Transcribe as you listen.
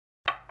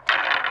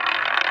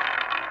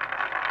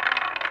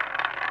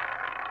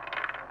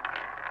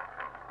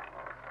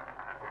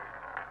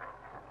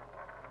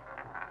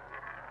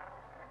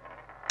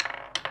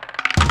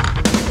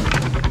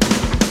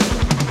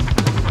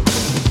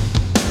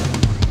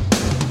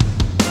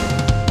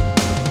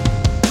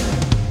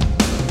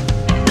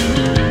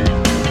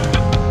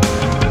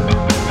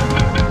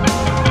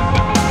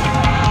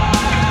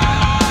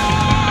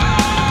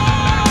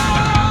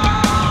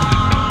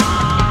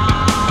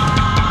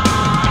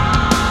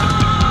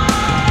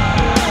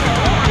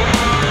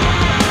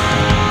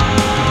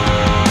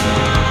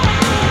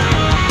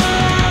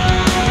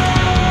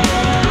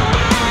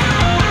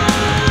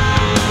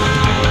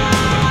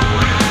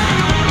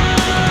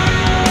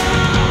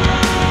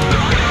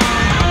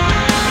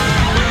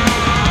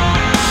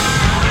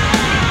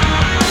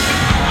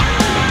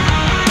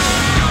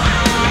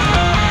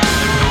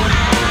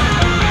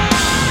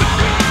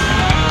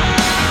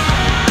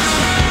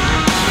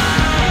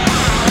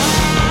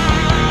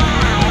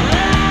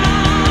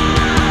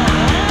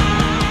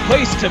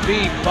place to be,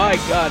 by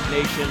God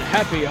Nation.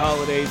 Happy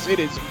holidays. It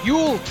is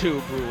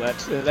YULETube Roulette.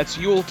 That's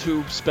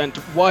YULETube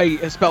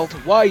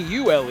spelled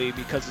Y-U-L-E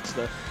because it's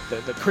the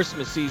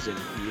Christmas season,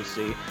 you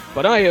see.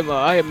 But I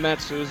am Matt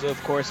Souza,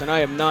 of course, and I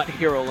am not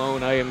here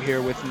alone. I am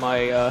here with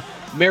my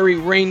merry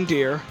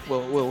reindeer,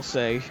 we'll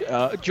say.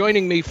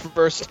 Joining me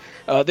first,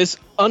 this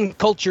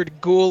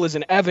uncultured ghoul is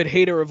an avid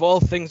hater of all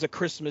things A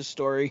Christmas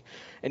Story.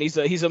 And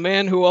he's a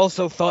man who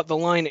also thought the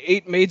line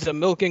 8 Maids a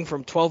Milking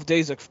from 12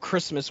 Days of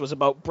Christmas was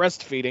about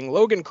breastfeeding.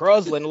 Logan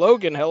Crosland.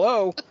 Logan,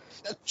 hello.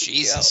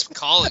 Jesus,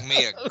 calling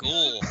me a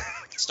ghoul.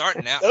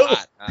 Starting out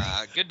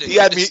hot. Good to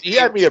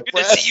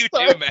see you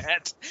too,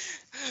 Matt.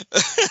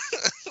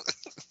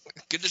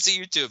 Good to see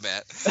you too,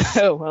 Matt.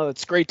 Oh, well,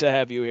 it's great to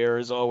have you here,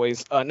 as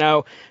always.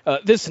 Now,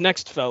 this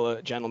next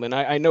fella, gentlemen,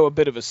 I know a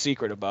bit of a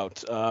secret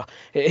about.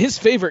 His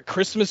favorite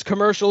Christmas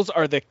commercials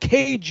are the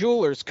K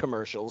Jewelers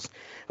commercials,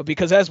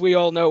 because as we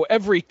all know,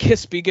 every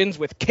kiss begins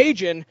with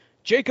Cajun.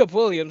 Jacob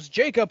Williams.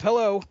 Jacob,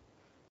 hello.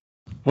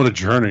 What a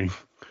journey.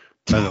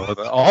 I know.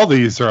 All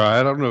these are,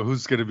 I don't know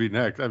who's going to be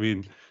next. I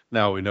mean,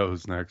 now we know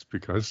who's next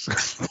because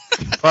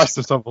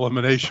process of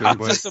elimination.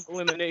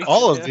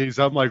 All of these,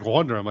 I'm like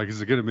wondering. I'm like,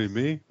 is it going to be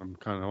me? I'm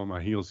kind of on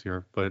my heels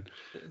here. But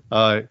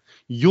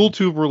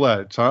YULETube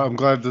Roulette. So I'm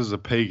glad this is a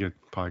pagan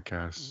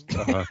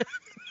podcast.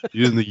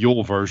 Using the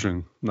Yule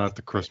version, not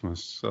the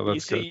Christmas. So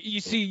that's good. You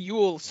see,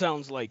 Yule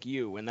sounds like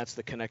you, and that's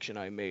the connection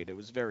I made. It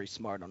was very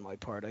smart on my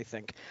part, I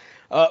think.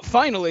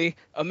 Finally,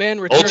 a man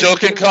returned. Old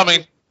joke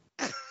incoming.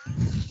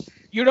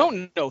 You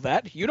don't know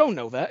that. You don't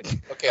know that.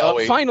 Okay, I'll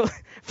wait.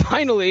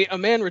 Finally, a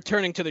man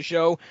returning to the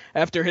show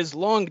after his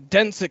long,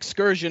 dense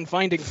excursion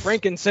finding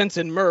frankincense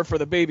and myrrh for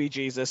the baby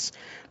Jesus.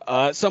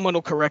 Someone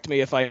will correct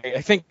me if I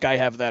think I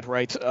have that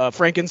right.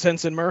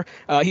 Frankincense and myrrh.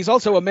 He's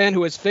also a man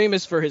who is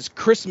famous for his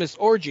Christmas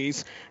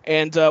orgies.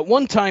 And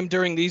one time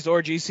during these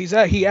orgies,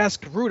 he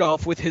asked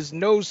Rudolph with his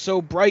nose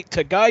so bright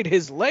to guide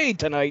his lay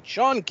tonight.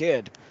 Shawn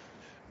Kidd.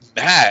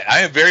 Matt,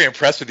 I am very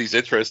impressed with these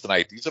intros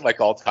tonight. These are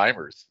like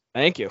all-timers.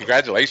 Thank you.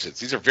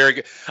 Congratulations. These are very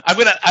good. I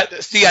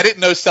didn't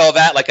know sell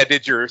that like I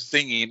did your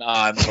singing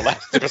on the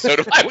last episode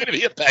of My Way to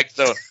the Impact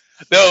Zone.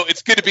 No,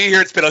 it's good to be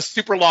here. It's been a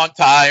super long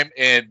time,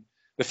 and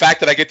the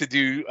fact that I get to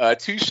do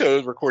 2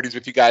 show recordings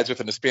with you guys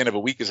within the span of a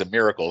week is a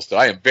miracle. So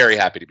I am very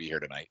happy to be here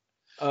tonight.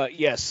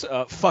 Yes,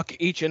 fuck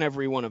each and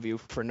every one of you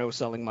for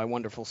no-selling my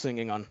wonderful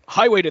singing on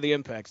Highway to the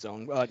Impact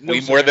Zone.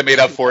 We more than made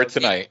up for it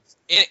tonight.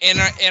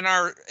 In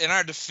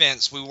our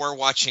defense, we were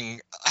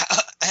watching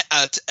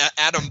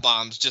atom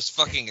bombs just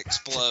fucking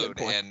explode,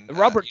 and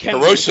Robert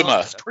Kennedy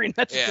Hiroshima. Screen.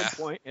 That's a good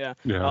point. Yeah.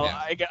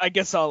 I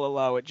guess I'll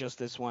allow it just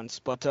this once.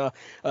 But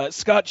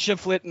Scott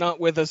Shiflett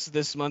not with us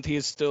this month. He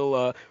is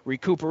still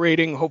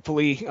recuperating.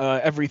 Hopefully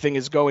everything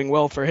is going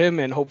well for him,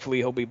 and hopefully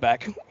he'll be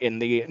back in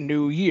the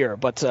new year.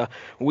 But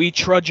we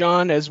trudge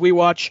on as we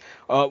watch.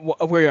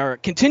 We are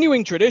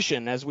continuing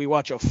tradition as we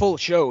watch a full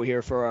show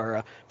here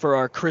for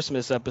our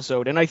Christmas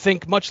episode. And I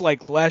think much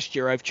like last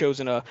year, I've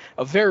chosen a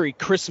very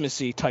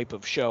Christmassy type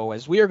of show,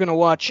 as we are going to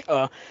watch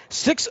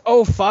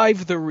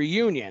 605 The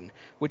Reunion,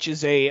 which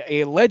is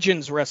a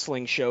Legends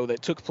wrestling show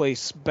that took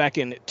place back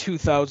in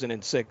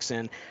 2006.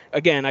 And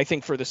again, I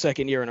think for the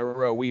second year in a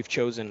row, we've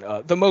chosen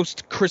the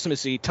most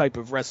Christmassy type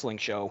of wrestling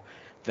show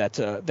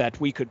that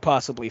we could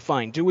possibly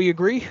find. Do we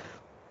agree?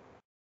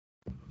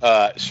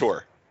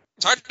 Sure.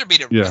 It's hard to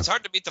beat It's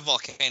hard to beat the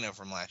volcano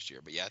from last year,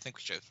 but yeah, I think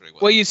we chose pretty well.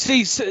 Well, you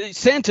see,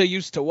 Santa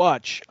used to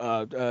watch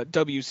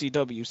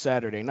WCW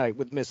Saturday Night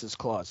with Mrs.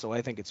 Claus, so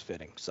I think it's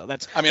fitting. So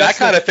that's. I mean, I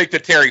kind of think the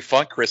Terry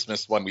Funk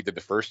Christmas one we did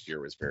the first year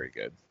was very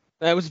good.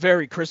 That was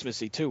very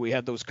Christmassy too. We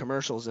had those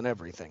commercials and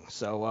everything.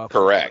 So.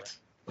 Correct.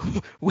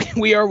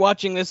 We are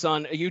watching this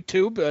on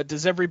YouTube.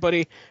 Does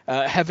everybody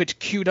have it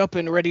queued up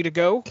and ready to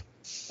go?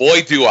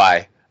 Boy, do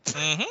I.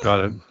 Mm-hmm.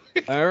 Got it.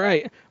 All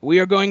right.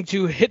 We are going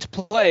to hit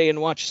play and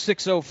watch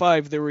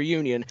 605 The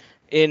Reunion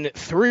in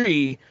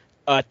 3,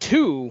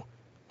 2,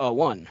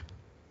 1.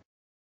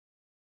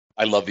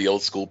 I love the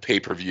old school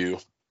pay-per-view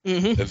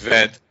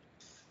event.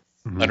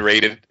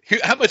 Unrated.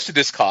 How much did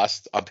this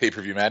cost on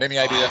pay-per-view, Matt? Any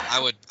idea? I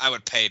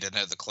would pay to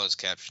know the closed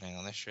captioning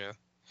on this show.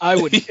 I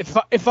would,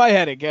 if I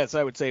had to guess,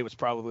 I would say it was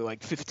probably like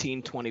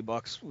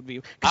 $15-20 would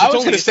be. I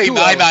was going to say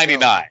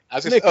 $9.99. I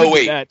was going to say,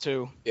 wait, that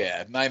too.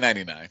 Yeah,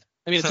 $9.99.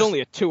 I mean, it's only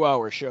a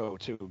 2-hour show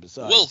too.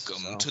 Besides,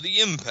 welcome to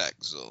the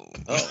Impact Zone.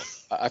 Oh,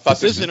 I thought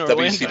this was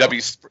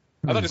WCW.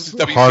 I thought this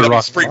was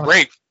WCW Spring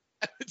Break.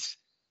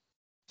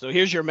 So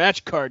here's your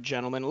match card,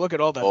 gentlemen. Look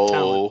at all that talent.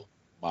 Oh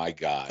my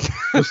God,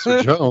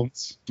 Mr.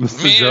 Jones,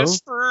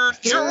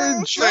 Mr.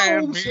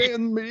 Jones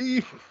and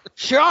me.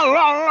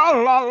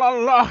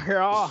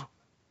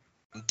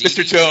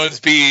 Mr. Jones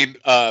being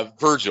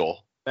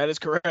Virgil. That is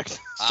correct.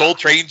 Soul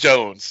Train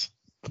Jones.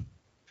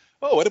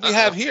 Oh, what do we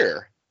have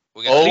here?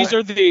 These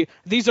are the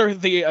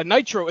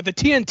Nitro, the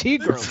TNT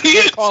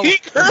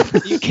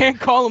girls. You can't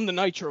call them the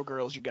Nitro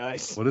girls, you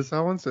guys. What is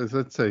that one? Does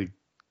that say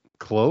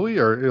Chloe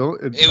or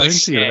it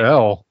was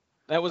L?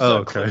 That was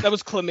okay. That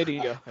was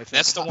chlamydia. I think.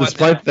 That's the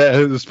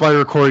one. Despite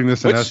recording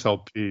this in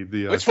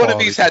SLP, which one of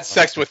these had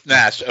sex with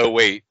Nash? Oh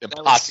wait,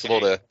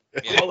 impossible to.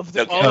 Yeah. All of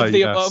the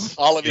above.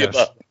 All of the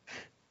above.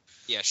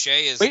 Yeah,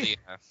 Shay is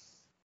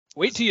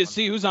Wait till you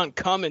see who's on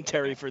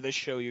commentary for this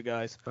show, you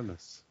guys.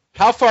 Goodness.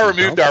 How far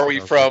removed are we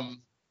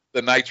from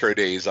the Nitro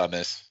days on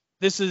this?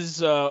 This is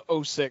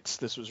 06.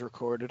 This was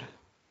recorded.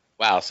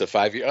 Wow, so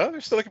 5 years. Oh,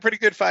 they're still looking pretty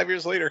good 5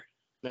 years later.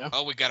 Yeah.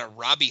 Oh, we got a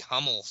Robbie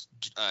Hummel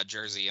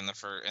jersey in the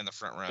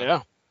front row.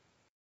 Yeah.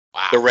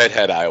 Wow. The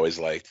redhead I always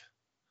liked.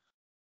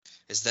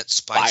 Is that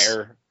Spice?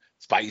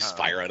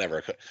 Fire, whatever.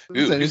 It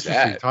was an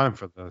interesting time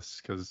for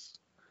this because,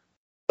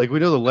 like, we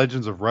know the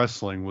Legends of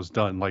Wrestling was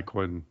done like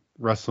when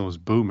wrestling was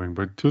booming,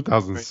 but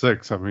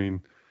 2006, I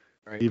mean,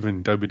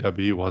 even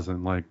WWE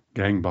wasn't like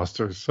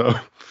gangbusters. So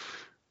I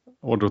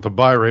wonder what the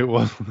buy rate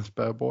was on this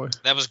bad boy.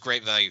 That was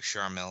great value,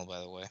 Charmel, by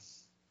the way.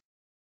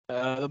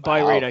 The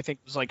buy rate, I think,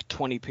 was like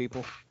 20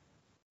 people.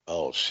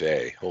 Oh,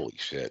 Shay. Holy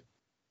shit.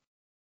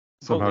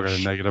 Somehow got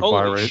a negative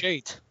buy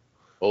rate.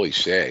 Holy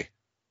Shay.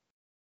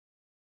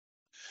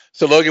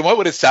 So, Logan, what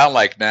would it sound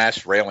like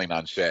Nash railing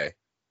on Shay?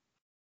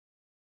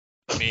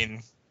 I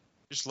mean,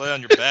 just lay on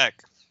your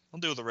back. I'll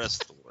do the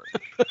rest of the work.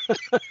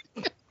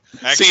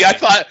 Actually, see, I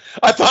thought,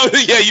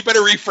 yeah, you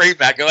better reframe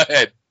that. Go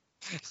ahead.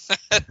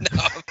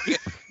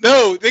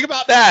 No, think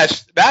about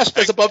Nash. Nash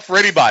does above for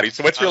anybody.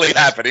 So what's really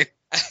happening?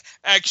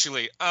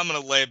 Actually, I'm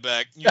gonna lay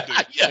back. You do.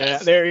 Yes. Yeah,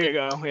 there you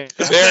go. Yeah.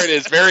 There it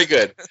is. Very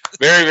good.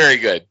 Very, very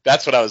good.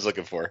 That's what I was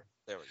looking for.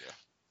 There we go.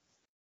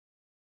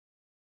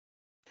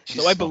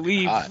 So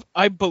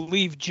I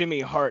believe Jimmy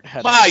Hart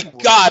had. My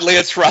God,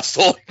 Lance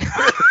Russell.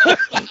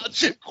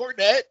 Jim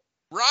Cornette.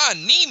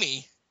 Ron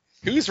Nemi.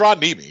 Who's Ron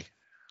Nemi?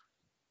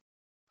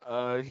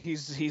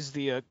 He's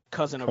the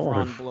cousin of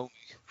Ron Blomey.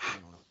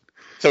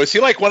 So is he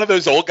like one of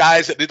those old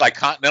guys that did like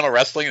Continental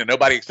Wrestling and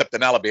nobody except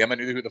in Alabama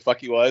knew who the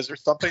fuck he was or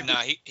something?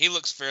 No, he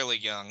looks fairly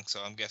young, so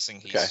I'm guessing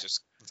he's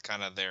just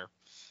kind of there.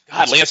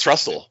 God, Lance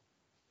Russell.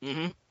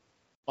 Mm-hmm.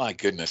 My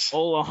goodness.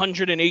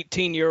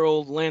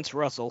 118-year-old Lance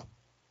Russell.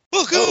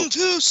 Welcome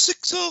to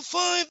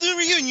 605 The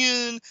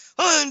Reunion.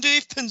 I'm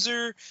Dave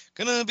Penzer,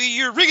 gonna be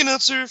your ring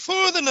announcer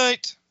for the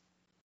night.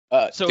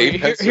 So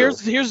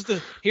here's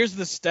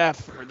the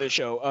staff for the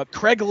show.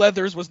 Craig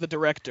Leathers was the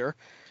director.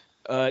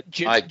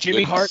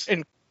 Jimmy Hart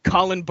and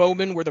Colin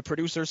Bowman were the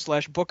producers /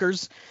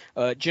 bookers.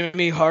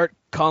 Jimmy Hart,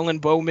 Colin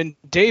Bowman,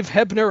 Dave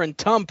Hebner, and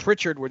Tom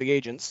Pritchard were the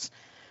agents.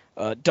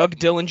 Doug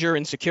Dillinger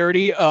in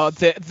security.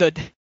 The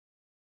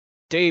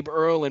Dave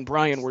Earl and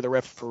Brian were the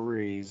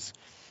referees.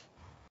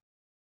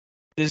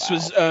 This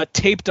was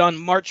taped on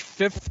March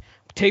 5th,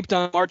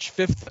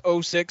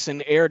 06,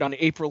 and aired on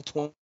April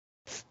 20th.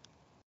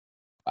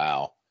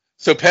 Wow.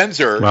 So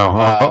Penzer. Wow.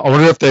 I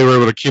wonder if they were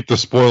able to keep the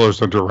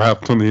spoilers under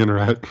wraps on the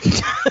internet.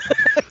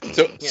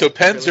 So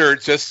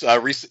Penzer just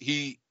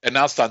he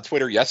announced on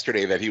Twitter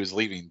yesterday that he was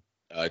leaving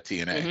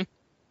TNA. Mm-hmm.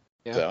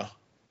 Yeah. So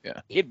yeah,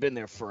 he'd been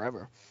there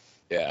forever.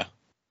 Yeah.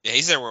 Yeah,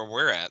 he's there where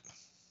we're at.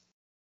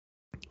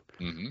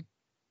 Mm-hmm.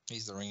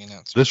 He's the ring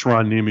announcer. This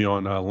Ron Nemi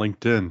on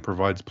LinkedIn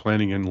provides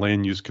planning and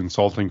land use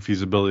consulting,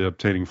 feasibility,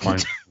 obtaining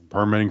financing,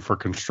 permitting for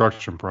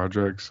construction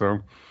projects. So.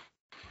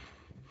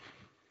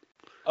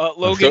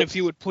 Logan, if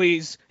you would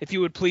please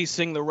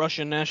sing the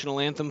Russian national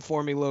anthem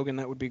for me, Logan,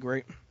 that would be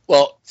great.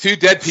 Well, 2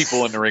 dead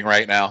people in the ring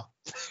right now.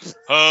 Thank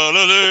you.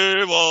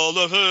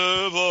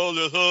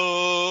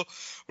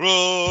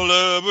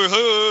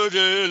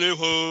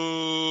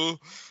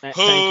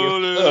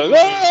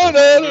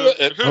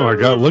 Oh my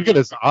God, look at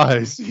his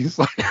eyes. He's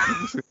like.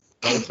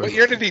 What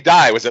year did he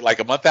die? Was it like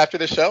a month after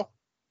the show?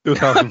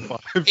 2005.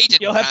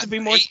 You'll have to be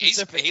more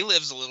specific. He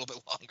lives a little bit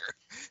longer.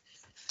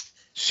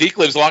 Sheik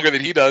lives longer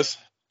than he does.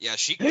 Yeah,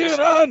 Sheik.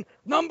 Iran,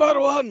 number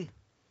one.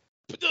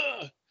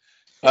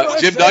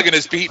 Jim Duggan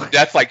has beaten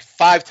death like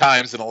 5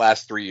 times in the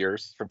last 3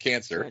 years from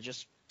cancer.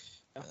 Let's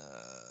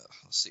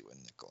see when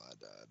Nikolai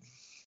died.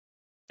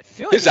 I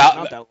feel like it's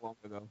not that long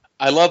ago.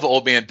 I love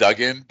old man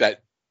Duggan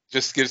that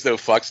just gives no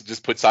fucks and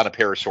just puts on a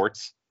pair of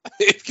shorts.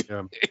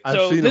 Yeah.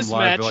 I've seen him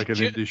live at like an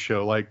indie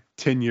show like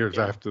 10 years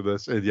after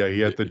this. And yeah,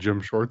 he had the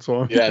gym shorts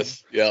on.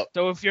 Yes, yeah.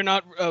 So if you're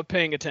not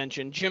paying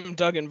attention, Jim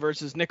Duggan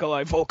versus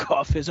Nikolai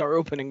Volkov is our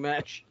opening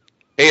match.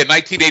 Hey, in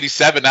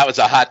 1987, that was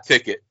a hot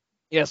ticket.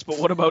 Yes, but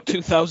what about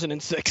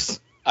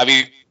 2006? I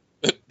mean,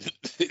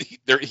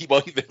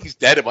 he's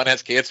dead and one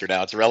has cancer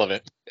now. It's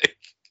irrelevant.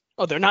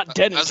 Oh, they're not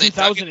dead in 2006.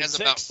 Duggan has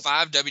about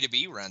 5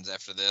 WWE runs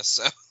after this.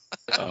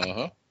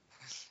 So.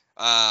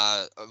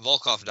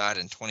 Volkov died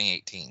in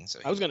 2018.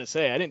 So I was gonna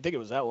say I didn't think it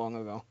was that long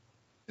ago.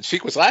 And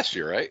Sheik was last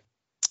year, right?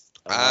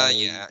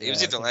 Yeah, it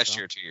was either last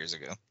year or 2 years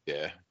ago.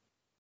 Yeah,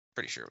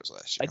 pretty sure it was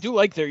last year. I do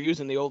like they're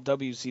using the old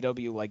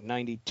WCW like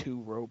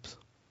 92 ropes.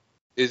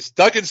 Is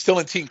Duggan still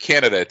in Team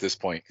Canada at this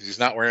point? Because he's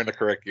not wearing the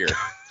correct gear.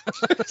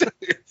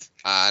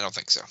 I don't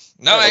think so.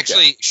 No,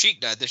 actually, Sheik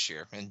died this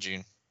year in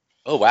June.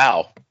 Oh,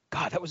 wow.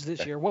 God, that was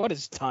this year. What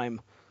is time?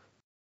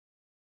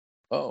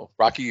 Oh,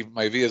 Rocky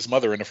Maivia's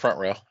mother in the front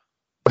row.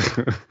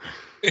 God.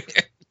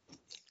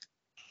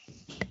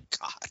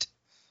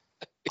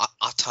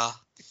 Ata.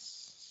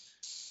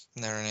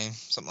 Isn't that her name?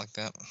 Something like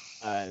that.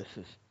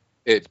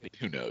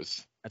 Who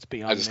knows? That's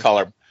beyond. I just call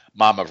her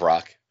Mom of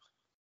Rock.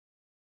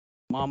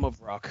 Mom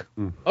of Rock.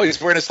 Oh, he's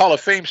wearing his Hall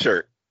of Fame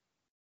shirt.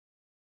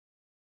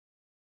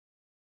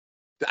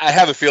 I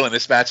have a feeling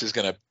this match is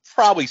going to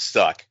probably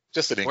suck.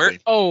 Just an inkling.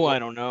 Oh, I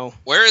don't know.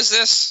 Where is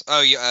this?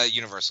 Oh,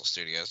 Universal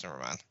Studios. Never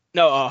mind.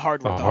 No,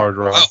 Hard Rock. Hard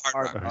Rock. Oh,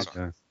 Hard Rock.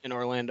 Okay. In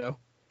Orlando.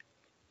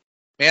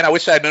 Man, I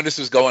wish I had known this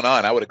was going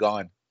on. I would have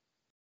gone.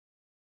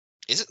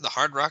 Isn't the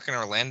Hard Rock in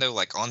Orlando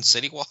like on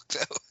City Walk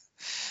though?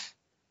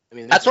 I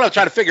mean, That's what I'm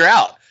trying to figure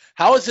out.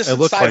 How is this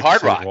inside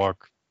Hard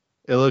Rock?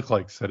 It looked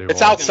like City Walk.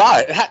 It's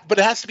outside, but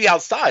it has to be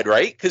outside,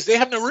 right? Because they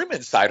have no room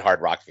inside Hard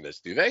Rock for this,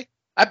 do they?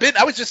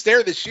 I was just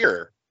there this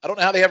year. I don't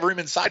know how they have room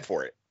inside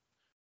for it.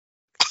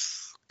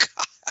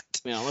 God.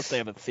 Unless they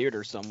have a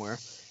theater somewhere.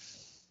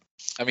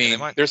 I mean,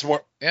 there's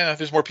more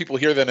people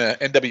here than an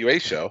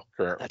NWA show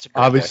currently.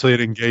 Obviously,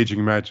 in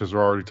engaging matches,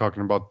 we're already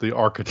talking about the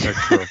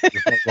architecture of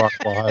the Hard Rock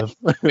Live.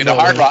 The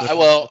Hard Rock.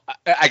 Well,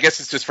 I guess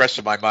it's just fresh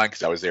in my mind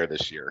because I was there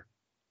this year.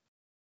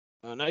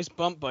 A nice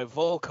bump by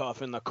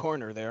Volkov in the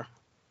corner there.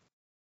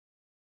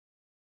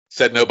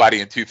 Said nobody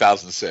in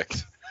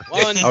 2006.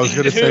 One, I was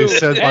going to say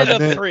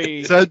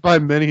said by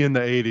many in the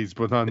 80s,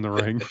 but not in the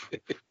ring.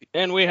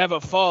 And we have a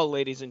fall,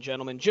 ladies and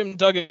gentlemen. Jim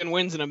Duggan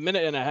wins in a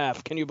minute and a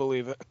half. Can you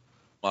believe it?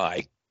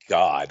 My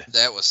God.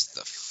 That was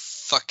the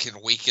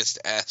fucking weakest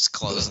ass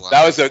clothesline.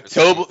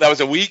 That was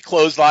a weak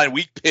clothesline,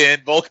 weak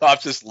pin.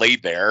 Volkov just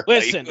laid there.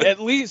 Listen, at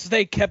least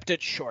they kept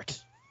it short.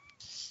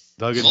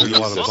 Duggan did a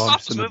lot of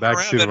bumps in the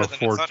backseat of a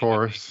Ford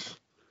Taurus.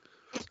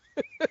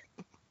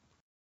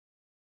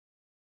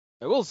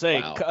 I will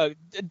say,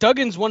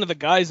 Duggan's one of the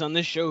guys on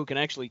this show who can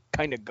actually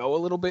kind of go a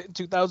little bit in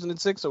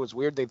 2006, so it's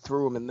weird they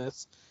threw him in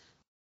this.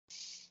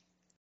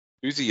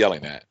 Who's he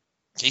yelling at?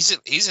 He's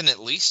in at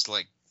least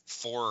like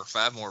 4 or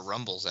 5 more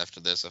Rumbles after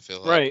this, I feel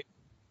like. Right.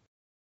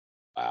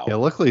 Wow. Yeah,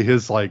 luckily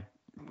his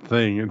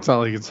thing, it's not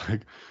like it's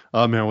like,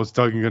 oh man, what's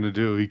Duggan gonna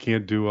do? He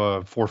can't do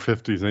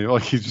 450s. And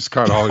like he's just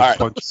kind of always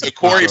punching.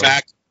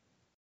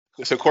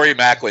 So Corey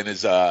Macklin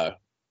is a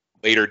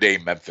later day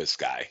Memphis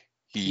guy.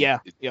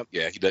 Yep.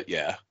 Yeah, he does.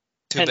 Yeah.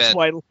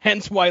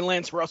 Hence why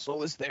Lance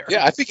Russell is there.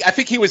 Yeah, I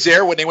think he was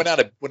there when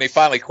they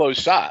finally closed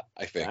shop.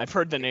 I think I've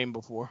heard the name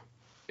before.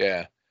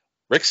 Yeah,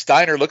 Rick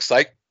Steiner looks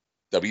like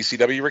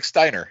WCW Rick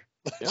Steiner.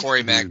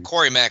 Corey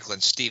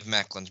Macklin, Steve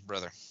Macklin's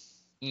brother.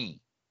 He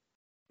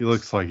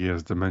looks like he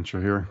has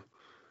dementia here.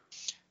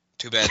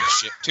 Too bad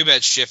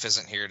Schiff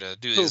isn't here to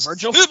do this.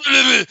 Virgil?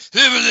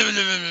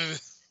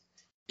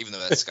 Even though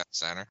that's Scott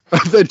Steiner.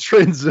 The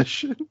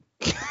transition.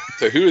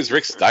 So who is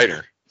Rick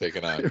Steiner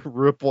taking on?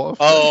 Rip off.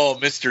 Oh,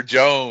 Mr.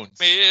 Jones.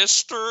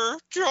 Mr.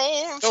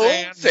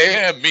 Jones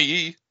and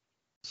me.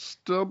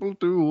 Stumble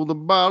through the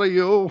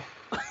barrio.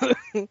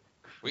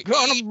 We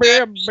gonna be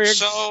a big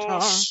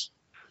star.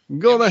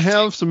 Gonna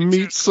have some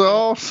meat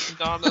sauce.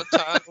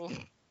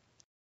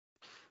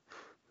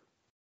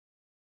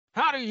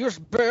 How do you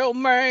spell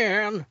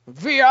man?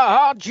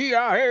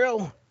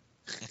 V-I-G-I-L.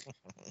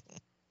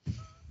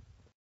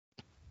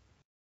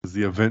 Is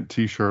the event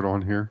T-shirt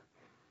on here?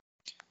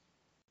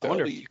 I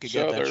wonder if you could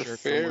get that shirt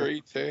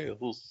fairy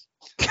tales.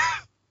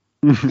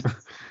 Look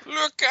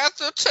at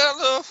the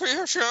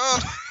television.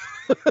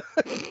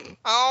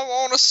 I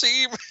want to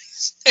see me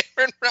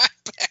staring right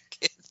back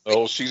at me.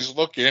 Oh, she's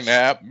looking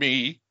at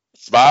me,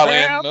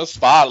 smiling in the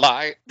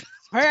spotlight.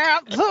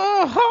 At the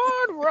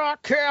Hard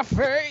Rock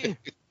Cafe.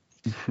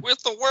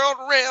 With the World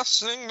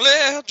Wrestling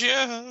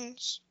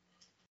Legends.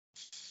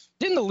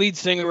 Didn't the lead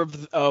singer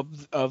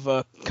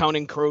of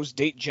Counting Crows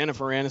date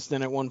Jennifer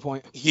Aniston at one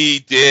point? He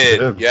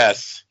did.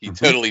 Yes, he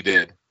totally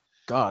did.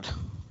 God.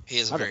 He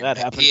is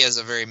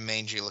a very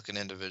mangy looking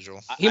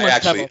individual.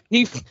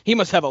 He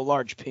must have a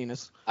large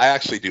penis. I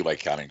actually do like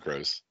Counting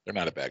Crows. They're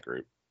not a bad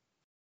group.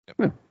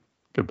 Yeah,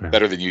 good band.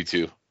 Better than you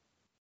two.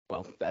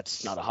 Well,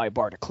 that's not a high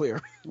bar to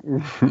clear.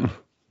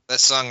 That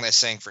song they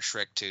sang for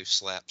Shrek 2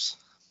 slaps.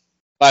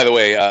 By the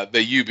way,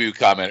 the U-Boo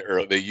comment,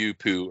 or the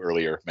U-Poo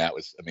earlier, Matt,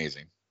 was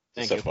amazing.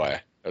 Thank you. FYI.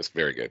 That was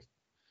very good.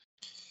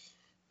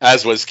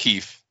 As was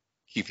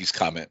Keefy's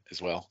comment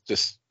as well.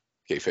 Just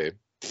kayfabe.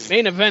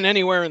 Main event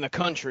anywhere in the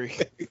country.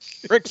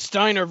 Rick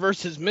Steiner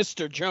versus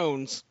Mr.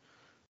 Jones.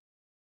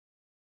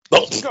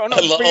 Look at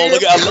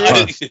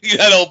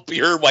that old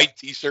pure white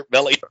t-shirt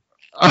belly.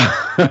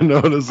 I know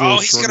it is.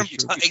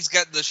 He's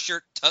got the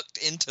shirt tucked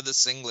into the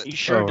singlet. He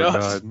sure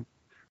does. God.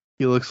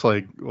 He looks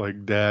like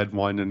Dad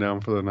winding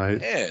down for the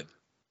night. Man,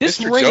 this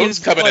Mr. ring Jones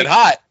is coming in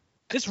hot.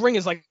 This ring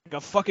is like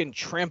a fucking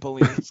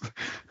trampoline.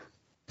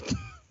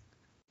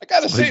 I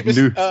gotta say,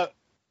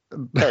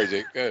 sorry,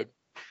 Jake. Go ahead.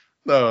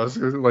 No, it's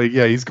like,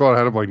 yeah, he's going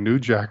out of like New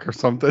Jack or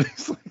something.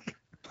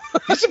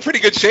 He's in pretty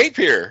good shape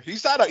here.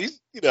 He's not. He's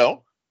Yeah,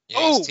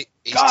 he's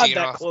God, teeing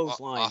that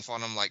clothesline off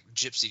on him like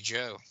Gypsy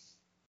Joe.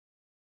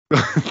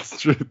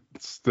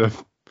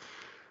 Stiff.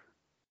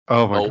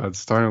 Oh my God,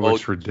 Steiner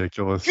looks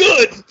ridiculous.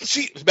 Good.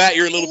 Matt,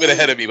 you're a little bit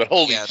ahead of me, but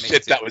holy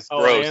shit, that was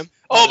gross.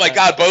 Oh my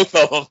God, both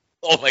of them.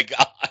 Oh my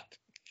God.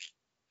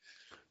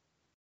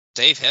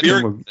 Dave had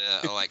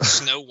like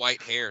snow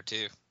white hair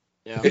too.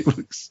 Yeah.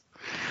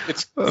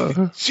 It's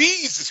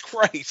Jesus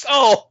Christ!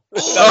 Oh,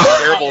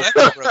 that was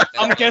terrible.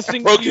 I'm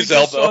guessing broke you his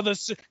just elbow.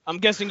 saw the. I'm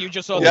guessing you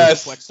just saw the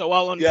Yes. suplex, so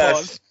I'll unpause.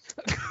 Yes.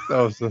 That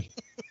was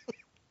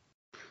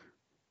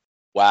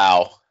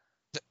Wow.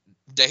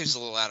 Dave's a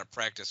little out of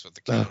practice with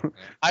the camera.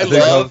 I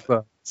love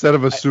instead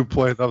of a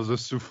souffle, that was a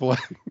souffle.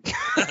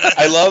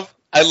 I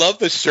love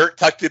the shirt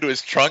tucked into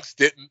his trunks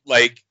didn't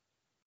like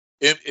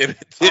it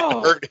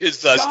didn't hurt his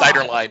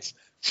Steiner lines.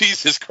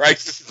 Jesus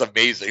Christ, this is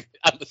amazing.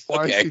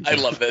 Okay, I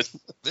love this.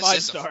 This 5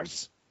 is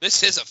stars.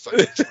 This is a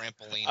fucking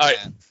trampoline. All right.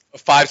 Man.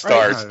 5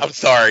 stars. Right. I'm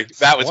sorry.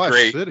 That was Squash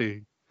great.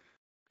 City.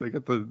 They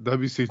got the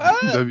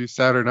WCW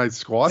Saturday Night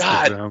Squash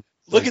God, down.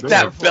 Look at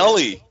that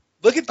belly.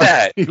 Look at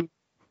that.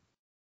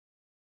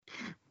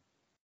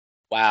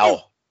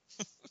 Wow.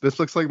 This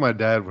looks like my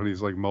dad when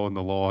he's like mowing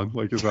the lawn,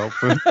 like his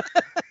outfit.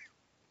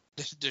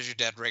 Does your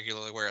dad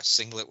regularly wear a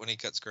singlet when he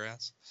cuts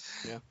grass?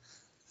 Yeah.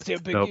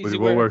 Big, No, but he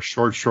will wear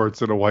short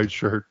shorts and a white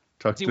shirt.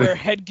 Does he wear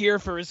headgear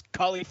for his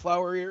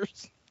cauliflower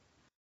ears?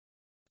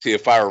 See,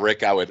 if I were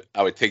Rick, I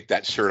would take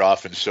that shirt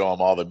off and show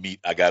him all the meat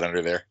I got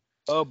under there.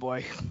 Oh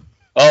boy.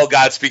 Oh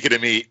God, speaking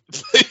of meat.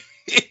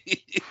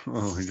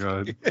 Oh my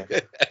God.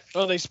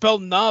 Oh, they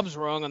spelled knobs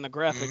wrong on the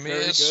graphic.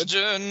 Very good.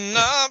 Mr.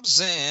 Knobs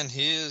and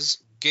his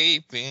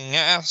gaping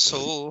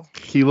asshole.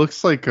 He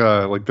looks like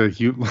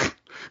sentient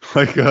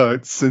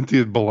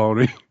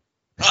baloney.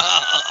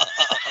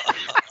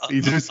 He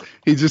just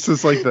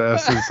is like the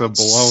essence of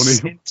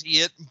baloney.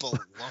 Sentient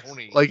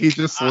baloney. Like he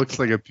just looks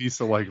like a piece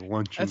of like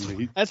luncheon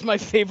meat. That's my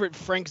favorite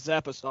Frank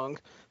Zappa song.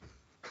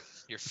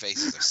 Your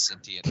face is a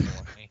sentient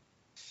baloney.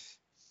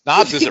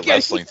 Knobs isn't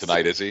wrestling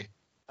tonight, is he?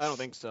 I don't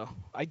think so.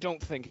 I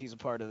don't think he's a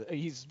part of it.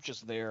 He's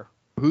just there.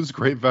 Who's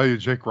great value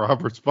Jake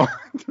Roberts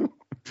behind him?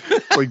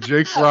 Like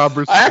Jake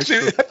Roberts. I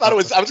thought it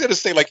was. I was going to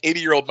say like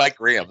 80-year-old Mike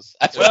Grahams.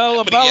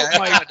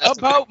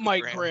 About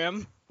Mike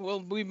Graham.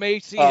 Well, we may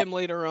see him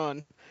later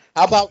on.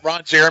 How about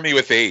Ron Jeremy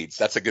with AIDS?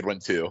 That's a good one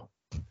too.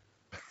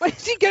 Why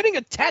is he getting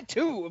a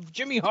tattoo of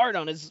Jimmy Hart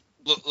on his?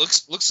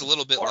 Looks a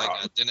little bit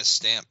like a Dennis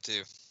Stamp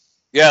too.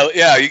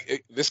 Yeah.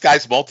 This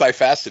guy's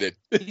multifaceted.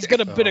 He's got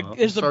a bit of.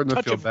 There's a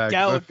touch of bad.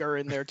 Gallagher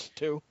in there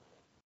too.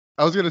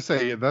 I was gonna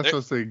say that's what I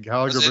was saying.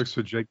 Gallagher mixed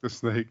with Jake the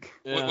Snake.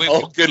 Yeah.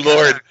 Oh, good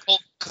Lord,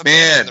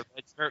 man! The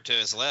red shirt to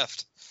his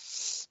left.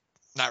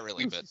 Not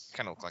really, but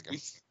kind of look like him.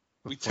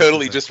 We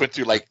totally just went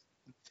through like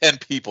 10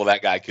 people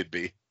that guy could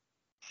be.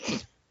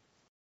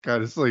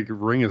 God, this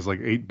ring is like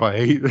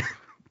 8x8.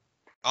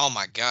 Oh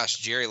my gosh,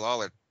 Jerry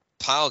Lawler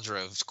pile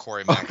drove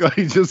Corey Oh Mack. God,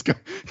 he just got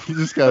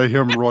a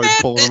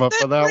hemorrhoid pulling him up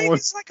for that one.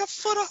 He's like a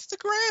foot off the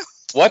ground.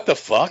 What the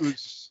fuck?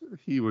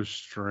 He was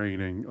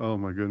straining. Oh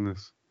my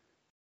goodness.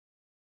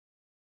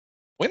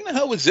 When the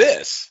hell was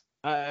this?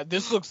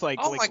 This looks like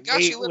Oh my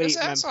gosh, he lit his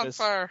ass Memphis.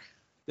 on fire.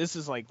 This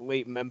is like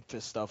late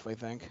Memphis stuff, I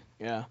think.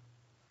 Yeah.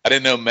 I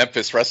didn't know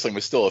Memphis wrestling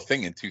was still a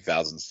thing in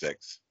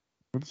 2006.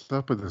 What's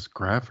up with this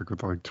graphic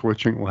with like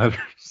twitching letters?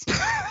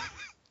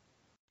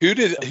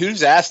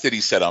 Whose ass did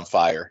he set on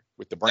fire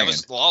with the brand? That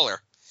was Lawler.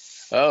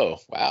 Oh,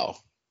 wow.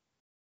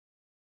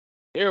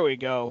 Here we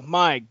go.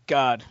 My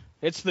God.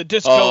 It's the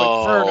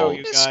Disco Inferno,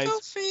 you guys. Disco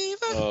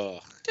fever.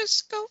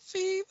 Disco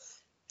fever.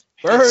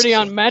 We're already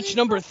on match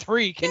number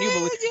 3. Can you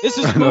believe this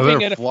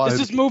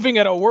is moving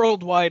at a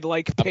worldwide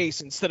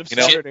pace instead of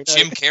Saturday night.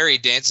 Jim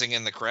Carrey dancing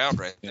in the crowd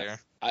right there.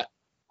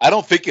 I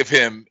don't think of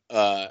him.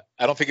 I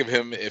don't think of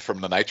him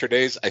from the Nitro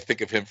days. I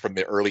think of him from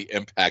the early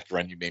Impact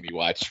run you made me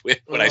watch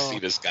when I see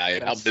this guy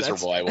and how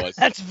miserable I was.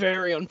 That's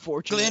very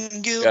unfortunate.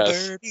 Glenn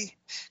Gilberty.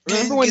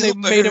 Remember when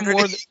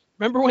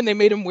they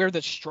made him wear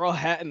the straw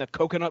hat and the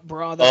coconut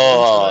bra?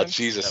 Oh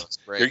Jesus!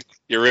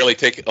 You're really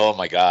taking. Oh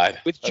my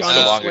God! With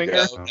John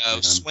Swinger.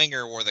 No,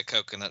 Swinger wore the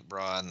coconut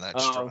bra and that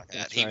straw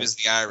hat. He was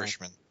the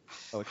Irishman.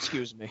 Oh,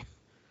 excuse me.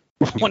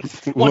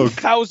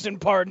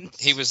 1,000 pardons.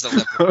 He was the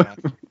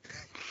leprechaun.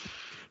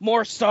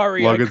 More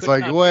sorry. Logan's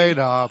like, wait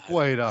up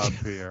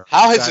here.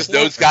 How has his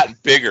nose gotten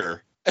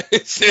bigger?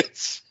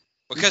 Because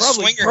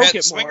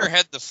Swinger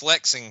had the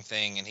flexing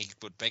thing, and he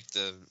would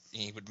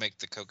make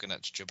the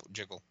coconuts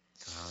jiggle.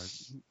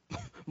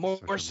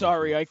 More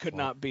sorry I could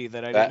not be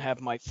that I didn't have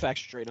my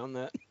facts straight on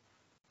that.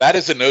 That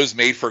is a nose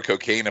made for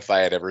cocaine if I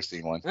had ever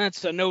seen one.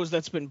 That's a nose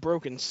that's been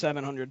broken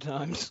 700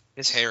 times.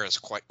 His hair is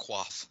quite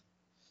coiffed.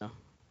 Yeah.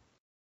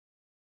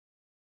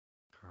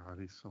 God,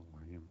 he's so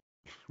lame.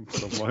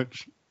 So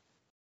much.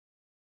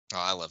 Oh,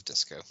 I love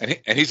Disco. And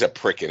he's a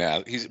prick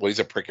he's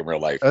a prick in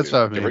real life. That's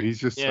dude. what I mean. He's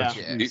just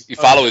you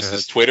follow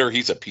his Twitter,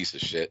 he's a piece of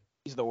shit.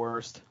 He's the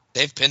worst.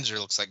 Dave Pinzer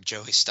looks like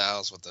Joey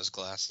Styles with those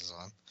glasses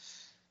on.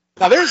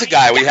 Now there's a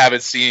guy we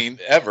haven't seen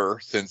ever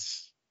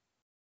since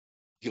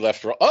he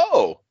left.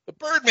 Oh, the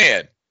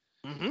Birdman.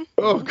 Mm-hmm.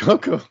 Oh,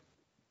 Koko.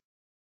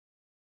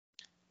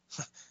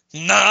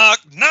 Knock,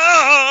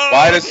 knock.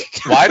 Why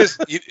does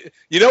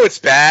you know it's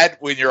bad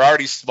when you're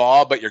already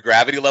small, but your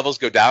gravity levels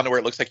go down to where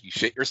it looks like you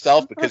shit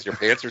yourself because your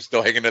pants are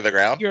still hanging to the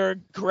ground? Your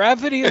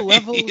gravity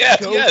levels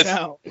go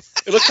down.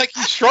 It looks like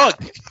you shrunk.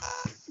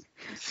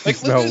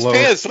 Like, look at his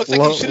pants. It looks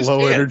like he shit his low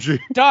pants.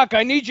 energy. Doc,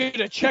 I need you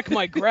to check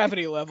my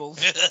gravity levels.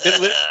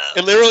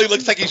 It literally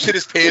looks like he shit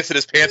his pants and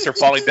his pants are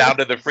falling down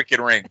to the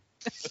freaking ring.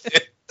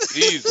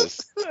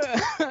 Jesus.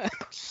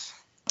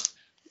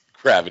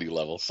 Gravity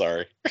level,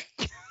 sorry.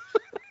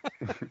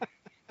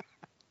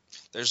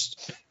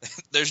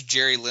 There's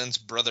Jerry Lynn's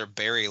brother,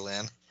 Barry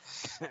Lynn.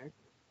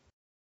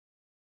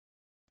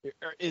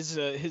 Is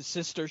his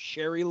sister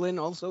Sherry Lynn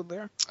also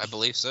there? I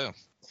believe so.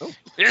 Oh.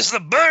 Is the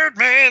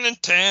Birdman in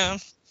town?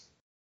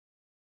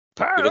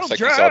 It looks like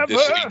he's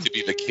auditioning to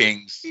be the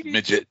King's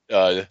midget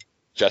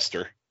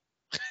jester.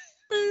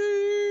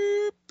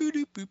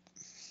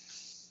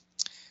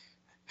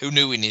 Who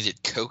knew we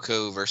needed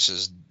Koko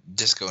versus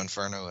Disco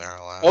Inferno in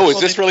our lives? Oh, is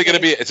this really going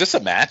to be? Is this a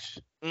match?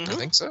 Mm-hmm. I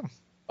think so.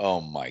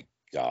 Oh my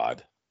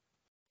God!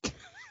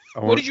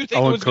 What did you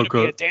think it was going to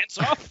be, a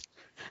dance-off?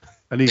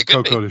 I need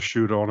Koko to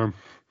shoot on him.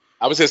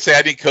 I was going to say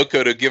I need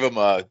Koko to give him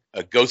a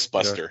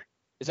Ghostbuster. Yeah.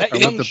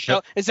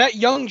 Is that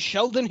young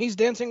Sheldon he's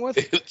dancing with?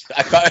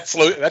 I thought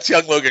that's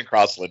young Logan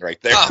Crossland right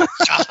there. Oh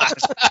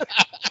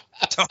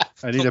God!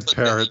 I need a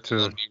parrot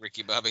too.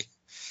 Ricky Bobby.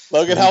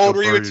 Logan, how old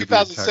were you in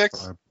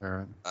 2006?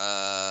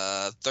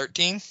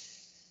 13.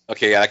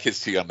 Okay, yeah, that kid's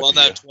too young. Well,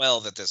 no,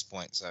 12 at this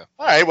point. So.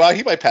 All right, well,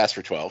 he might pass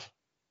for 12.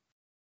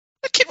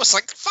 That kid was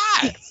like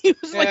 5. He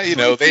was Yeah, you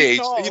know, they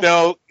age. You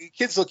know,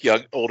 kids look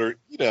young, older.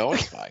 You know,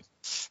 it's fine.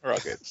 We're all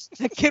good.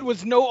 That kid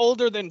was no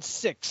older than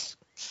 6.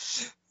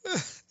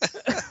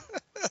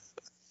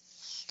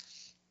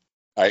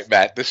 All right,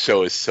 Matt, this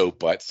show is so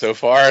butt so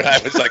far, and I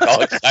was like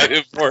all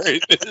excited for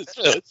it. This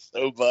show is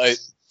so butt.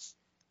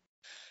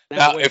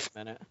 Now,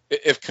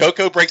 if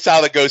Koko breaks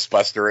out of the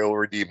Ghostbuster, it will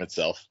redeem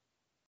itself.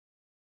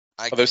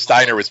 Although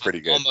Steiner was pretty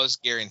good. I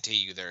almost guarantee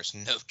you there's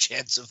no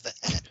chance of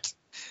that.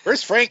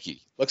 Where's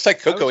Frankie? Looks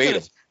like Koko ate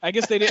him. I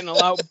guess they didn't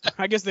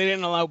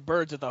allow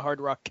birds at the Hard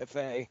Rock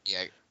Cafe.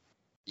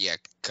 Yeah,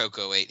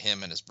 Koko ate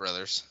him and his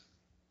brothers.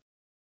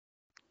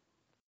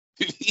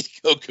 Dude,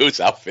 Koko's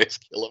outfit's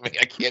killing me.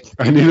 I can't.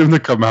 I need him to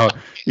come out.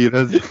 He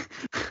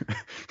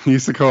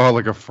used to come out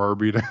like a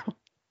Furby now.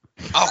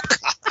 Oh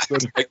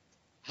God!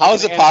 How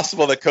is it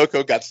possible that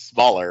Koko got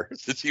smaller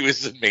since he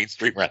was in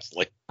mainstream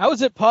wrestling? How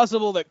is it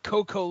possible that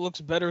Koko looks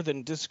better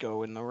than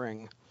Disco in the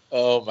ring?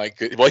 Oh my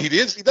goodness! Well, he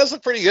does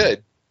look pretty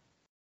good.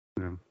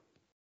 Yeah.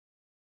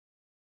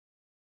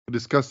 We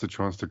discussed the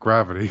chance to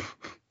gravity.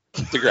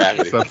 To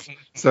gravity.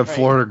 Except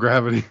Florida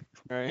gravity.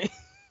 Right.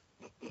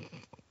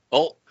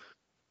 Oh,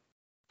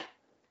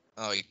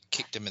 you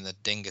kicked him in the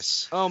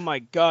dingus. Oh my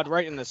God!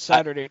 Right in the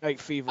Saturday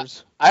Night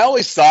Fevers. I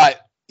always thought,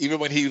 even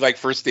when he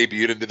first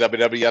debuted in the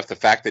WWF, the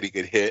fact that he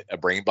could hit a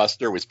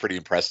brainbuster was pretty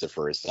impressive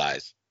for his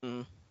size.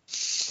 Mm.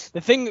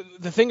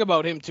 The thing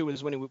about him too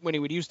is when he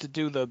would used to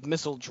do the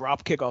missile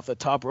drop kick off the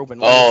top rope and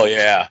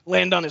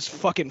land on his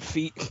fucking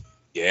feet.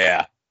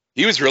 Yeah,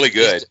 he was really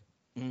good.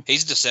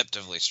 He's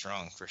deceptively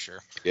strong for sure.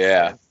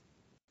 Yeah.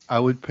 I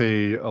would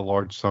pay a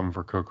large sum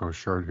for Koko's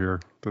shirt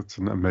here. That's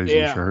an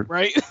amazing shirt.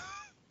 Right?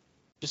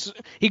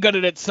 He got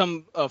it at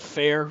some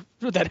fair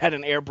that had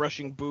an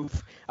airbrushing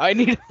booth. I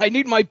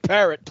need my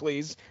parrot,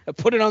 please.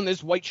 Put it on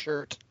this white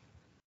shirt.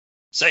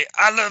 Say,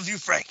 I love you,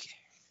 Frankie.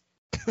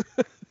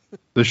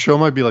 The show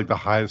might be like the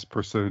highest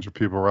percentage of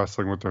people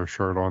wrestling with their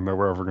shirt on that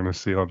we're ever going to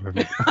see on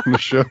the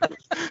show.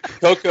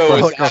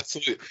 Koko is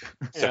absolutely...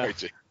 Sorry,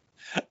 Jake.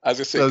 I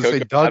was going to say,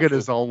 Duggan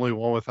is the only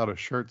one without a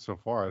shirt so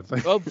far, I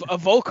think. Well,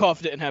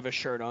 Volkov didn't have a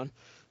shirt on.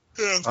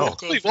 Yeah,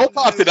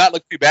 Volkov did not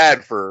look too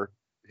bad for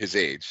his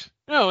age.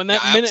 No, in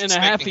that minute and a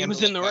half he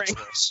was in the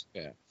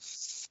ring.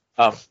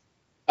 Yeah.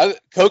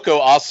 Koko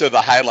also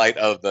the highlight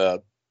of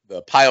the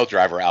Pile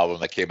Driver album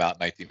that came out in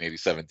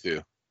 1987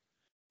 too.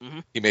 Mm-hmm.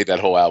 He made that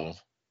whole album.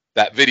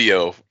 That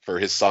video for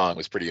his song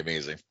was pretty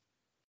amazing.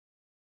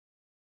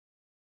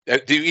 Do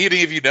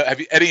any of you know?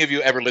 Have any of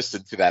you ever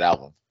listened to that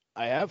album?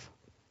 I have.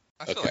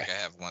 I feel like I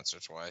have once or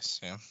twice.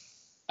 Yeah.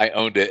 I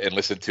owned it and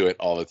listened to it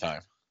all the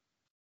time.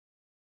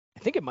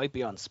 I think it might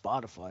be on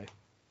Spotify.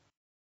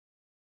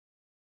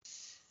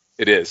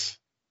 It is.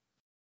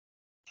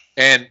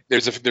 And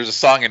there's a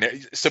song in there.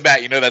 So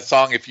Matt, you know that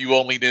song "If You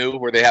Only Knew,"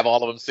 where they have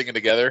all of them singing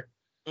together.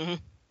 Mm-hmm.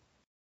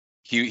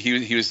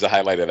 He was the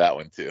highlight of that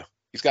one too.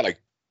 He's got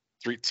like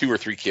 2 or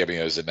 3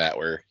 cameos in that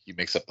where he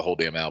makes up the whole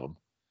damn album.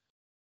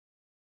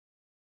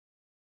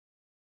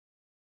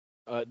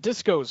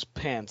 Disco's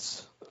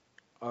pants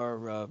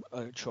are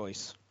a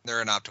choice.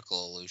 They're an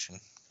optical illusion.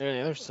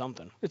 Yeah, there's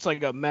something. It's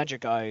like a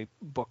Magic Eye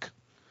book.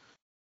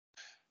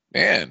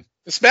 Man,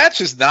 this match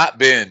has not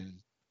been.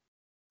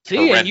 See,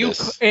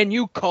 horrendous. and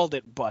you called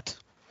it butt.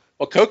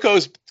 Well,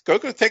 Koko's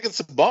taking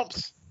some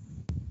bumps.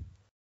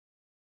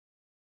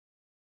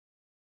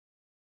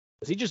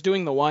 Is he just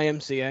doing the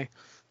YMCA?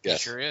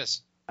 Yes. He sure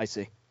is. I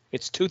see.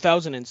 It's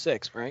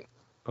 2006, right?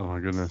 Oh my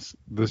goodness.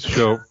 This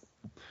show.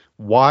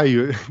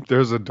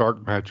 There's a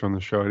dark match on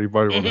the show.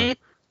 Anybody want to?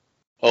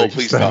 Oh,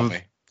 please tell me.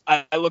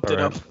 I looked it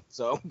up,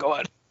 so go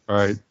ahead. All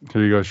right,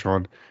 here you go,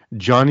 Shawn.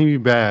 Johnny B.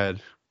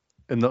 Bad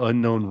and the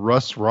unknown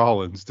Russ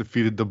Rollins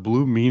defeated the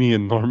Blue Meanie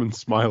and Norman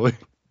Smiley.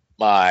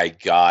 My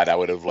God, I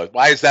would have like.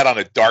 Why is that on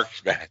a dark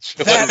match?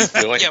 What are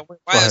we doing? Yeah,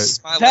 why is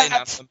Smiley not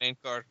on the main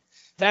card?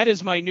 That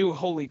is my new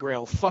holy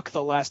grail. Fuck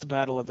the last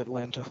battle of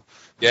Atlanta.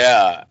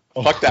 Yeah,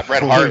 fuck that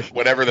Bret Hart,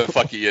 whatever the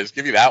fuck he is.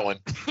 Give me that one.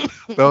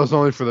 That was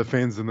only for the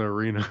fans in the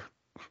arena.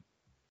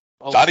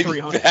 All Not even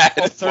 300, that.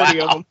 all 30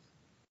 Wow. of them.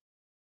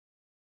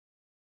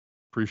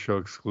 Pre-show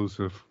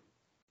exclusive.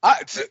 I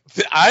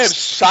am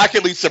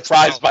shockingly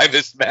surprised by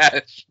this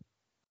match.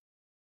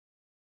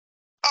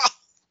 Oh,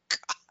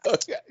 God.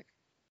 Okay.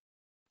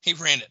 He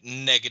ran at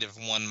negative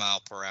 1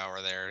 mile per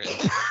hour there.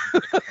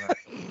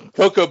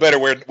 Koko better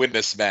win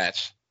this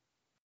match.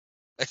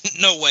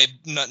 No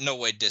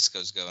way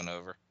Disco's going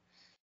over.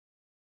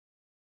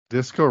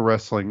 Disco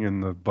wrestling in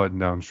the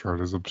button-down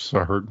shirt is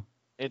absurd.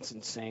 It's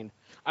insane.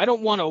 I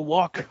don't want to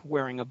walk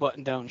wearing a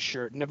button-down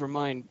shirt. Never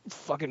mind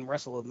fucking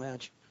wrestle a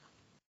match.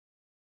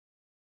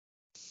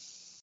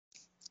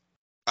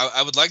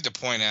 I would like to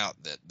point out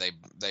that they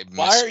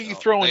Why are you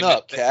throwing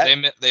up,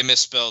 Cat? They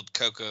misspelled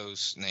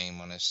Coco's name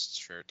on his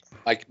shirt.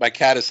 My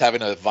cat is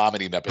having a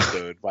vomiting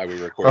episode while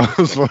we record. I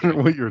was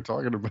wondering what you were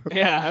talking about.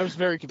 Yeah, I was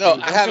very confused.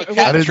 No, I have a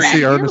cat I didn't tree.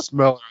 see Ernest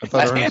Miller. I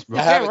thought Ernest I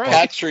Miller. have a right.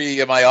 cat tree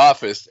in my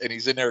office, and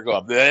he's in there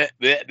going bleh,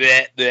 bleh,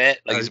 bleh, bleh,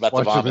 like he's about to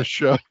watching vomit. the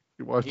show. He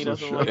He watched the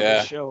doesn't show. like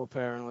Yeah. the show,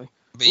 apparently.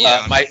 But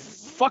yeah, My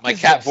Fuck is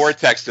cat this?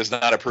 Vortex does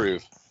not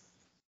approve.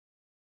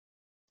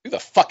 Who the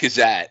fuck is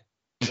that?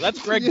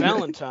 That's Greg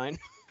Valentine.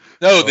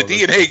 No, the Oh,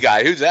 DNA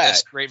guy. Who's that?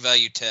 that's great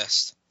value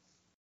test.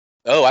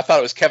 Oh, I thought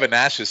it was Kevin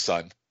Nash's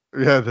son.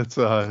 Yeah, that's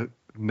Nevin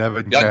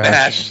Young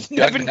Cash. Nash. Young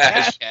Nevin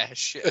Nash.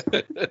 Cash.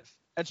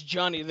 That's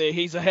Johnny.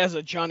 He has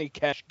a Johnny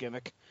Cash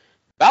gimmick.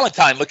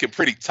 Valentine looking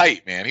pretty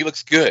tight, man. He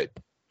looks good.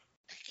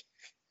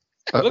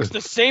 Looks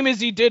the same as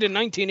he did in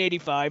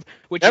 1985.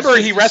 Which Remember,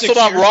 is he 56 wrestled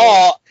on years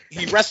Raw. old.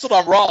 He wrestled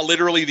on Raw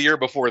literally the year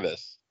before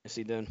this. Yes,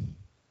 he did.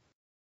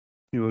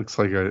 He looks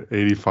like an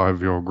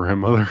 85-year-old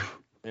grandmother.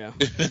 Yeah.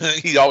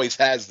 He always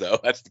has, though.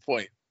 That's the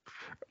point.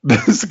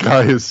 This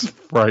guy is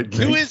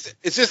frightening. Who is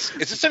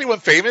this anyone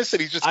famous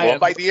and he's just going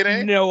by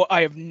DNA? No,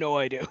 I have no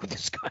idea who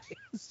this guy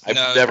is. I've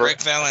No, never.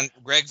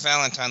 Greg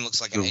Valentine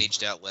looks like an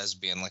aged out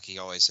lesbian, like he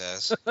always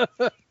has.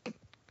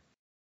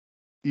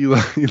 He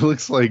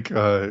looks like if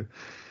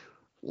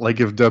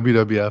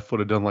WWF would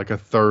have done like a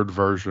third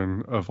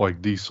version of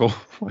like Diesel.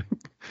 Like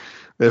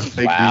they have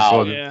fake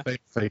Wow. Diesel Yeah. and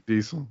fake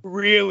Diesel.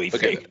 Really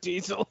Look at fake it.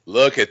 Diesel.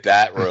 Look at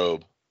that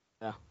robe.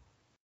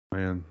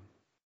 Man.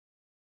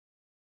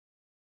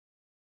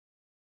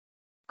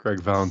 Greg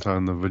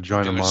Valentine, the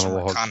vagina Doing some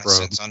monologue.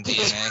 reconnaissance on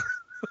DNA.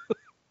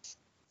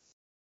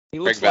 He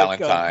Greg looks like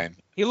Valentine.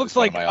 he looks is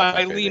one like of my all-time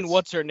Eileen. favorites.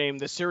 What's her name?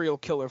 The serial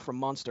killer from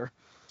Monster.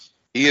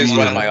 He is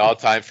one of my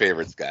all-time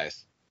favorites,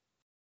 guys.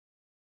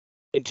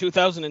 In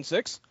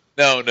 2006.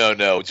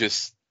 No.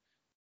 Just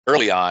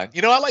early on.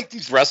 You know, I like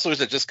these wrestlers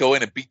that just go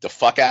in and beat the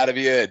fuck out of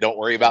you and don't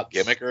worry about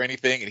gimmick or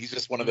anything. And he's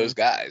just one of those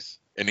guys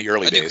in the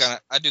early days.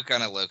 I do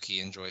kind of low key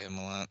enjoy him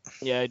a lot.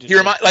 Yeah, I do.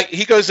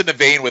 He goes in the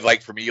vein with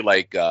for me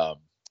like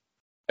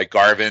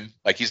Garvin.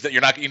 Like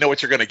you know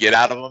what you're gonna get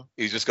out of him.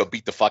 He's just gonna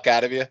beat the fuck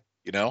out of you.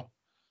 You know.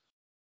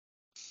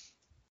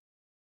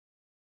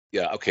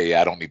 Yeah. Okay.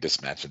 Yeah. I don't need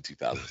this match in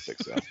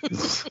 2006.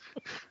 So.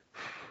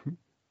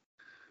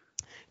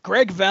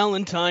 Greg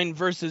Valentine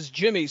versus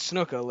Jimmy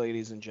Snuka,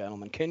 ladies and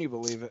gentlemen. Can you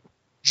believe it?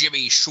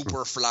 Jimmy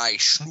Superfly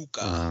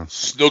Snuka.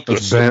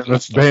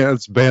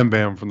 That's Bam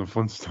Bam from the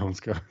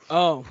Flintstones guy.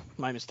 Oh,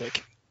 my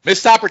mistake.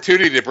 Missed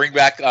opportunity to bring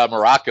back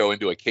Morocco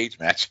into a cage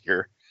match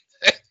here.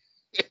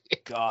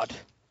 God.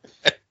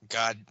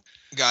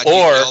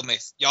 Or-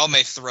 y'all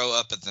may throw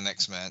up at the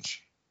next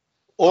match.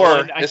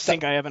 Or I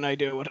think I have an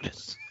idea what it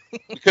is.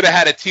 we could have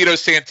had a Tito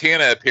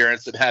Santana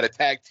appearance and had a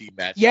tag team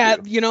match. Yeah,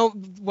 too. you know,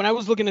 when I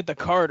was looking at the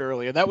card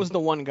earlier, that was the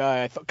one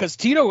guy I thought, because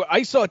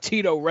I saw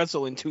Tito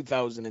wrestle in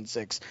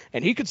 2006,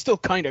 and he could still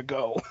kind of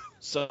go.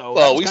 So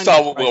Well, we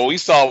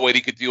saw what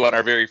he could do on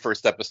our very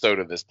first episode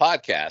of this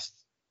podcast.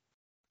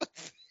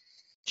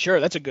 Sure,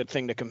 that's a good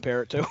thing to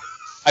compare it to.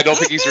 I don't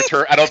think he's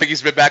returned. I don't think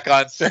he's been back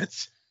on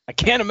since. I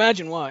can't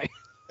imagine why.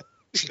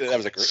 That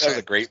was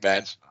a great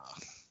match.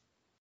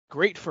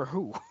 Great for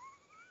who?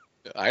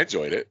 I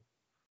enjoyed it.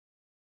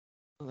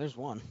 Well, there's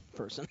one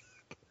person.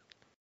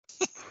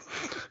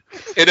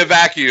 In a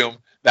vacuum,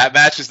 that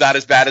match is not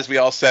as bad as we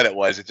all said it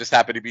was. It just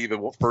happened to be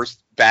the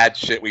first bad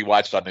shit we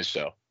watched on this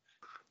show.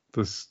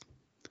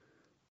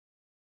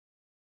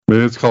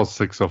 Maybe it's called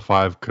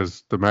 6:05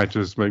 because the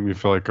matches make me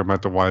feel like I'm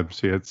at the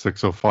YMCA at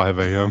 6:05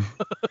 a.m.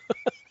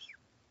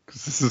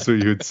 Because this is what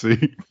you'd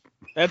see.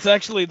 That's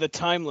actually the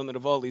time limit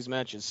of all these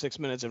matches, 6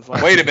 minutes and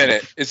 5 Wait a seconds.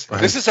 minute.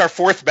 This is our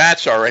fourth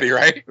match already,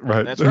 right?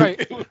 Right. That's right.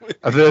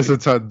 I think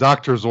it's a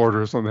doctor's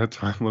orders on that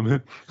time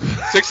limit.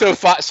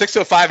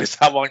 6:05 is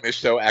how long this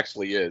show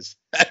actually is.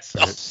 That's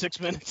 6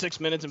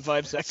 minutes and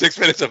 5 seconds. 6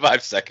 minutes and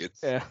 5 seconds.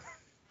 Yeah.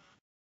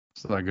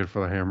 It's not good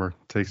for the hammer.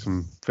 Takes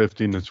them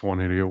 15 to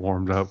 20 to get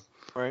warmed up.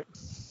 Right.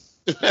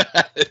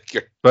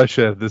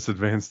 Especially at this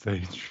advanced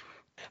stage.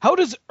 How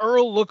does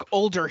Earl look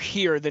older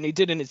here than he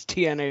did in his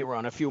TNA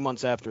run a few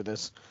months after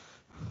this?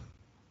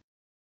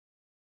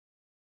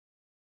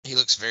 He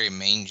looks very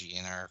mangy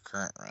in our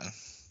current run.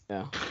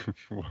 Yeah.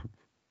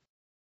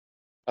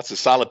 That's a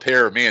solid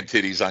pair of man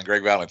titties on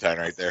Greg Valentine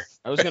right there.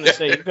 I was going to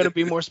say, you've got to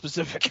be more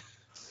specific.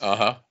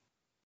 Uh-huh.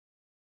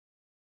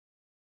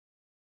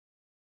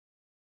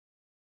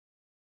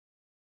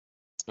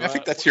 I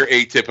think that's your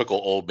atypical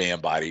old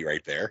man body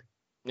right there.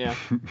 Yeah.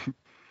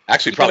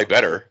 Actually, probably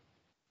better.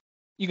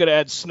 You got to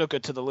add Snuka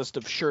to the list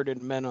of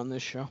shirted men on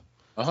this show.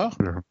 Uh-huh.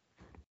 Yeah.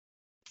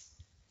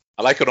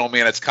 I like an old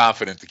man that's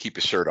confident to keep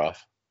his shirt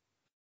off.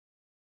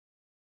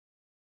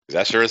 'Cause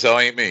that sure as hell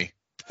ain't me.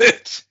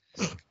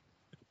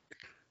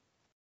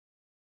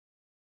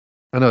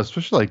 I know,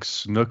 especially like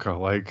Snuka.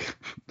 Like,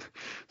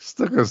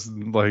 Snuka's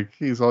like,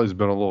 he's always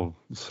been a little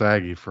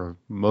saggy for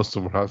most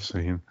of what I've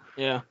seen.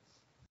 Yeah.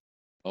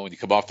 Well, when you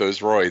come off those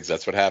roids,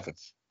 that's what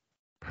happens.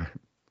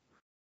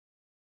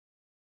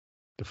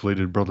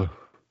 Deflated brother.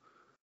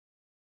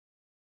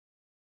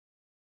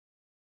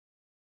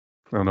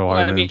 I don't know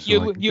why. Well, I mean, you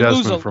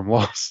lose from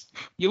Lost.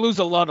 You lose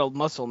a lot of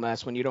muscle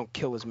mass when you don't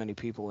kill as many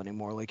people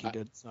anymore, like you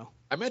did. So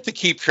I meant to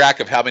keep track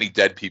of how many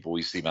dead people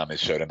we've seen on this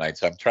show tonight.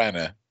 So I'm trying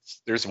to.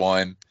 There's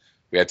one.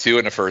 We had 2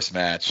 in the first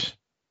match.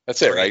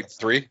 That's it, right?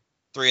 3.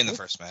 3 in the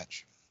first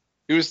match.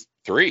 It was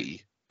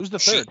 3. Who's the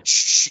third?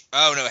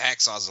 Oh no,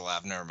 Hacksaw's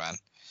alive. Never mind.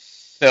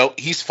 No,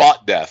 he's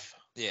fought death.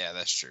 Yeah,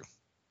 that's true.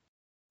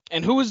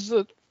 And who's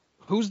the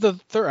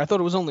third? I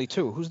thought it was only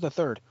 2. Who's the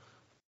third?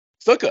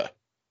 Snuka.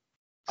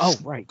 Oh,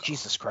 right.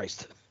 Jesus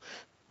Christ.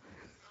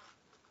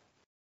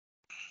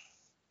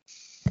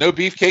 No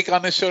beefcake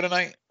on this show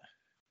tonight?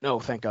 No,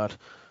 thank God.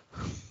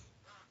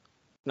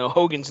 No,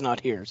 Hogan's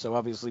not here, so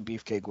obviously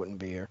Beefcake wouldn't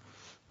be here.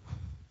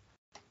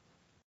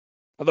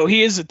 Although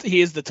he is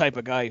the type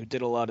of guy who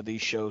did a lot of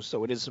these shows,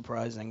 so it is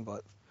surprising,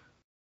 but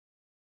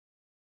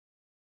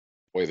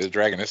Boy, they're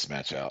dragging this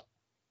match out.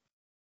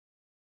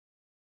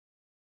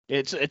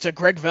 it's a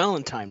Greg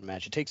Valentine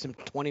match. It takes him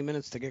 20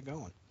 minutes to get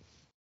going.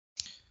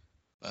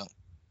 Well,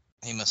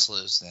 he must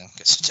lose then,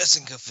 because it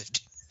doesn't go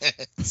 50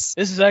 minutes.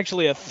 This is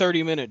actually a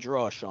 30-minute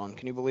draw, Shawn.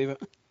 Can you believe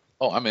it?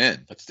 Oh, I'm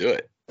in. Let's do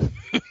it. I'm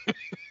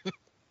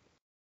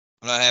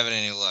not having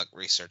any luck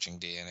researching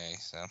DNA,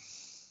 so.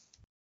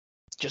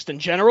 Just in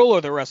general,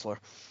 or the wrestler?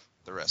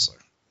 The wrestler.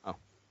 Oh.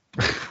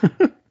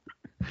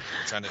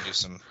 Trying to do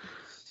some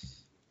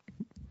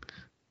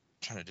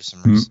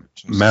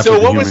research. So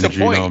what was the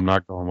point? I'm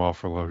not going well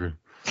for Logan.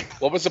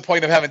 What was the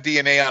point of having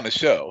DNA on the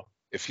show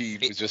if he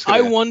was just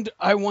gonna...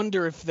 I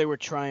wonder if they were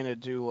trying to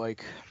do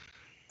like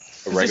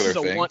a regular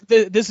thing.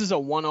 This is a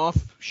one-off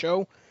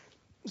show,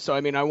 so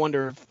I mean, I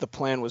wonder if the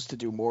plan was to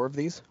do more of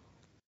these.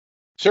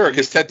 Sure,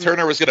 because Ted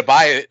Turner was going to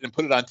buy it and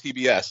put it on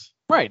TBS.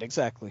 Right,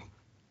 exactly.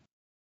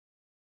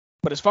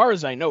 But as far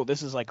as I know,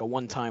 this is like a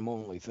one-time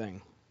only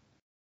thing.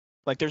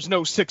 Like, there's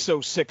no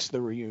 606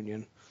 the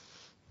reunion.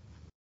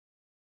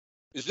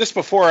 Is this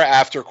before or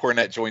after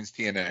Cornette joins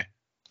TNA?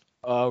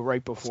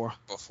 Right before.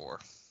 Before.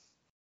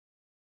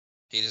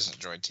 He doesn't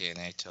join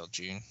TNA till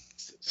June.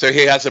 So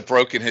he hasn't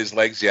broken his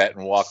legs yet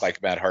and walked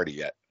like Matt Hardy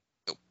yet?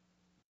 Nope.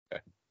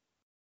 Okay.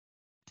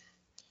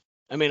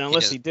 I mean,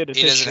 unless he did it.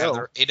 He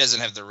doesn't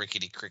have the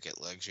rickety cricket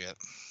legs yet.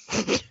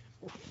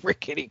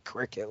 Rickety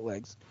cricket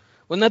legs.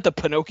 Wasn't that the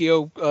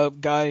Pinocchio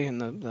guy in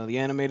the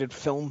animated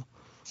film?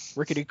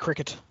 Rickety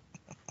Cricket.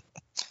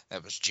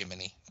 That was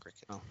Jiminy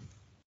Cricket. Oh.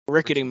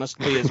 Rickety must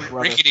be his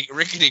brother.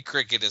 Rickety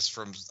Cricket is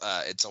from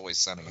It's Always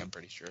Sunny, I'm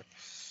pretty sure.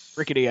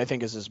 Rickety, I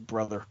think, is his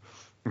brother.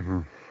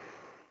 Mm-hmm.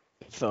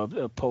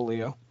 With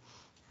polio.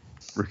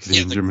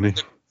 Rickety and Jiminy.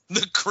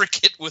 The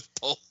cricket with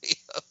polio.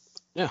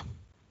 Yeah.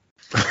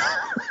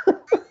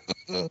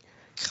 God.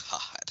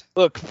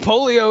 Look,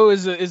 polio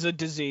is a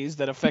disease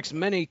that affects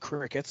many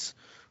crickets.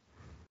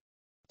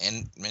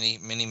 And many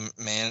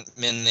men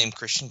named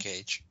Christian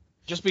Cage.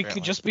 Just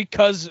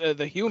because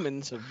the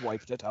humans have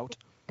wiped it out.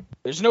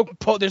 There's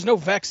no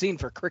vaccine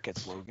for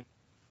crickets, Logan.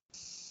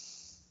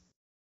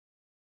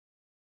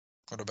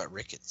 What about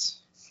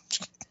rickets?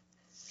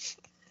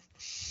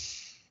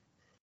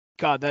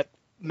 God, that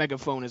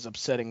megaphone is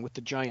upsetting with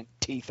the giant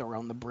teeth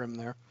around the brim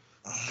there.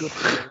 Good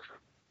for you.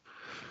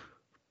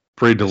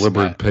 Pretty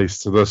deliberate pace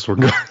to this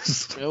one,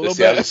 guys. I was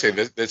gonna say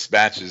this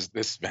match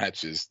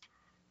is.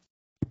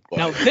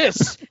 Now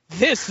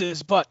this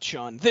is butt,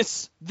 Shawn.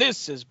 This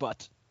is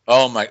butt.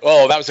 Oh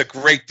that was a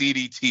great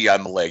DDT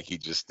on the leg he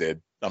just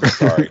did. I'm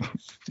sorry.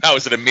 That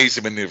was an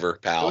amazing maneuver,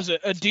 pal. It was a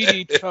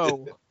DD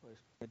toe.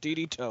 A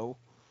DD toe.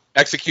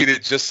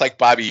 Executed just like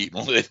Bobby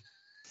Eaton did.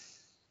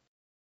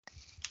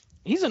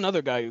 He's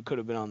another guy who could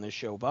have been on this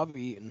show,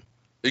 Bobby Eaton.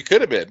 He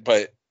could have been,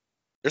 but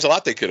there's a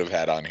lot they could have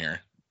had on here.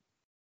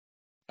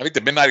 I think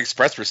the Midnight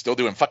Express were still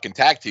doing fucking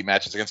tag team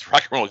matches against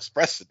Rock and Roll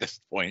Express at this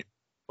point.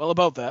 Well,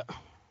 about that.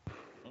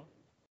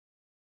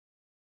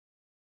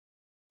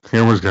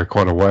 Camera's got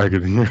quite a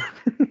wagon here.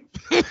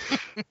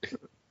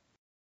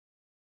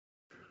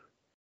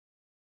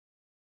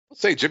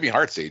 Let's say Jimmy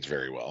Hart's aged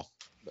very well.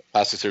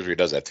 Plastic surgery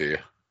does that to you.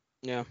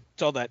 Yeah,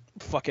 it's all that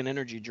fucking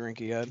energy drink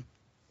he had.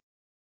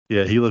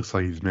 Yeah, he looks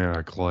like he's made out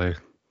of clay.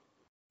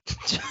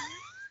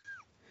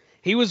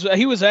 He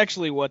was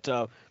actually what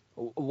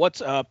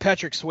What's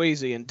Patrick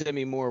Swayze and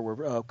Demi Moore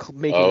were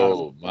making?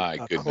 Oh my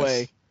goodness!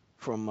 Clay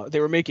from they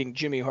were making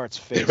Jimmy Hart's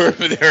face. They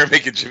were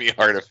making Jimmy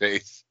Hart a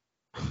face.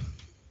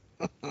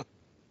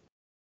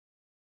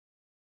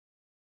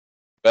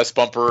 Best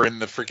bumper in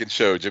the freaking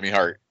show, Jimmy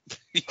Hart.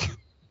 Thank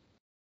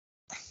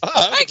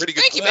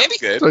you, baby.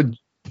 Good.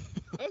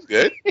 That's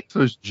good.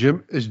 So is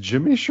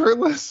Jimmy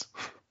shirtless?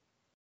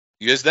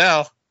 He is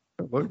now.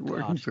 Look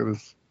at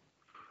this.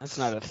 That's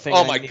not a thing.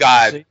 Oh my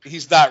God,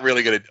 he's not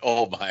really gonna.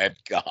 Oh my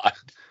God.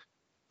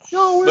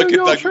 Yo, look at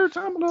Doug. Shirt,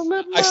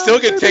 I still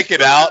get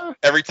taken out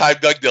every time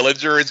Doug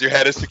Dillinger is your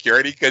head of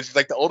security because he's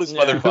like the oldest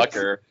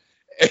motherfucker.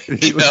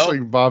 He looks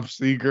like Bob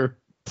Seger.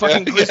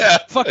 Fucking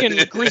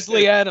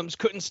Grizzly Adams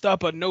couldn't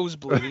stop a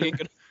nosebleed. He ain't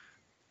gonna...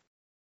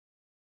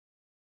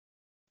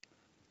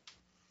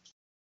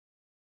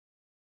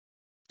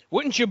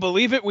 Wouldn't you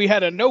believe it? We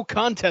had a no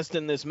contest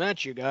in this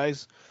match, you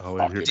guys. Oh,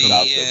 and here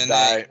comes the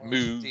guy.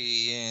 Move.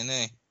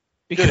 DNA.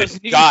 Because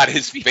God,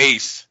 his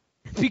face.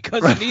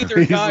 Because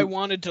neither guy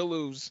wanted to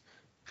lose.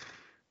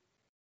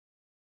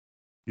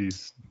 He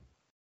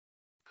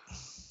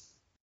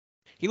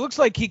looks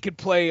like he could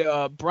play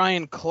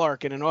Brian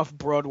Clark in an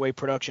off-Broadway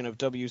production of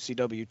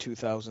WCW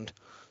 2000.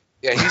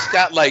 Yeah, he's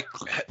got like...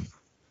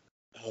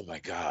 Oh, my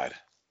God.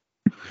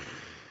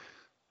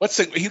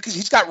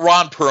 He's got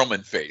Ron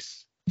Perlman face.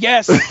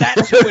 Yes,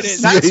 that's who it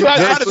is. That's what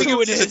I think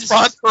it is. It's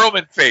Ron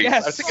Perlman face.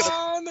 Yes, I was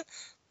thinking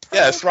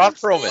Yes, Ron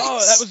Perlman. Oh,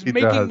 that was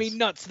making me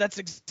nuts. That's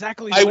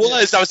exactly what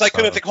I was like,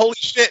 couldn't think, holy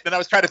shit. And I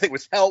was trying to think,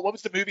 what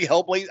was the movie?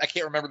 Hellblade? I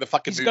can't remember the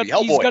fucking movie.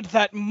 Hellboy. He's got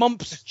that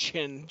mumps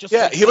chin. Just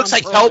yeah, like he looks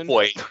like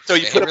Hellboy. So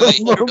you put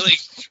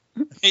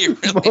he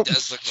really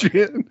does look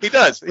like He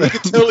does. He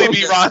could totally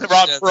be Ron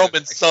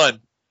Perlman's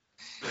son.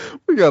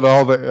 We got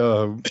all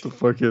the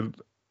fucking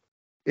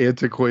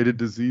antiquated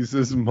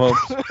diseases,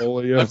 mumps,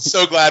 polio. I'm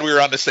so glad we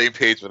were on the same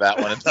page with that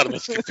one and none of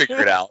us could figure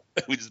it out.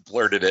 We just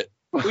blurted it.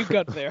 We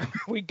got there.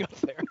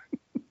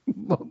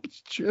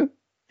 Mumps chin.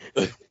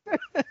 Rob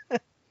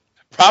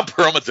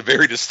Perlman's a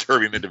very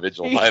disturbing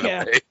individual, by the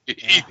way.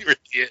 He really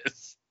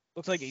is.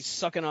 Looks like he's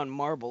sucking on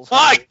marbles.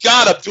 My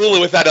God,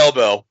 Abdullah with that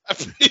elbow.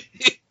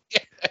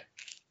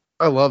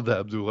 I love that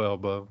Abdullah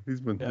elbow. He's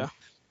been. Yeah.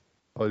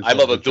 I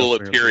love Abdullah.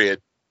 Period.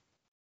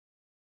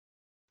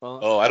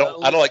 Well, I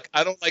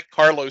don't like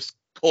Carlos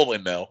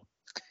Colon though.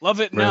 Love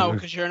it now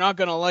because you're not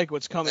gonna like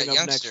what's coming up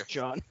next,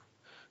 John.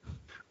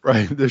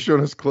 Right, they're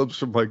showing us clips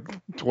from like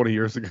 20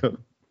 years ago.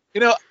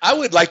 You know, I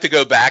would like to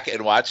go back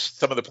and watch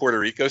some of the Puerto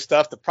Rico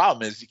stuff. The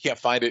problem is you can't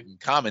find it in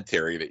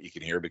commentary that you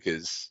can hear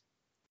because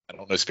I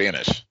don't know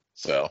Spanish.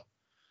 So,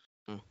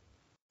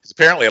 because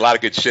apparently a lot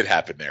of good shit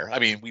happened there. I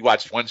mean, we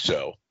watched one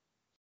show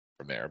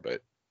from there,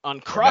 but on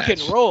Crock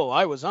and Roll,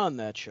 I was on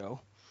that show.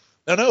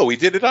 No, we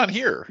did it on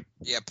here.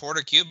 Yeah,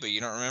 Puerto Cuba.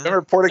 You don't remember?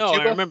 Remember Puerto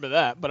Cuba? I remember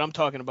that, but I'm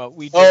talking about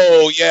we did.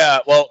 Oh, yeah.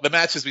 Well, the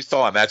matches we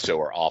saw on that show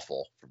are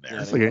awful from there.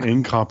 It's like an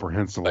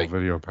incomprehensible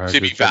video package.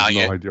 Jimmy Valiant.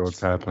 I have no idea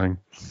what's happening.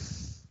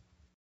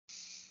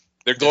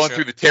 They're going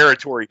through the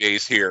territory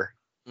days here.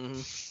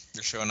 Mm-hmm.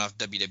 They're showing off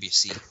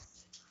WWC.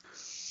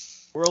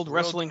 World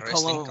Wrestling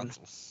Cologne.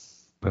 Council.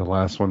 The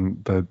last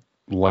one, the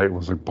light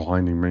was like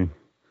blinding me.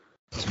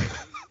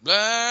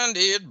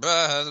 Blinded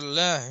by the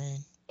light.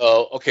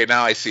 Oh, okay.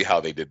 Now I see how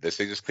they did this.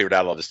 They just cleared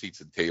out all the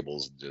seats and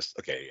tables and just,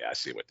 okay, yeah, I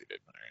see what they did.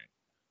 All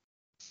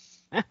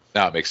right.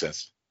 Now it makes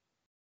sense.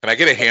 Can I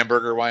get a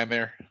hamburger while I'm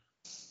there?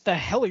 The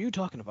hell are you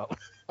talking about?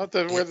 Where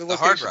the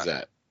location's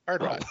at?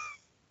 Hard Rock.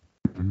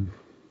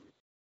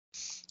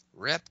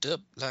 Wrapped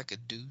up like a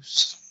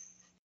deuce.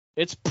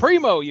 It's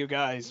Primo, you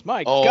guys.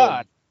 My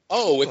God.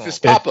 Oh, with his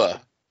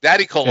papa.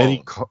 Daddy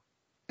Colon.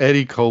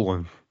 Eddie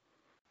Colon.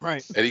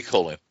 Right. Eddie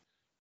Colon.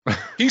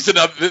 He's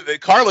another.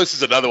 Carlos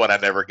is another one I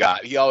never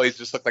got. He always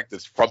just looked like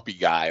this frumpy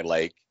guy.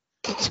 Like,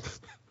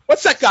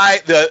 what's that guy?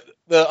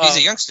 He's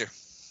a youngster.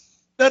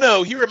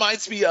 No. He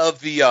reminds me of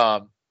the.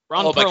 Ron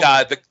oh my Perlman.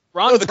 God, the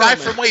guy Perlman.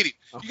 from Waiting.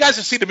 You guys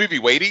have seen the movie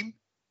Waiting?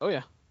 Oh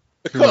yeah.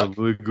 The cook.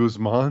 Louis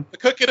Guzman. The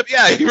cook.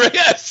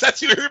 Yes,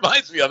 that's who he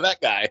reminds me of. That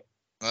guy.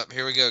 Well,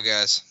 here we go,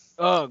 guys.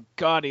 Oh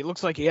God, he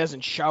looks like he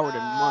hasn't showered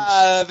in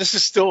months. This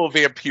is still a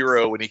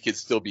Vampiro, and he could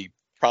still be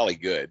probably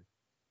good.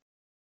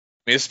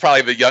 I mean, this is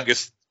probably the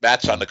youngest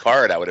match on the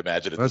card, I would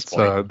imagine at this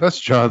point. That's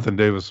Jonathan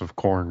Davis of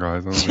Korn,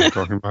 guys. I don't know what you're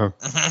talking about.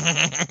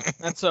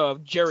 That's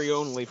Jerry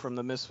Only from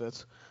the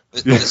Misfits.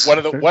 One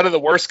of the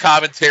worst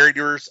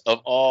commentators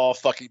of all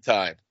fucking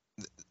time.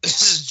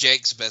 This is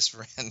Jake's best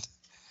friend.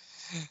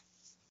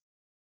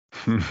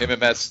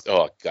 MMS.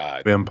 Oh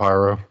God.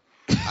 Vampiro.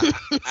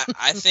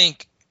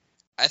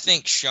 I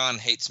think Shawn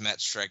hates Matt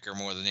Striker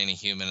more than any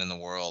human in the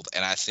world,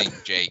 and I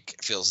think Jake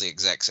feels the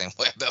exact same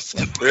way about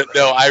Vampiro.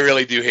 No, I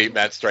really do hate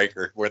Matt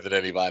Striker more than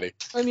anybody.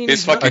 I mean,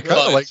 his I fucking kind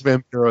of like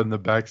guns. Vampiro in the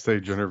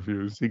backstage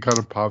interviews. He kind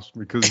of pops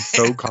me because he's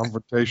so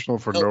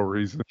confrontational for no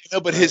reason. No,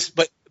 but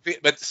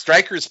but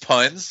Stryker's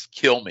puns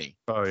kill me.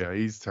 Oh yeah,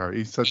 he's terrible.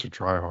 He's such a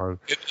tryhard.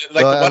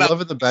 Like I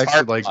love in the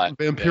backstage, like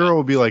Vampiro yeah.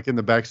 will be like in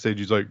the backstage.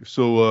 He's like,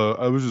 so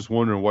I was just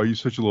wondering why you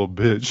such a little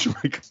bitch,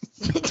 like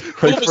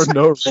for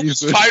no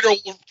reason.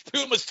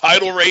 Puma's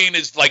title reign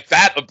is like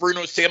that of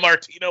Bruno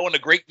Sammartino and the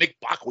great Nick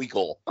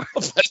Bockwinkel. What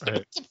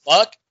the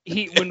fuck?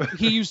 He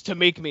used to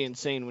make me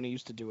insane when he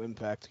used to do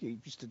Impact. He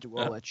used to do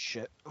all that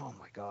shit. Oh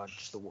my god,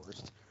 just the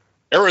worst.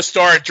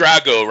 Aerostar and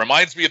Drago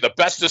reminds me of the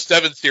Best of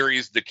 7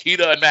 series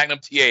Nikita and Magnum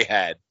TA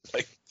had.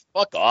 Like,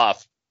 fuck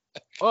off.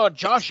 Oh,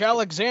 Josh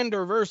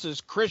Alexander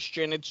versus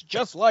Christian. It's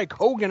just like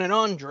Hogan and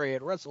Andre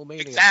at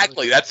WrestleMania.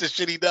 Exactly. That's the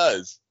shit he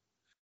does.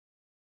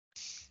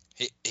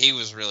 He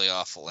was really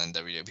awful in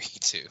WWE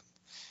too.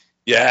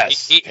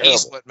 Yes.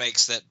 He's what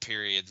makes that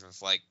period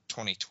of like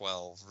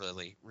 2012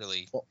 really,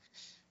 really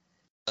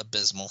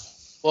abysmal.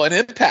 Well, in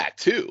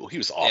Impact too. He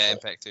was awful. Yeah,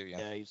 Impact too.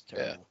 Yeah, he's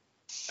terrible.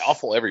 Yeah.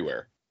 Awful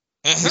everywhere.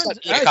 I'm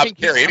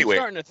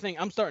starting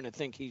to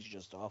think he's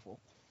just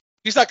awful.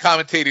 He's not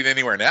commentating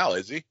anywhere now,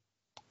 is he?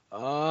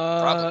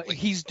 Probably.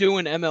 He's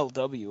doing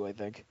MLW, I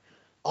think.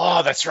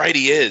 Oh, that's right,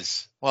 he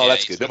is. Well,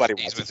 that's good. Nobody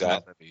watches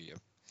that.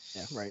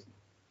 Yeah, right.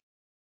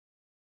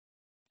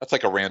 That's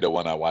like a rando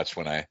one I watched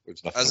when I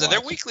was nothing. So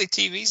their weekly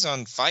TV's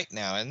on Fight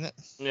now, isn't it?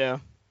 Yeah,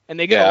 and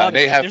they get a lot.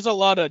 There's a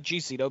lot of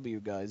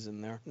GCW guys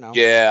in there now.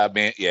 Yeah,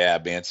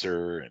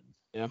 Manser and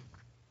yeah.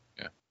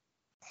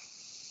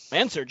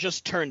 Manser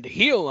just turned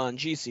heel on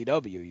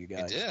GCW, you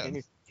guys. He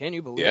did. Can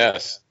you believe it?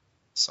 Yes.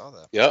 Saw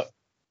that. Yep.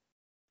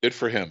 Good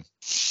for him.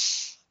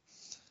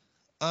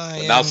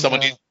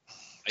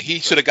 He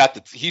should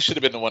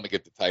have been the one to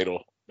get the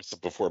title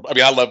before. I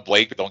mean, I love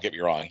Blake, but don't get me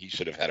wrong, he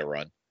should have had a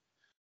run.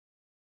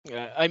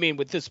 Yeah, I mean,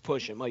 with this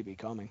push, it might be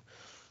coming.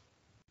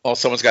 Well,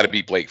 someone's got to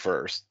beat Blake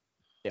first.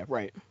 Yeah,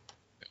 right.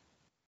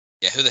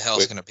 Yeah, who the hell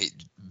is going to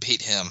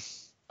beat him?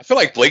 I feel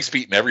like Blake's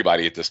beating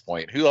everybody at this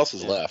point. Who else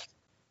is left?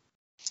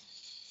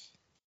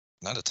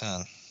 Not a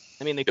ton.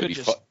 I mean, they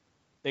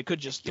could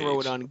just throw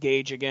it on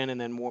Gage again,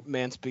 and then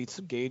Mance beats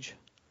Gage.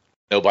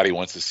 Nobody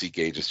wants to see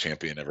Gage as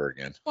champion ever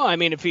again. Well, I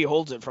mean, if he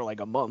holds it for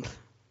like a month.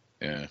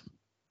 Yeah.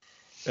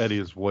 Eddie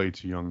is way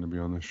too young to be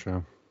on this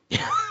show.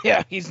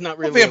 Yeah, he's not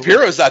really. Well,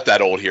 Vampiro's not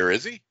that old here,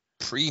 is he?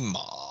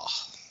 Prima.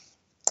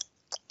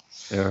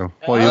 Yeah.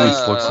 Well, he at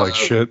least looks like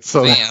shit,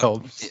 so that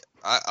helps.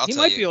 He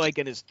might be like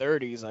in his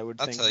 30s, I would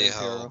think. I'll tell you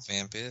how old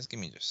Vamp is. Give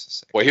me just a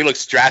second. Well, he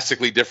looks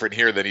drastically different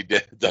here than he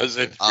does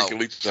in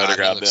Lucha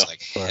Underground. He looks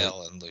like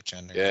hell in Lucha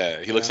Underground.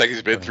 Yeah, he looks like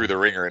he's been through the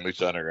ringer in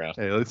Lucha Underground.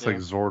 Hey, it looks like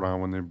Zordon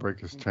when they break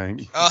his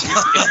tank.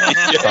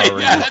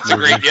 That's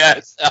great.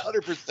 Yes,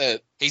 100%.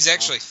 He's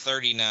actually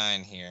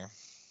 39 here.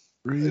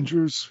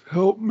 Rangers,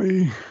 help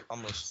me.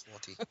 Almost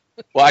 40.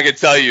 Well, I can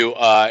tell you,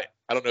 I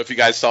don't know if you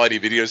guys saw any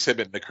videos of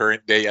him in the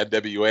current day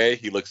NWA.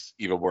 He looks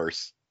even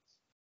worse.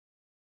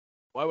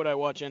 Why would I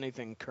watch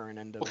anything current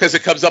NWA? Because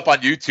it comes up on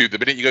YouTube. The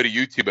minute you go to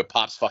YouTube, it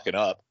pops fucking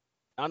up.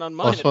 Not on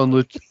mine. Also on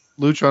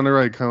Lucha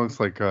Underground, it kind of looks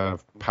like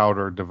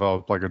Powder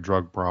developed like a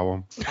drug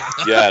problem.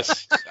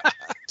 Yes.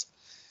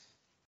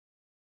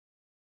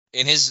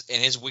 In his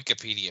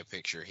Wikipedia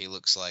picture, he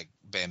looks like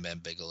Bam Bam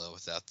Bigelow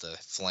without the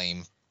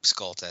flame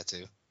skull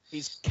tattoo.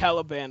 He's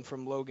Caliban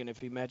from Logan if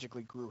he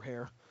magically grew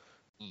hair.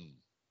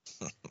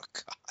 Oh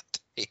God,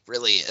 he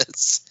really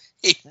is.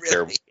 He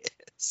really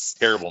is.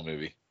 Terrible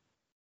movie.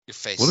 Your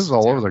face. What is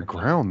all over the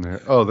ground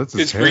there? Oh, that's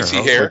his hair. Greasy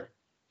hair.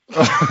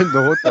 Like, I didn't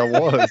know what that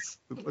was.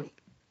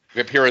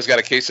 Vampiro's got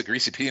a case of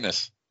greasy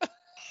penis.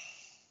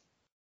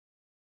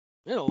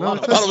 Yeah, I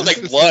thought it was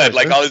like blood,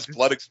 like all his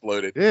blood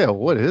exploded. Yeah,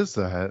 what is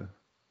that?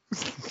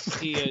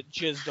 He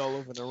jizzed all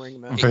over the ring,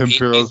 man.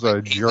 Vampiro's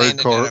Jerry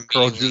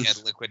Curl He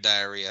had liquid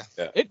diarrhea.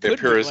 Yeah.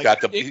 Vampiro's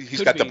got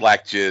the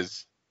black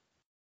jizz.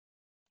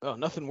 Oh,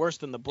 nothing worse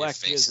than the black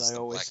jizz, I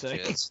always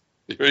say.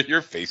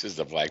 Your face is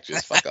the black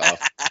jizz. Fuck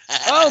off.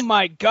 Oh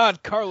my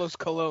God, Carlos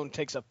Colon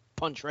takes a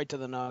punch right to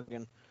the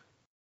noggin.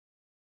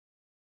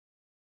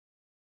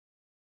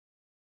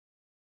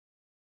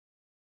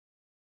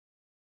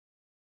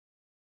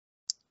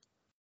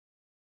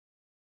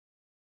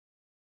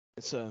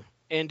 It's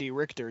Andy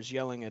Richter's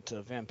yelling at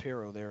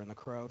Vampiro there in the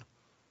crowd.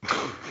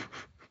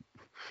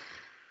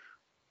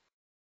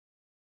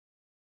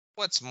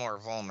 What's more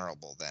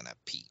vulnerable than a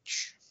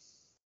peach?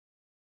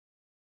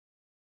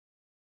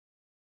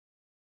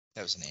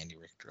 That was an Andy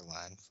Richter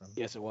line from.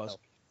 Yes, it was.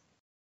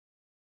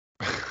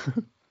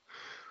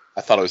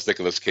 I thought it was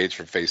Nicolas Cage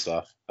from Face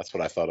Off. That's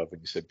what I thought of when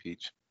you said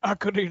peach. I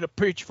could eat a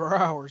peach for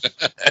hours.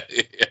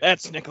 Yeah.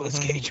 That's Nicolas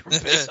Cage from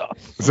Face Off.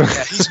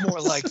 Yeah, he's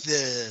more like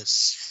this.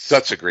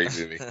 Such a great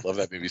movie. Love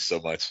that movie so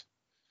much.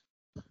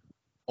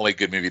 Only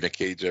good movie Nick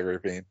Cage ever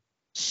made.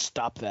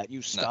 Stop that.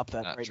 You stop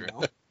that right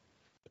now.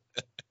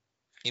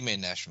 He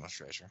made National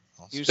Treasure.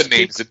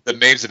 The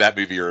names of that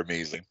movie are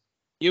amazing.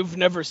 You've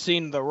never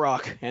seen The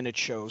Rock, and it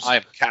shows. I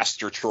am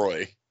Castor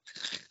Troy.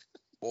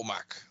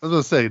 Womack. I was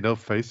gonna say no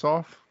face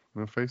off.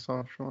 No face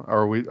off, Sean?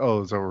 Or are we?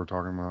 Oh, is that what we're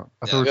talking about?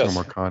 I thought we were talking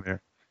about Con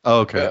Air. Oh,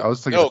 okay. Yeah. I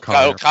was thinking of Con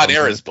Air. Con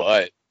Air is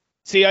butt.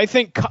 See, I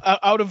think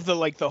out of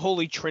the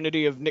holy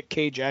trinity of Nick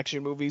Cage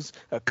action movies,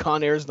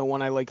 Con Air is the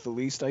one I like the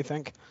least, I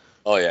think.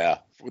 Oh, yeah.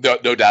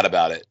 No doubt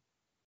about it.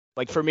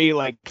 Like, for me,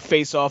 like,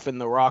 Face Off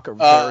and The Rock are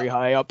very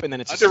high up, and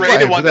then it's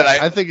underrated one that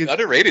I think it's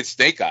underrated.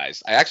 Snake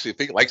Eyes. I actually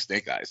like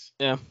Snake Eyes.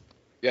 Yeah.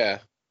 Yeah.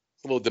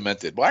 It's a little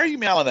demented. Why are you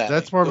yelling at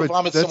that's me?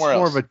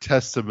 More of a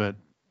testament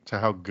to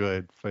how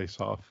good Face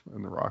Off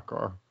and The Rock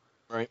are.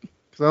 Right.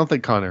 Because I don't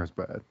think Con Air is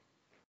bad.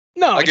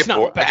 No, it's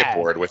not bad. I get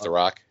bored with The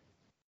Rock.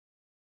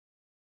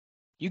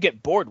 You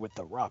get bored with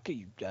The Rock?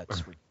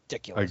 That's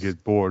ridiculous. I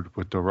get bored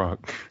with The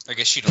Rock. I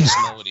guess you don't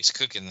smell what he's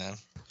cooking then.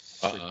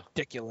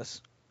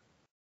 Ridiculous.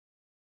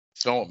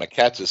 Smell what my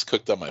cat just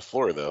cooked on my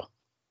floor, though.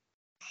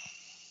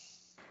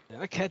 Yeah,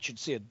 that cat should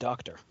see a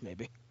doctor,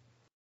 maybe.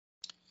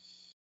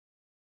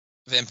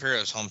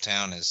 Vampiro's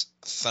hometown is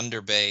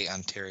Thunder Bay,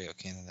 Ontario,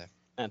 Canada.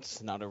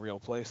 That's not a real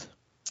place.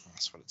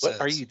 That's what it says.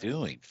 What are you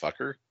doing,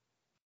 fucker?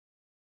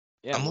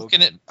 Yeah, I'm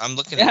looking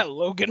at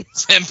Logan.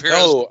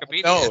 Vampiro's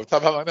Wikipedia. I'm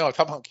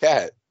talking about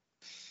cat.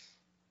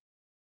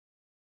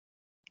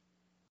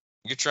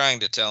 You're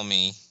trying to tell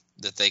me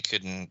that they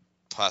couldn't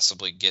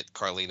possibly get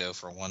Carlito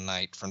for one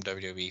night from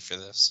WWE for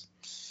this?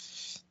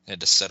 They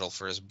had to settle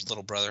for his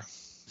little brother.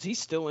 Is he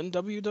still in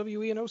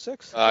WWE in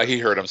 06? He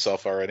hurt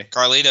himself already.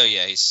 Carlito,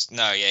 yeah,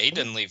 he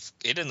didn't leave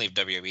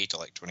WWE till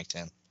like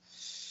 2010.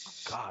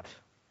 God,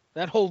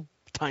 that whole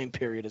time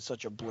period is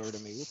such a blur to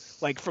me.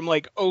 Like from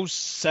like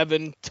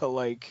 07 to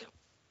like,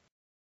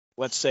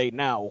 let's say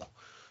now,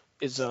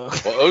 is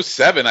Well,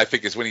 07 I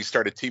think is when he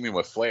started teaming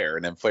with Flair,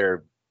 and then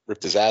Flair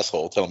ripped his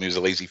asshole, telling him he was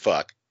a lazy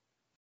fuck.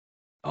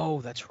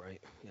 Oh, that's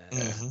right.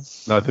 Yeah.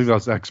 No, I think that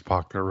was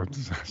X-Pac that ripped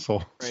his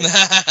asshole. Right.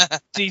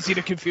 It's easy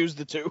to confuse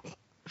the two.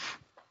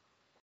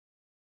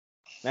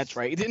 That's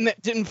right.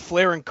 Didn't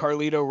Flair and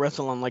Carlito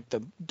wrestle on like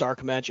the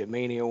dark match at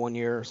Mania one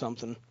year or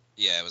something?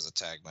 Yeah, it was a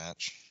tag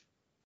match.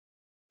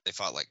 They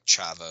fought like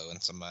Chavo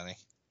and somebody.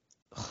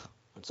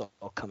 It's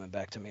all coming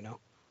back to me now.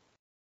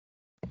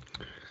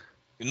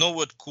 You know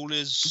what cool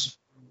is?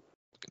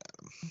 Looking at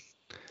him.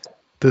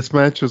 This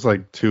match is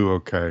like too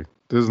okay.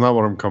 This is not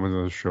what I'm coming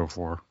to the show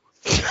for.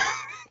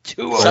 It's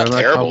not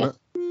terrible.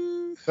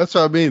 That's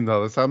what I mean,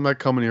 though. I'm not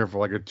coming here for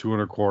like a 2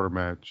 1/4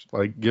 match.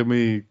 Like, give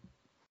me.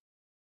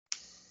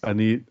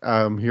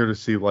 I'm here to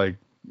see like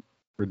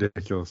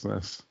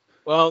ridiculousness.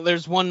 Well,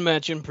 there's one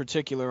match in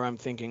particular I'm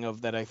thinking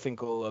of that I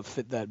think will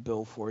fit that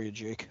bill for you,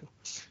 Jake.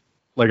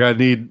 Like, I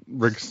need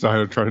Rick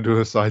Steiner trying to do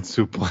a side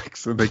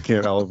suplex, and they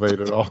can't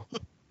elevate at all.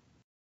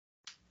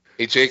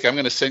 Hey, Jake, I'm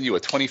going to send you a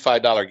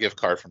 $25 gift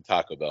card from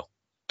Taco Bell.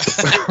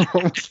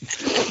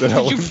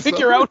 Did you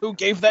figure out who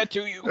gave that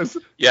to you?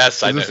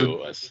 Yes, I know who it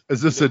was.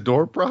 Is this a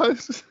door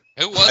prize?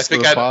 Who was I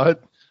think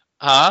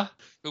Huh?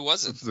 Who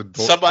was it?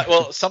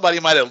 Somebody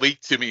might have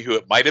leaked to me who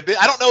it might have been.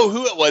 I don't know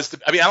who it was.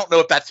 I don't know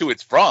if that's who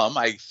it's from.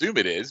 I assume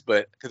it is,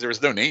 but because there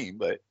was no name.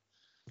 But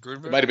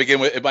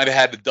it might have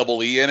had the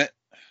double E in it.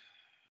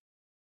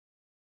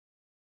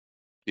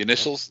 The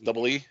initials,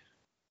 double E.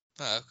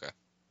 Oh, okay.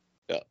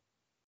 Yeah.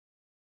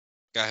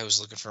 Guy who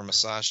was looking for a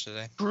massage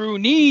today.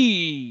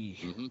 Bruni.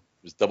 Mm-hmm. It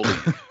was double E.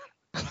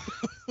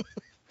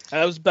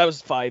 That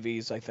was 5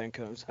 E's, I think.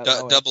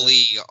 Double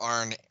E,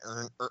 Arn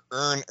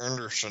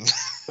Anderson.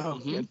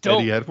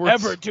 Don't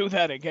ever do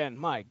that again.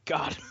 My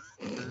God.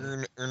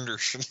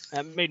 Anderson.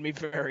 That made me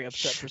very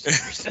upset for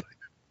some reason.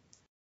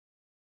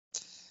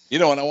 You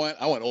know what I want?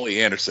 I want Ole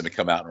Anderson to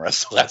come out and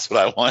wrestle. That's what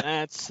I want.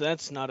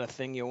 That's not a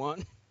thing you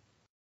want.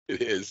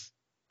 It is.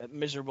 That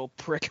miserable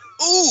prick.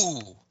 Ooh,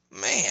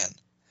 man.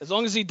 As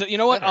long as he you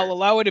know what? I'll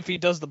allow it if he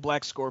does the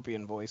Black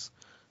Scorpion voice.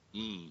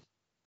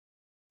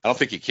 I don't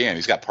think he can.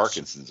 He's got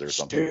Parkinson's or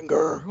something.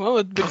 Stinger. Well,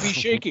 it'd be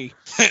shaky.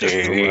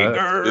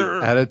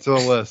 Stinger. Add it to the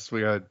list.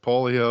 We got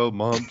polio,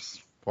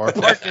 mumps,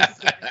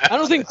 Parkinson's. I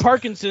don't think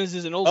Parkinson's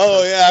is an old.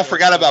 Oh yeah, I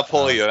forgot about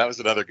polio. That was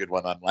another good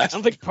one on last. I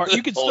don't think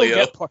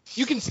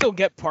you can still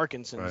get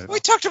Parkinson's. Right. We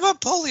talked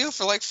about polio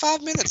for like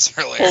 5 minutes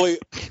earlier.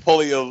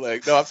 Polio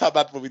leg. No, I'm talking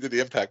about when we did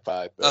the Impact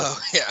 5.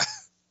 Oh yeah.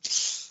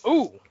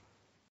 Ooh.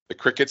 The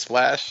cricket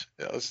splash.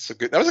 Yeah, that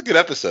was a good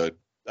episode.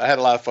 I had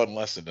a lot of fun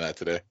listening to that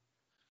today.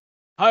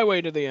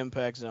 Highway to the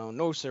Impact Zone.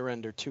 No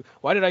surrender.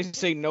 Why did I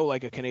say no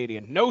like a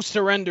Canadian? No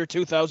surrender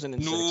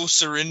 2006. No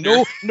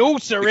surrender. No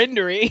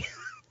surrender.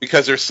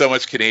 Because there's so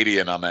much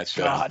Canadian on that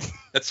show. God.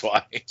 That's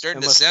why.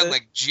 Starting to sound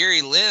like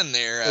Jerry Lynn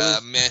there,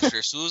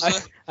 Master Sousa.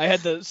 I had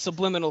the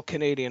subliminal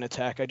Canadian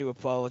attack. I do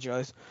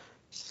apologize.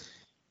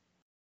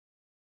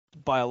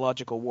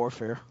 Biological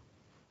warfare.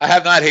 I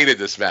have not hated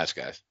this match,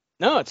 guys.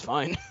 No, it's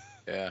fine.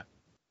 Yeah.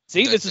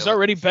 See, this is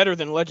already better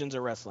than Legends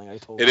of Wrestling, I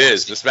told you. It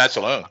is. This match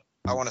alone.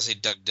 I want to see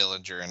Doug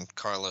Dillinger and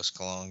Carlos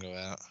Colon go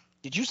out.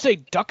 Did you say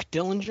Duck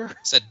Dillinger? I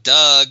said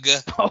Doug.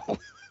 Oh.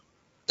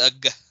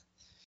 Doug.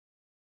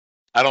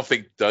 I don't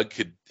think Doug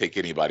could take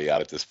anybody out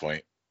at this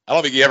point. I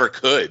don't think he ever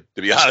could,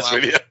 to be honest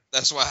with you.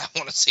 That's why I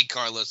want to see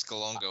Carlos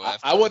Colon go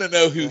after. I want to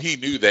know who he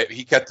knew that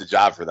he kept the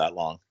job for that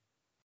long.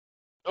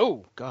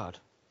 Oh, God.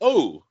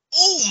 Oh.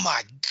 Oh,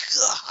 my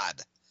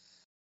God.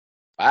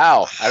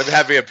 Wow. I didn't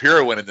have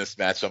Vampiro winning this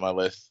match on my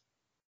list.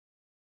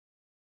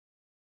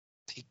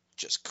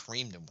 just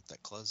creamed him with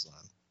that clothesline.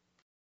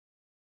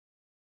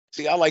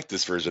 See, I like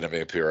this version of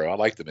Vampiro. I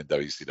liked him in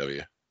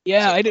WCW.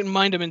 Yeah, I didn't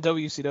mind him in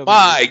WCW.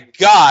 My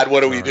God,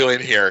 what are we doing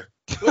here?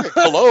 Look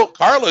at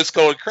Carlos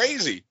going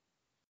crazy.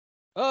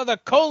 Oh, the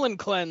colon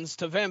cleanse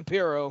to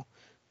Vampiro.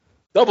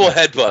 Double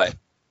headbutt.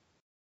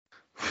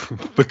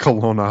 The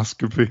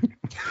colonoscopy.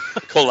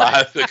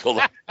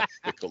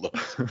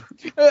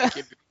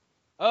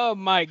 Oh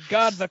my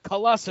God, the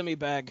colostomy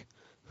bag.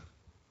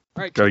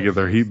 Right. Gotta get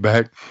their heat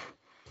back.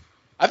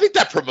 I think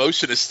that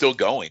promotion is still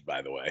going,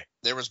 by the way.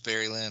 There was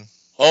Barry Lynn.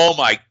 Oh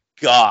my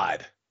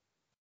God.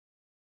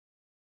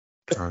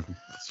 God,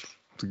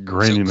 the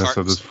graininess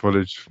of this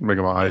footage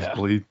making my eyes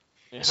bleed.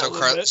 Yeah, so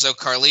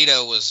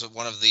Carlito was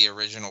one of the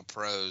original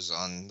pros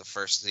on the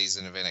first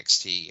season of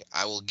NXT.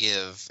 I will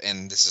give,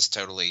 and this is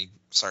totally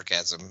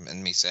sarcasm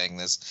in me saying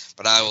this,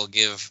 but I will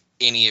give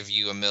any of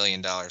you $1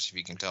 million if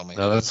you can tell me.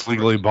 No, that's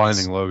legally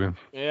binding, Logan.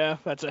 Yeah,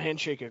 that's a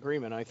handshake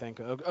agreement, I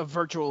think. A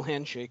virtual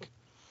handshake.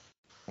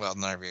 Well,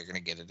 none of you are going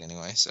to get it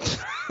anyway, so.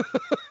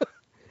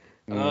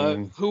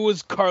 Who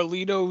was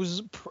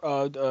Carlito's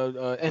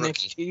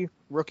NXT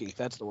rookie?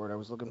 That's the word I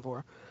was looking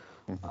for.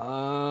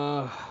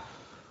 Well,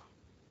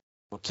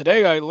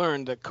 today I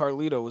learned that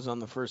Carlito was on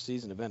the first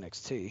season of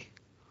NXT.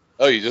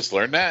 Oh, you just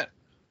learned that?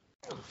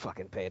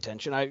 Fucking pay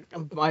attention.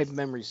 My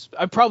memories.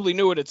 I probably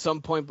knew it at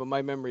some point, but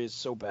my memory is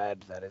so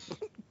bad that it.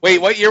 Wait,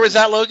 what year was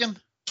that, Logan?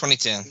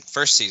 2010,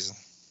 first season.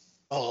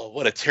 Oh,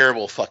 what a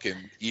terrible fucking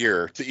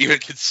year to even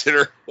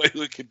consider what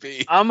it could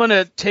be. I'm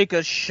gonna take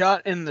a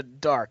shot in the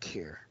dark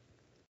here.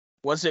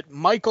 Was it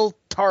Michael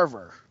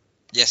Tarver?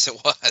 Yes, it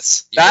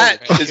was.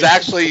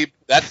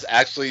 That's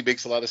actually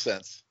makes a lot of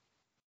sense.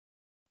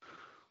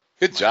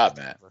 Good job,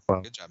 Matt.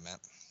 Good job, Matt.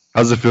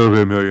 How's it feel to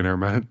be a millionaire,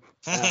 Matt?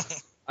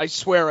 I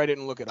swear I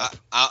didn't look it up.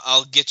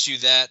 I'll get you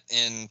that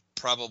in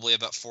probably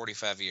about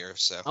 45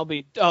 years. So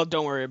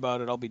don't worry about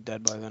it. I'll be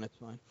dead by then. It's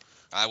fine.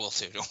 I will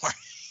too. Don't worry.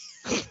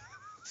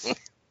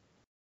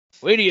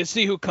 Wait till you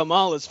see who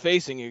Kamala's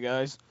facing, you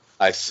guys.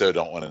 I so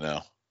don't want to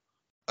know.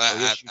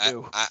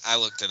 I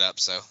looked it up,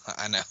 so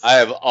I know. I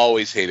have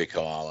always hated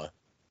Kamala.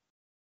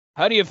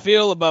 How do you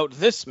feel about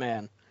this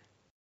man?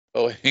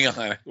 Oh, hang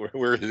on.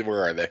 Where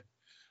are they?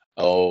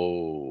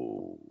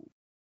 Oh.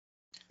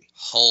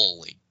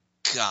 Holy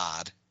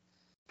God.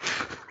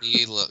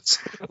 He looks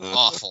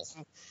awful.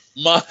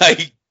 My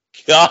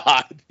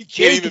God. He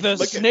can't even the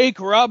Snake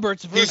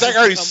Roberts versus He's like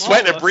already Kamala.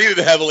 sweating and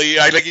breathing heavily.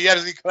 Like he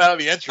hasn't come out of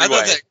the entryway. I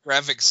thought that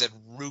graphic said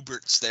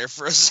Ruberts there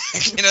for a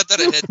second. I thought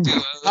it had two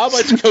O's. How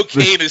much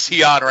cocaine is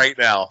he on right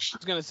now? I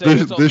was gonna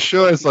say, this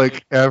show has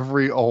like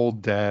every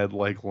old dad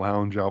like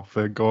lounge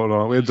outfit going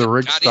on. We had the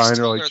Rick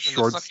Steiner like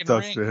shorts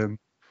tucked in.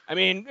 I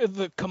mean,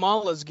 the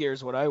Kamala's gear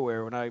is what I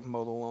wear when I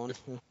mow the lawn.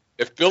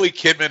 If Billy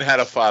Kidman had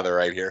a father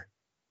right here.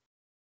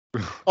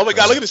 Oh my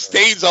God! Look at the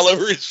stains all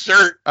over his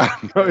shirt.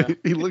 Yeah.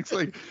 He looks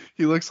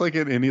like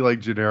in any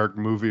like generic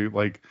movie,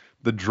 like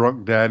the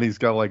drunk dad. He's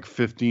got like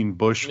 15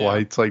 bush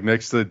lights like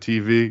next to the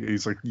TV.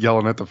 He's like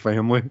yelling at the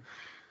family.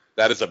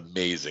 That is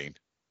amazing.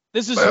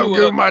 This is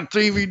give my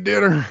TV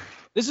dinner.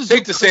 This is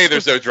safe to say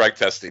there's no drug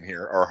testing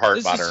here or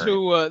heart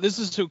monitoring. This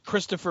is who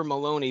Christopher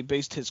Maloney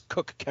based his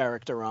cook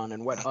character on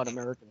in Wet Hot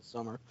American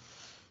Summer.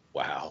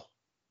 Wow.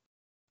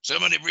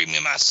 Somebody bring me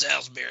my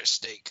Salisbury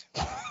steak.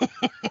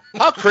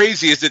 How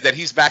crazy is it that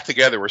he's back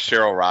together with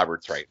Cheryl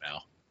Roberts right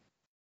now?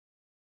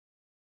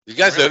 You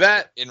guys know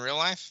that? In real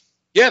life?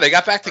 Yeah, they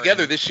got back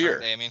together this year.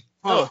 Day, I mean.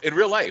 Oh, in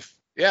real life.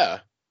 Yeah.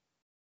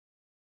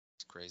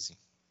 It's crazy.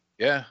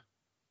 Yeah.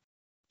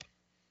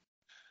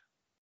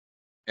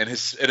 And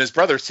his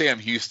brother Sam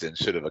Houston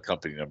should have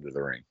accompanied him to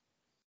the ring.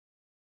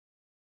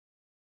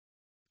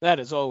 That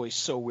is always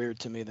so weird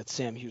to me that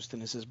Sam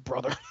Houston is his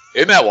brother.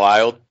 Isn't that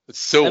wild? It's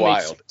so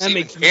wild. That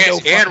makes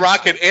and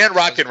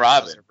Rockin'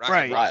 Robin.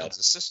 Right. Robin's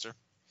his sister.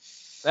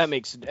 That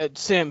makes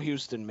Sam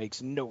Houston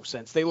makes no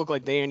sense. They look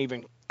like they ain't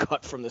even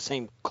cut from the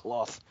same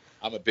cloth.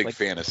 I'm a big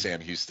fan of Sam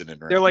Houston and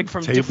They're like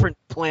from different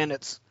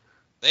planets.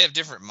 They have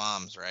different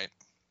moms, right?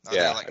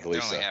 Yeah, I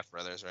believe they're only half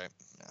brothers, right?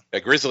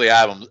 Yeah. Grizzly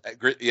Adams.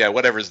 Yeah,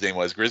 whatever his name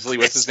was. Grizzly.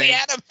 What's his name?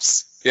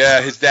 Adams.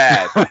 Yeah, his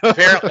dad.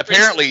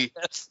 apparently,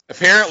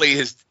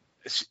 his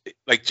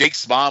like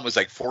Jake's mom was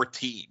like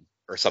 14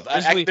 or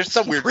something. There's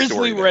some weird Grizzly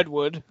story. Grizzly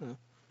Redwood.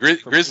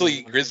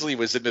 Grizzly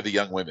was into the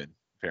young women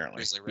apparently.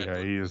 Grizzly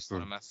Redwood he is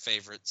one of my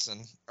favorites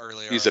and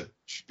earlier. He's a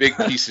big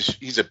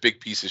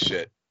piece of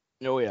shit.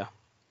 Oh yeah.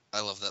 I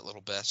love that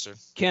little bastard.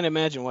 Can't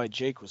imagine why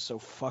Jake was so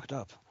fucked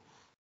up.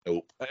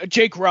 Nope.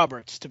 Jake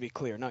Roberts, to be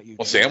clear, not you.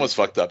 Well, Sam was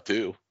fucked up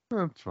too.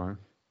 That's fine.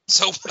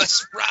 So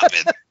was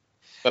Robin.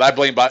 But I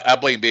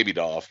blame Baby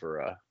Doll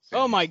for.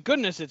 Oh my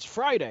goodness, it's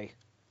Friday.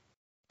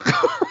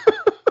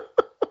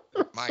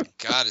 My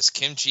God, is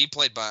Kim Chi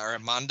played by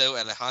Armando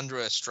Alejandro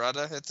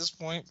Estrada at this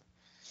point?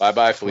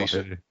 Bye,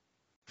 Felicia.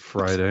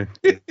 Friday.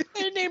 They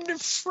named him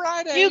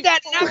Friday. You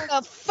got knocked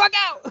the fuck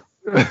out.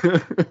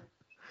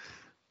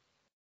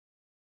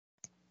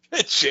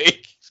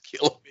 Jake is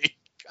killing me.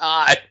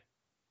 God.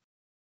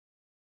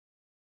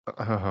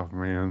 Oh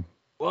man.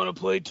 Want to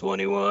play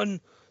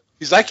 21?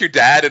 He's like your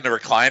dad in the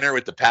recliner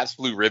with the Pabst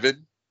Blue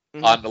Ribbon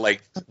on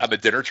the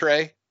dinner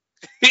tray.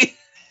 Yeah,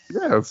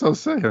 that's what I was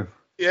saying.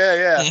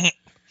 Yeah.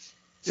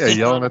 Yeah,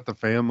 yelling at the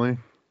family.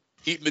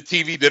 Eating the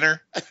TV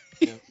dinner.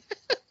 Yeah.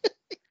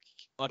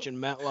 Watching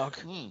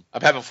Matlock.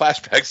 I'm having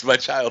flashbacks of my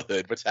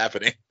childhood. What's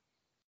happening?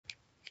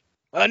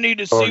 I need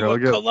to see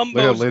what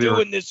Columbo's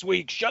doing this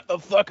week. Shut the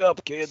fuck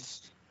up,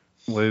 kids.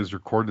 Lady's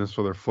recording this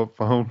with her flip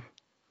phone.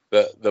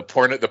 The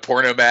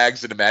porno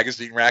mags in the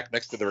magazine rack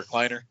next to the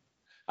recliner.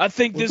 I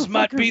think this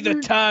might be the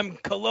time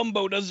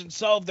Columbo doesn't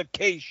solve the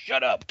case.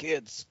 Shut up,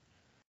 kids.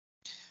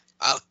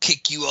 I'll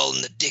kick you all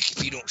in the dick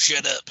if you don't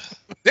shut up.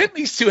 Didn't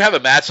these two have a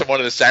match on one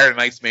of the Saturday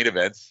night's main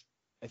events?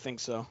 I think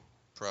so.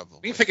 Probably.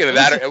 You thinking of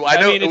that? I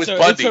know it was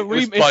Bundy. It's a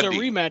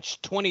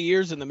rematch 20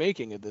 years in the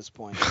making at this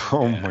point.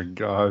 Oh my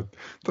God.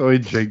 The way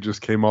Jake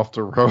just came off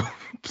the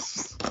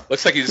ropes.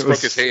 Looks like he just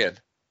broke his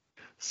hand.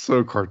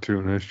 So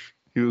cartoonish.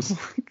 He was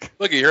like...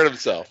 Look, he hurt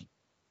himself.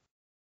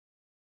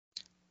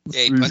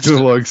 Yeah, he's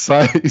gonna look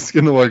excited. He's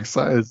gonna look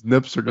excited. His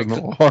nips are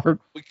gonna look hard.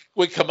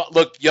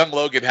 Look, young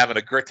Logan having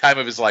a great time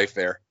of his life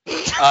there.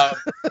 That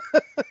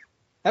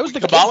was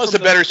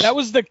that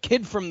was the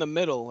kid from the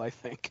middle, I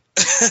think.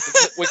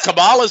 When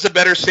Kamala's in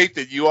better shape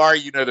than you are,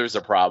 you know there's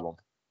a problem.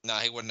 No,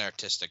 he wasn't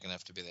artistic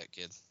enough to be that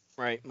kid.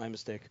 Right, my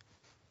mistake.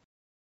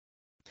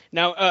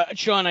 Now,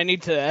 Shawn, I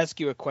need to ask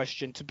you a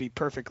question to be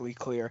perfectly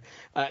clear.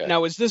 Okay.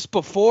 Now, is this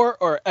before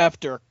or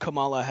after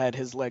Kamala had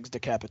his legs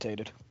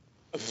decapitated?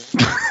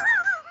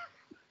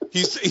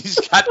 He's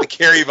got the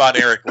Kerry Von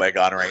Erich leg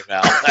on right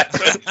now. God.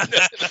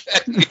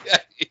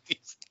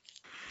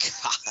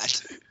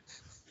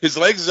 His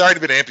legs has already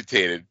been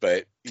amputated,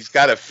 but he's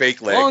got a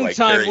fake leg.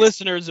 Long-time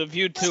listeners of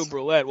YULETube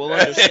Roulette will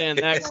understand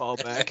that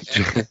callback.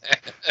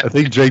 I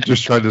think Jake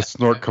just tried to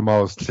snort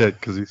Kamala's tit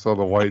because he saw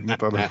the white and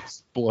thought it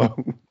was blow.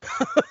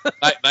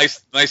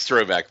 Nice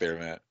throwback there,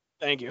 Matt.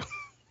 Thank you.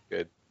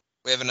 Good.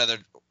 We have another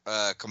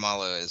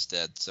Kamala is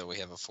dead, so we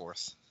have a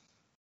fourth.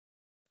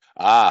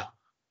 Ah.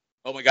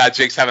 Oh my God,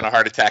 Jake's having a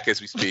heart attack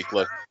as we speak.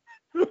 Look.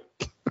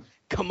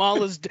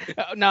 Kamala's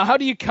now. How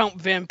do you count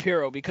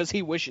Vampiro? Because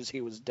he wishes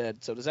he was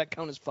dead. So does that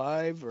count as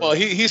 5? Or? Well,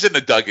 he's in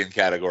the Duggan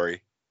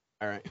category.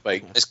 All right.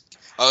 Like,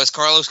 is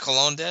Carlos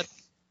Colon dead?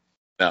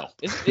 No.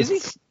 Is he?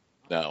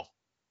 No.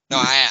 No,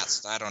 I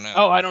asked. I don't know.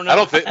 Oh, I don't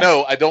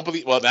know. I don't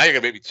believe. Well, now you're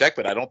gonna make me check,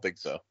 but I don't think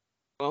so.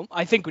 Well,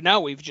 I think now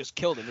we've just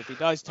killed him. If he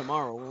dies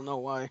tomorrow, we'll know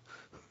why.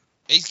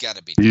 He's got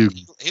to be dead.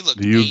 He looked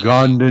the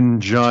Ugandan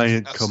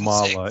giant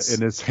Kamala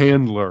and his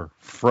handler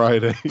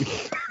Friday.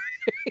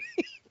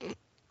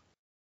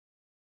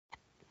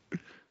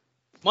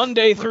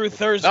 Monday through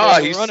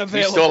Thursday, he's unavailable.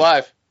 He's still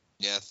alive.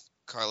 Yeah,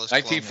 Carlos.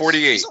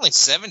 1948. He's only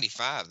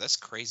 75. That's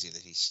crazy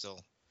that he's still.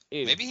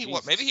 Ew, maybe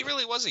he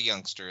really was a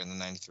youngster in the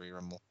 '93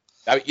 Rumble.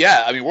 I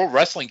mean, World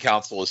Wrestling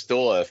Council is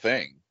still a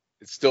thing.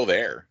 It's still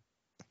there.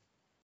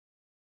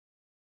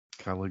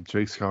 God, like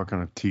Jake's got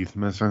kind of teeth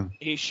missing.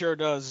 He sure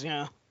does,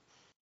 yeah.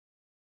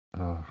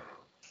 I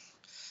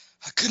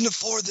couldn't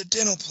afford the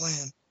dental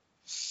plan.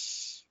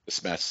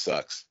 This match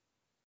sucks.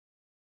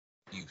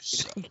 You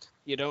suck.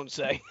 You don't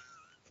say.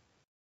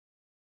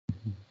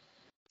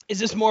 Is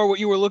this more what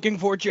you were looking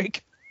for,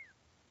 Jake?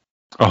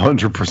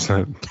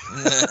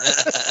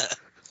 100%.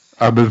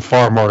 I've been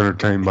far more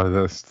entertained by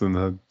this than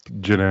the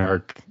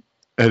generic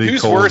Eddie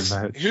Cole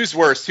match. Who's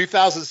worse,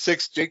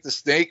 2006 Jake the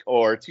Snake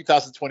or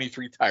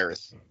 2023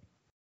 Tyrus?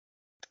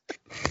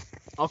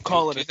 I'll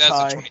call it a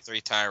tie.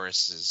 2023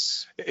 Tyrus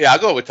is... Yeah, I'll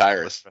go with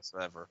Tyrus. Best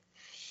ever.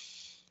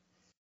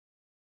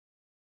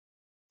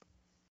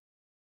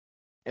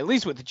 At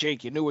least with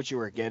Jake, you knew what you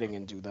were getting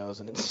in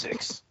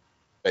 2006.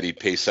 Bet he'd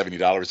pay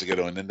 $70 to go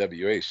to an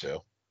NWA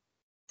show.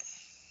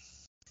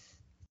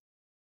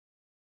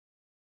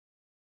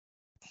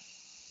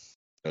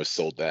 No,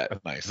 sold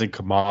that. Nice.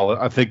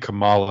 I think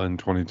Kamala in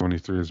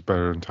 2023 is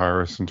better than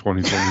Tyrus in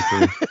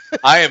 2023.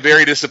 I am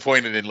very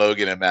disappointed in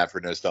Logan and Matt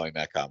for no selling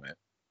that comment.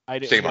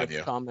 Shame on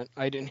you.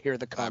 I didn't hear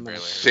the comment.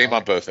 Shame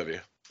on both of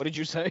you. What did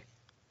you say?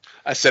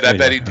 I said I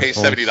bet he'd pay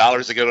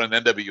 $70 to go to an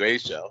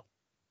NWA show.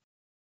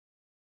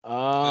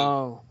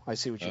 Oh, I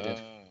see what you did.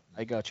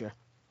 I got you.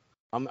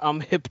 I'm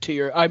hip to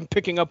your. I'm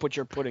picking up what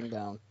you're putting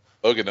down.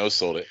 Logan no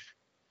sold it.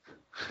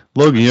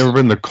 Logan, you ever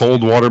been to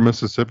Coldwater,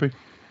 Mississippi?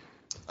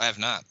 I have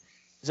not.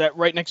 Is that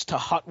right next to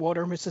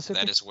Hotwater, Mississippi?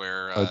 That is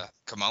where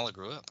Kamala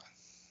grew up.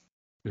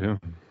 Yeah.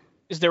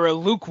 Is there a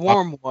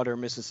lukewarm water,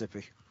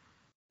 Mississippi?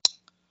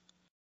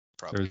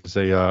 Probably. There's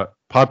a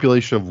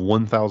population of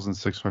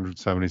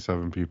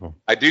 1,677 people.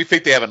 I do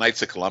think they have a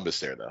Knights of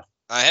Columbus there, though.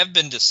 I have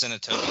been to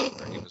Senatobia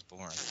where he was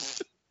born.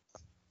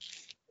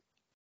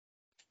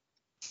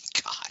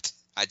 God,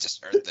 I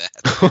just heard that.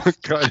 Oh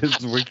God,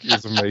 his wiki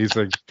is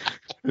amazing.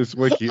 His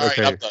wiki.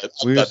 Okay.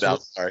 I'm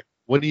done. Sorry.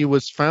 When he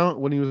was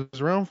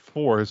around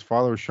 4, his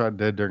father was shot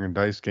dead during a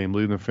dice game,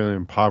 leaving the family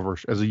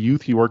impoverished. As a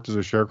youth, he worked as a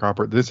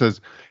sharecropper. This says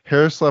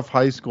Harris left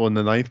high school in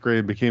the 9th grade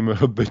and became a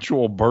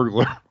habitual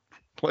burglar.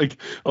 I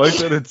like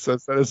that it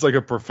says that it's like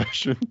a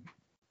profession.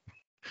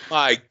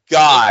 My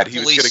God, he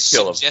was going to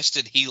kill him.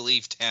 Suggested he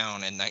leave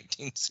town in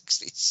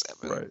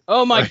 1967. Right.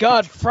 Oh my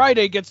God!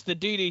 Friday gets the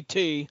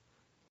DDT.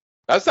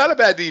 That's not a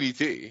bad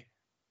DDT.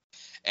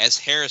 As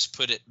Harris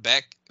put it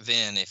back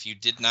then, if you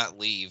did not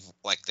leave,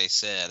 like they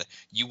said,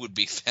 you would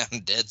be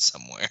found dead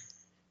somewhere.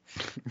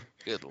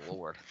 Good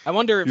Lord! I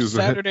wonder if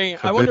Saturday.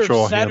 I wonder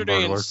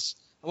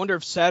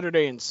if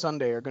Saturday and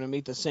Sunday are going to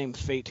meet the same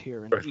fate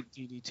here and eat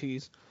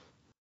DDTs.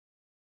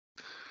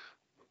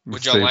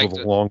 Would y'all like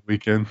the long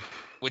weekend?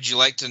 Would you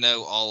like to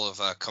know all of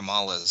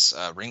Kamala's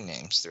ring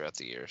names throughout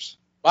the years?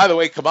 By the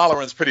way, Kamala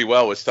runs pretty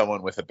well with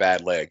someone with a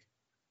bad leg.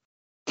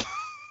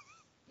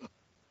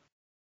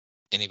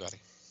 Anybody?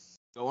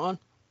 Go on.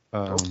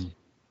 We're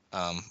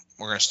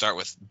going to start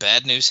with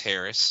Bad News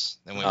Harris.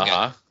 Then we've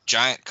got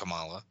Giant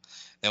Kamala.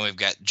 Then we've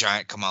got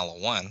Giant Kamala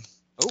 1.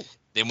 Oh.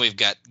 Then we've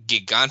got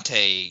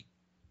Gigante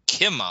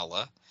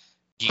Kimala.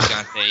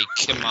 Gigante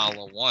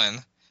Kimala 1.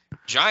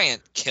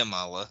 Giant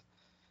Kimala.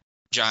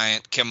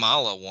 Giant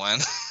Kamala 1.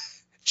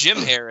 Jim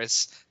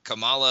Harris.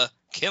 Kamala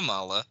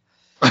Kimala.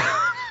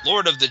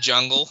 Lord of the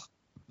Jungle.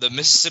 The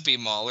Mississippi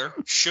Mauler.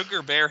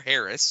 Sugar Bear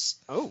Harris.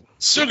 Oh.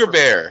 Sugar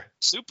Bear.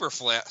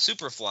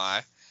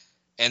 Superfly.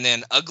 And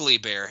then Ugly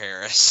Bear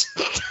Harris.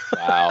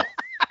 Wow.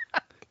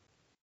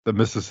 The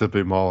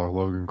Mississippi Mauler,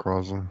 Logan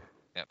Crosland.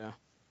 Yep. Yeah.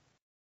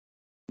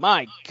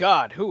 My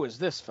God, who is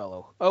this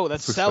fellow? Oh,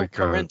 that's Sal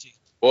Parenti.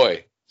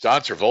 Boy,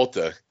 John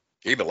Travolta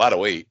gained a lot of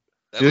weight.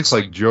 He looks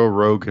like Joe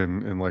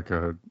Rogan in like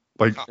a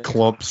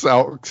clumps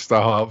out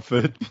style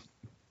outfit.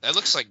 That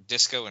looks like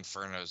Disco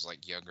Inferno's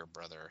like younger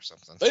brother or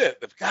something.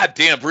 God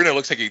damn, Bruno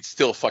looks like he'd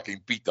still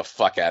fucking beat the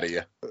fuck out of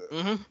you.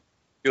 Mm-hmm.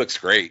 He looks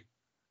great.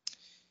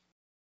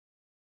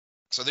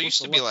 So there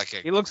used to be like a...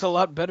 He looks a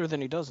lot better than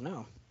he does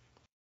now.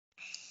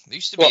 There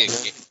used to be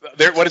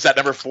what is that,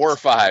 number 4 or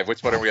 5?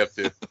 Which one are we up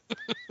to?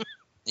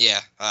 Yeah,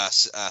 I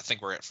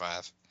think we're at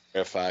 5.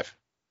 We're at 5.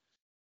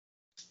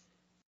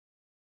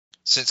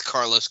 Since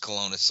Carlos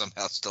Colon is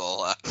somehow still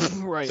alive.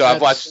 Right. So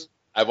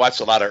I've watched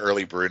a lot of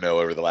early Bruno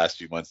over the last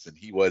few months, and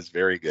he was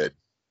very good.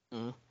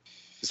 Mm.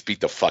 Just beat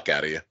the fuck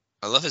out of you.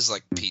 I love his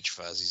like peach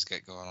fuzz he's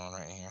got going on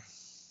right here.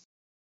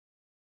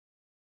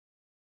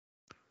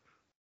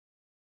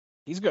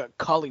 He's got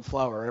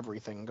cauliflower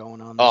everything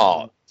going on.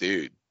 Oh,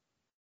 dude.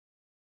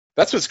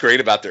 That's what's great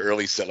about the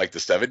early set, like the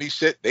 70s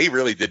shit. They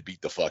really did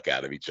beat the fuck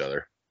out of each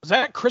other. Was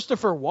that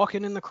Christopher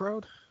Walken in the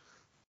crowd?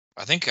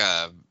 I think,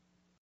 what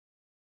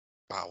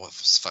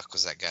the fuck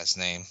was that guy's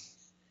name?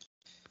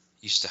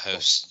 Used to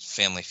host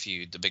Family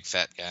Feud, the big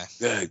fat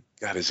guy.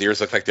 God, his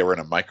ears looked like they were in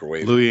a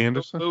microwave. Louis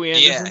Anderson?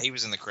 Yeah, he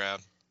was in the crowd.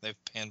 They've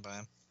panned by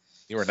him.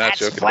 You were not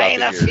joking about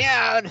the ears.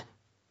 Feud.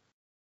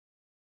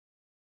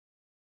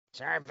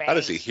 Sorry, how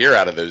does he hear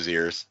out of those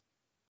ears?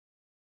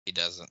 He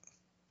doesn't.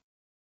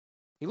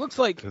 He looks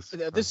like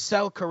this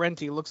Sal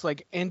Parenti looks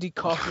like Andy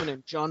Kaufman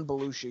and John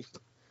Belushi.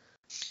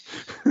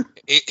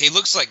 He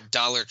looks like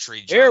Dollar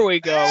Tree John. There we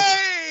go.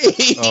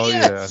 Hey! Oh,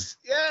 yes!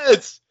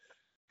 Yes!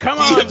 Come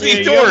on,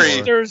 DMV Dory.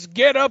 youngsters,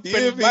 get up and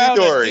DMV bow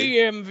Dory. to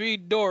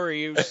DMV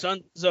Dory, you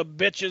sons of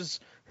bitches.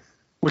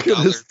 Look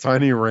at this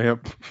tiny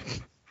ramp.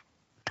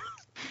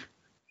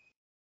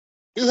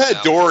 Who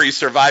had Dory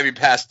surviving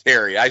past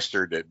Terry? I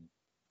sure didn't.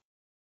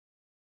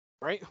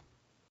 Right?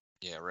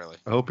 Yeah, really.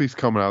 I hope he's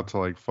coming out to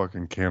like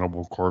fucking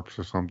Cannibal Corpse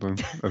or something.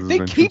 They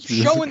keep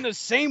showing the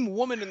same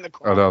woman in the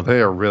crowd. Oh no,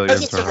 they are really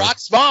into her. The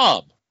Rock's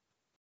mom.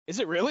 Is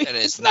it really? It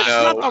is not.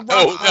 No, not the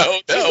Rock's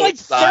mom. She's like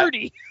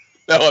 30.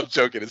 No, I'm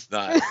joking. It's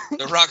not.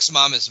 The Rock's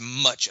mom is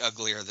much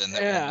uglier than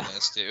that woman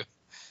is too.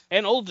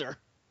 And older.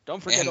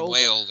 Don't forget older.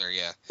 Way older,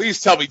 yeah.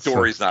 Please tell me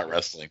Dory's not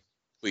wrestling.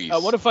 Please.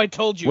 What if I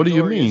told you? What do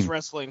you Dory mean? is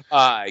wrestling?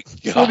 God.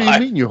 What do you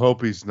mean? You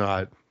hope he's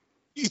not?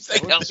 What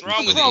the hell's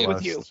wrong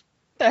with you? What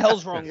the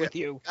hell's wrong with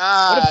you?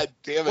 God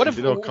damn it! What if?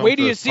 Wait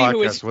till you see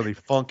who his. With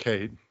funk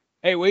hate.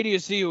 Hey, wait till you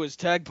see who his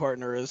tag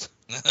partner is.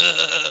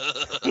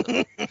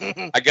 I'm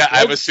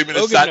assuming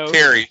it's not knows.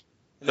 Terry.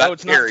 No,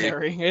 it's not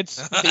Terry. It's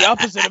the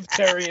opposite of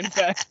Terry, in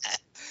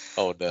fact.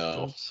 Oh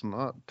no, it's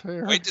not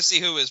Terry. Wait to see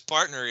who his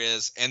partner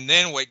is, and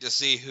then wait to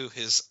see who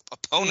his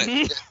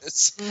opponent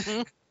is.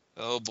 Mm-hmm.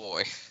 Oh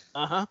boy.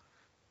 Uh-huh.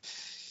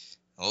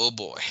 Oh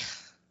boy.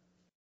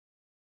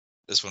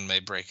 This one may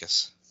break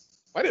us.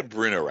 Why did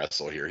Bruno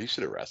wrestle here? He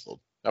should have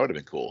wrestled. That would have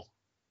been cool.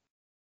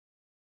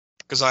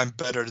 Because I'm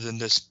better than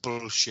this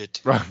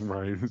bullshit.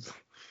 Right.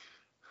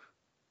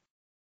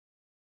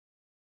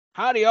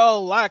 How do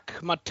y'all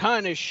like my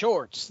tiny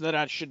shorts that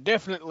I should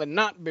definitely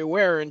not be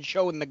wearing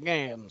showing the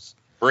gams?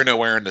 Bruno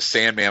wearing the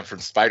Sandman from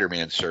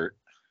Spider-Man shirt.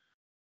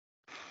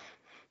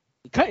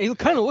 He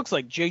kind of looks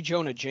like J.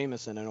 Jonah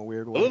Jameson in a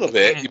weird way. A little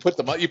bit. You put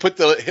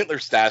the Hitler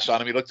stash on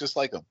him. He looked just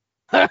like him.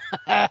 Oh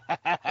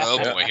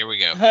boy, here we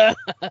go.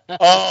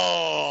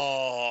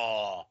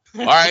 Oh.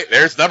 All right,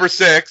 there's number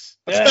 6.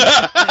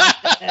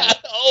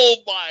 Oh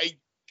my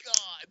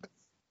God.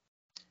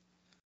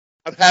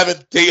 I'm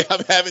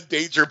having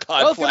Danger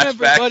Pod Welcome flashbacks.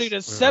 everybody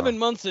to 7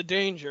 Months of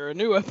Danger, a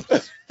new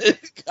episode.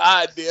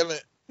 God damn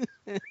it.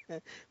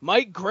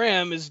 Mike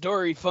Graham is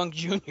Dory Funk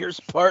Jr.'s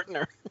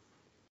partner.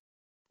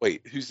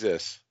 Wait, who's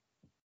this?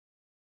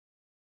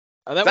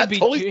 That would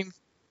be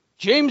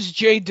James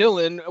J.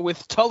 Dillon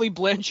with Tully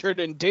Blanchard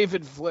and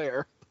David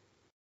Flair.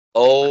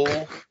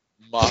 Oh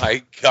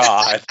my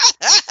God!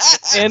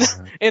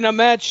 in a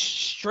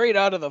match straight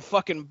out of the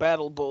fucking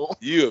Battle Bowl.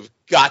 You have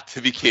got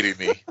to be kidding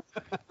me.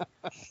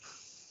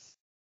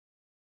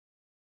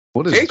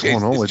 What is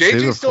going on with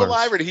David JJ still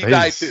alive, or did he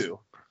die too?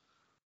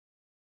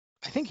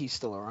 I think he's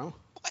still around.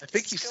 I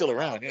think he's still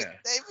around. Yeah.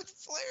 David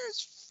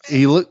Flair's face.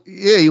 He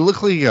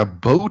look like he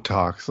got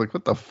Botox. Like,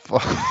 what the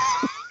fuck?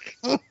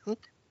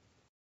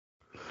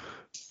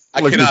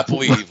 I cannot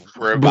believe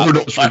we're about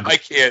to. I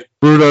can't.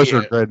 Bruno's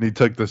regretting he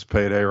took this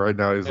payday right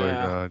now. He's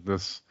like,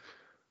 this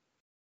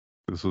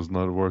was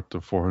not worth the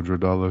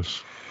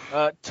 $400.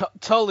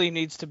 Tully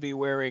needs to be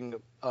wearing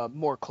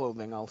more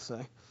clothing, I'll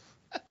say.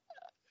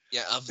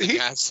 Yeah, of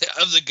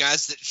the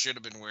guys that should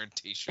have been wearing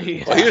t-shirts.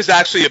 Yeah. Well, he was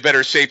actually in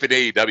better shape in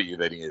AEW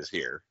than he is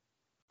here.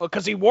 Well,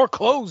 because he wore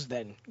clothes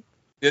then.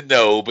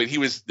 No, but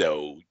you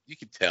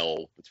could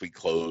tell between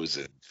clothes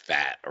and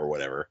fat or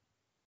whatever.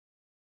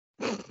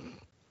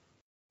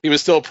 He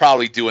was still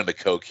probably doing the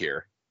coke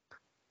here.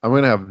 I'm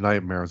gonna have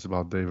nightmares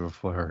about David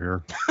Flair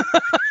here.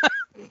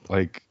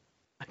 Like,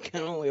 I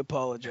can only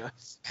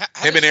apologize.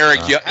 Him and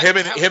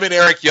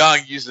Eric Young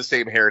use the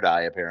same hair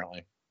dye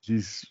apparently.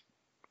 Jeez.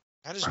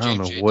 How does I don't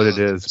know JJ what it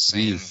look is. the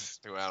same Jeez.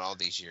 throughout all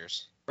these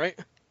years? Right?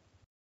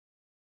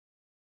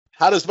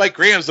 How does Mike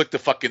Graham's look the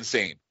fucking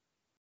same?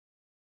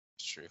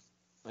 It's true.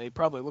 He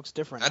probably looks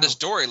different. How now. does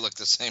Dory look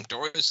the same?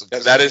 Dory's look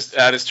That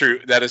is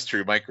true. That is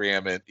true. Mike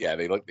Graham and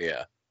they look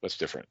what's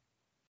different?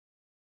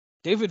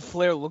 David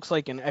Flair looks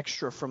like an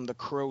extra from the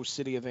Crow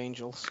City of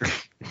Angels.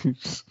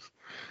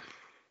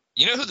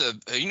 You know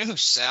who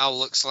Sal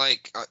looks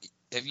like?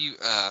 Have you?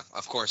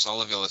 Of course,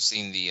 all of y'all have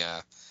seen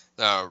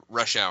the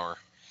Rush Hour.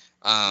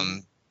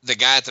 The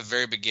guy at the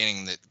very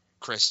beginning that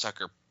Chris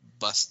Tucker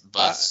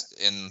busts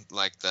in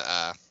like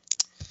the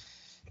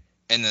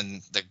and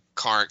then the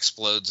car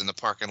explodes in the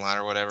parking lot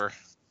or whatever.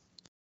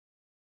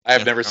 I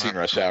have never seen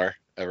Rush Hour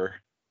ever.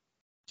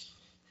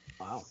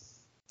 Wow.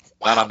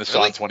 Not on the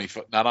Shawn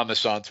 25. Not on the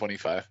Shawn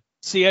 25.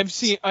 See, I've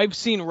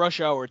seen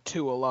Rush Hour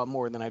 2 a lot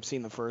more than I've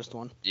seen the first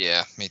one.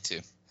 Yeah, me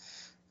too.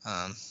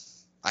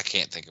 I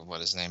can't think of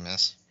what his name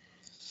is.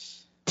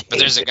 But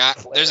there's a guy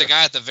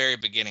at the very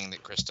beginning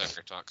that Chris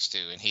Tucker talks to,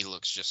 and he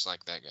looks just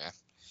like that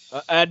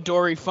guy. Add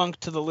Dory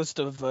Funk to the list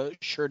of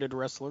shirted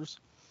wrestlers.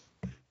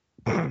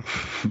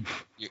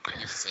 Your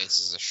face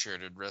is a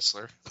shirted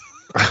wrestler.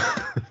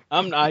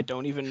 I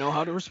don't even know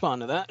how to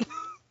respond to that.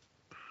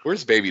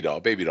 Where's Baby Doll?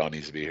 Baby Doll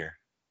needs to be here.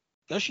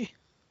 Does she?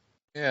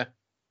 Yeah.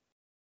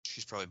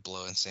 She's probably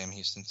blowing Sam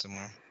Houston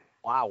somewhere.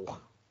 Wow.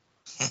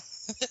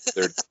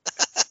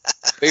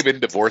 They've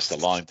been divorced a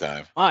long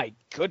time. My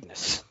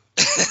goodness.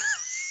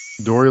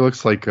 Dory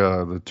looks like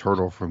the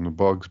turtle from the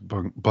Bugs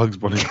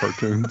Bunny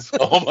cartoons.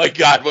 Oh my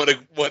God, what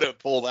a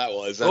pull that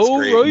was. That's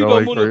great. Right,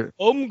 No,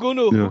 I'm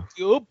gonna hook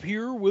you up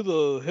here with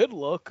a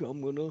headlock.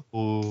 I'm gonna.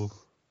 Oh.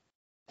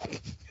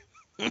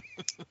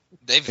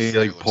 He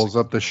like pulls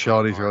up the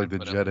shot. He's got like the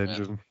jet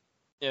engine.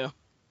 Yeah.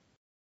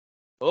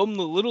 I'm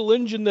the little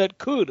engine that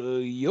could.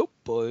 Yup,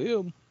 I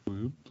am.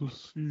 Well,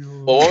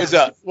 what was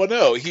that? Well,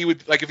 no, he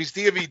would if he's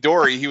DMV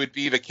Dory, he would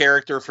be the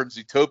character from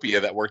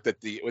Zootopia that worked at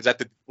the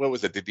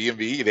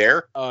DMV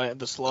there?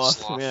 The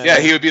sloth. Yeah,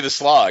 he would be the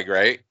slog,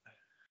 right?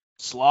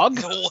 Slog?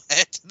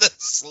 What? The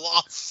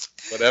sloth.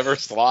 Whatever,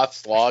 sloth,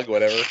 slog,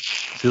 whatever.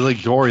 See,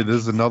 like Dory, this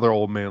is another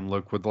old man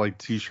look with like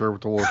t-shirt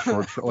with a little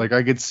short. Like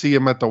I could see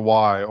him at the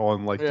Y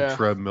on like the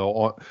treadmill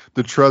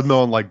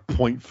on like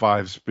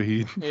 0.5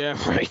 speed. Yeah,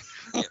 right.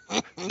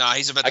 No,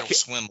 he's about to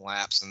swim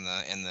laps in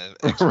the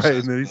right,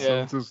 and then he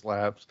swims his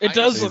laps. It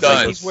does look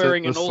like he's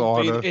wearing an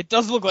old. It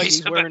does look like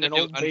he's wearing an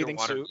old bathing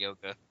suit.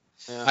 Yoga.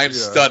 Yeah. I'm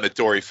stunned that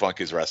Dory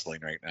Funk is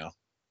wrestling right now.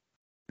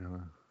 Yeah.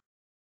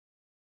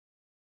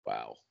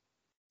 Wow.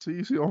 So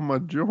you see all my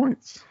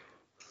joints.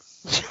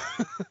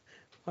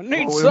 I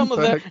need some of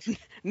that.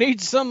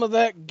 Need some of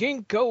that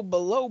ginkgo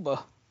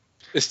biloba.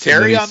 Is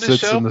Terry on this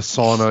show?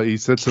 He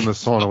sits in the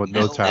sauna with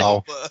no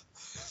towel.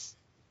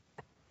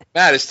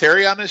 Matt, is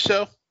Terry on this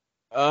show?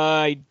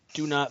 I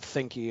do not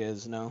think he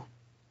is. No.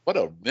 What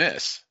a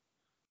miss.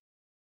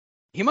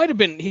 He might have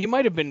been. He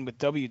might have been with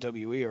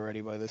WWE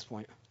already by this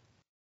point.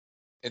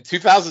 In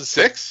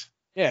 2006?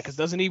 Yeah, because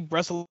doesn't he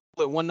wrestle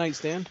at One Night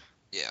Stand?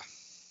 Yeah.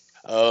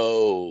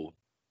 Oh.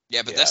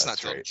 Yeah, but that's not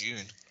till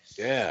June.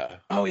 Yeah.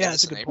 Oh yeah,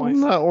 that's a good point.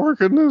 I'm not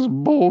working this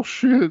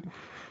bullshit.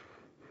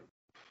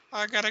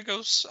 I gotta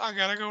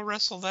go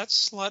wrestle that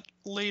slut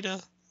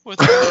Lita with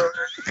her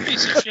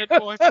piece of shit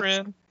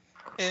boyfriend,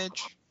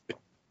 Edge.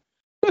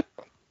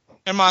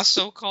 And my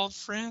so-called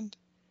friend,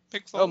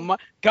 Big Flo.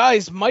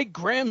 Guys, Mike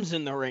Graham's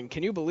in the ring.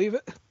 Can you believe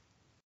it?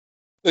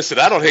 Listen,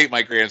 I don't hate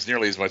Mike Grahams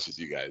nearly as much as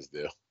you guys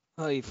do.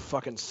 Oh, he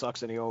fucking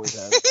sucks, and he always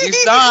has.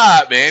 He's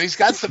not, man. He's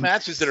got some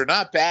matches that are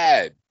not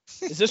bad.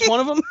 Is this one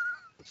of them?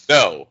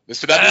 No, this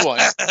is another one.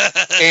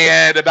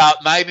 And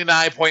about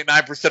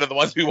 99.9% of the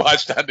ones we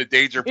watched on the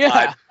Danger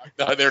Pod,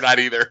 no, they're not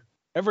either.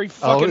 Every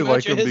fucking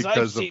match of his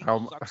because I've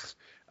seen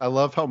I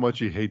love how much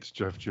he hates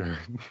Jeff Jarrett.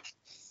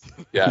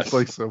 Yeah, It's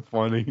like so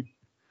funny.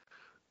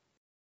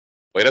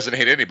 Well, he doesn't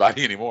hate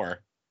anybody anymore.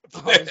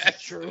 Oh,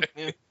 that's true.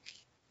 Yeah.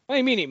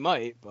 I mean, he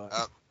might, but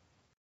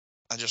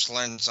I just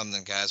learned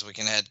something, guys. We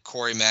can add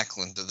Corey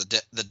Macklin to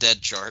the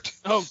dead chart.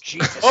 oh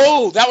Jesus!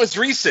 Oh, that was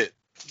recent.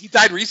 He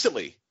died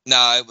recently.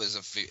 No, it was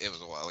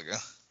a while ago.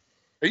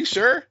 Are you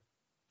sure?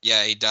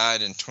 Yeah, he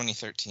died in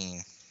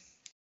 2013.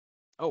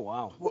 Oh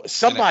wow! Well,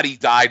 somebody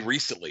died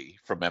recently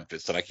from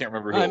Memphis, and I can't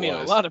remember who it was. I mean,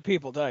 a lot of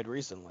people died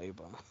recently,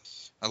 but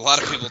a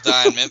lot of people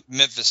die in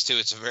Memphis too.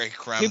 It's a very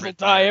crime. People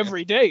die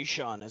every day,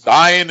 Shawn.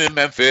 Dying in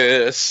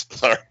Memphis.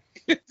 Sorry.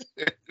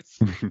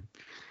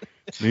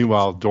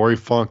 Meanwhile, Dory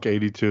Funk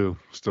 82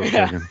 still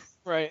kicking.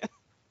 Right.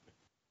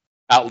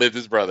 Outlived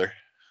his brother.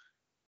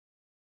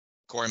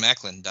 Corey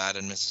Macklin died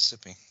in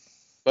Mississippi.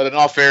 But in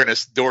all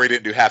fairness, Dory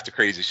didn't do half the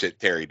crazy shit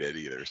Terry did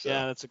either. So.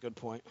 Yeah, that's a good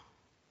point.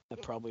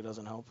 That probably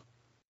doesn't help.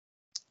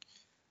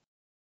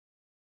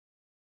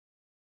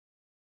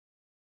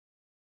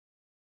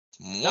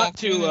 Not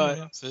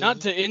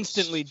to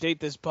instantly date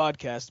this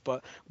podcast,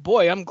 but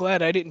boy, I'm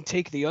glad I didn't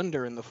take the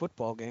under in the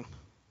football game.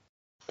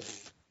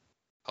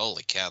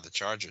 Holy cow, the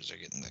Chargers are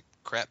getting the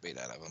crap beat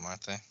out of them,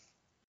 aren't they?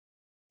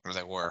 Or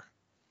they were.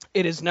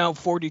 It is now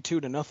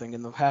 42-0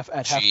 in the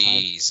halftime.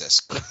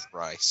 Jesus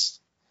Christ!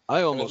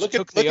 I almost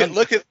took the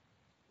under.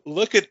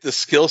 Look at the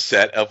skill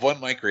set of one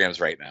Mike Grams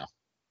right now.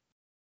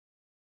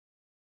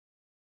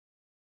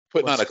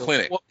 Putting on a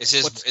clinic.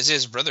 Is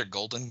his brother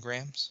Golden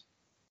Grams?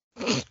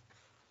 He's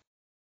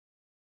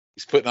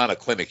putting on a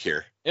clinic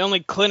here. The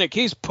only clinic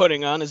he's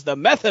putting on is the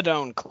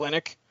methadone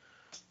clinic.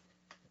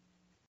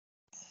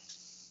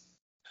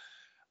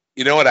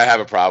 You know what I have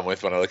a problem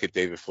with when I look at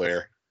David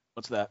Flair?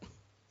 What's that?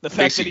 The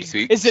fact that he's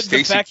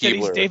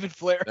David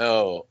Flair?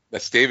 No,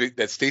 that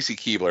Stacy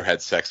Keibler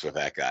had sex with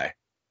that guy.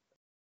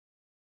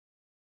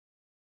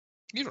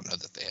 You don't know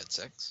that they had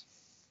sex.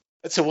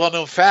 That's a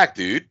well-known fact,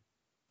 dude.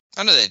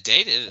 I know they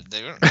dated.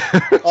 They weren't.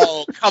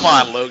 Oh, come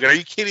on, Logan. Are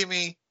you kidding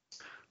me?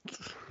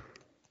 Of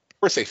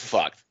course they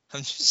fucked. I'm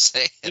just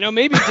saying. You know,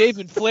 maybe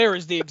David Flair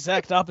is the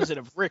exact opposite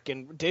of Rick,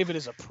 and David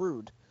is a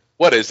prude.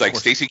 What is like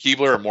Stacy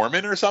Keibler a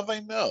Mormon or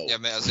something? No. Yeah,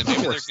 maybe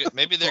they're good.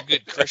 Maybe they're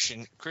good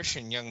Christian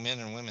young men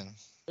and women.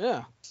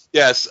 Yeah.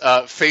 Yes,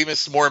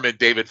 famous Mormon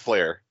David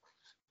Flair.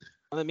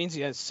 Well, that means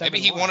he has 7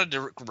 Maybe he wives. wanted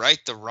to right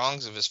the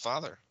wrongs of his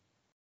father.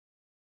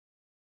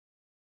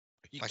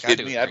 You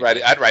kidding me? I'd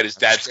write his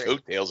dad's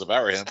coattails if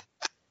I were him.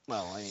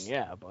 Well, I mean,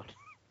 yeah, but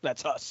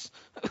that's us.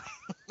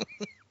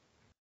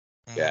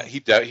 Yeah,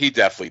 he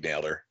definitely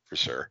nailed her for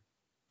sure.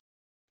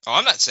 Oh,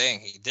 I'm not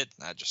saying he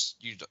didn't. I just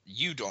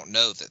you don't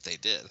know that they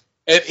did.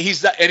 And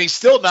he's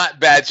still not in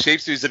bad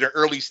shape. So he's in the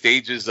early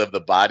stages of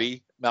the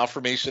body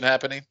malformation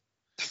happening.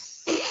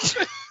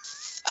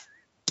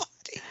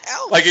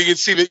 Like you can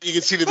see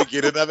the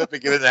beginning of it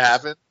beginning to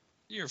happen.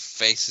 Your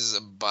face is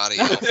a body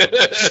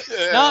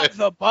malformation. Not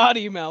the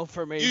body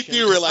malformation.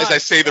 You do realize I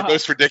say the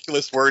most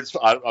ridiculous words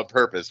on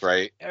purpose,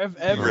 right? You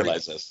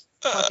realize this.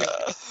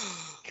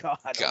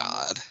 God.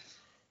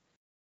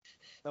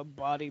 The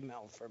body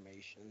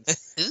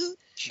malformations.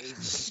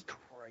 Jesus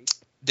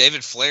Christ.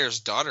 David Flair's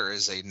daughter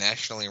is a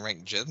nationally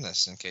ranked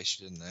gymnast, in case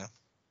you didn't know.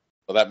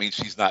 Well, that means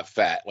she's not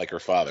fat like her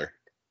father.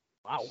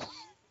 Wow.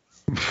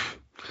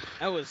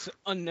 That was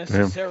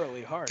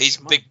unnecessarily harsh. He's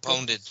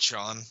big-boned,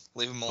 Shawn.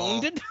 Leave him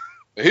alone. Boned?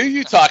 Who are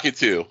you talking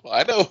to?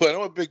 I know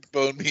what big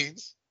bone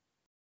means.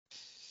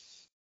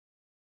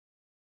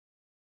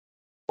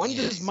 When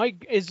does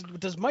Mike?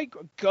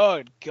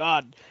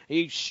 God,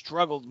 he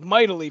struggled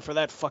mightily for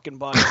that fucking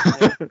body.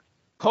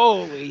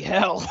 Holy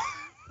hell!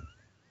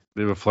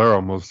 David Flair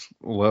almost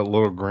let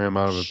Little Graham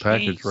out of the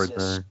package right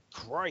there.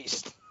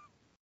 Christ!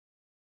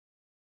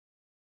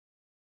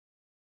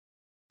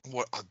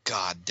 What? Oh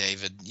God,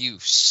 David, you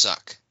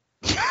suck.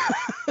 It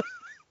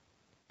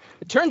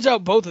turns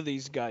out both of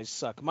these guys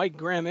suck. Mike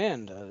Graham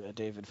and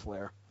David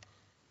Flair.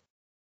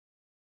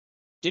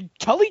 Did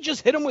Tully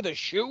just hit him with a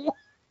shoe?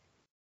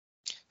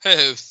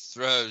 Who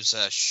throws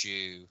a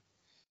shoe?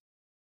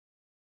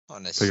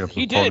 Honestly.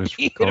 He did.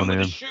 He hit him with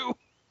a shoe.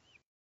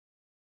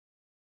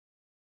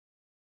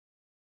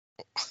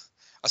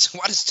 I said,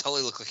 why does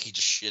Tully look like he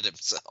just shit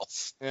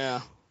himself?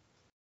 Yeah.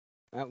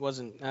 That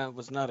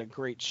was not a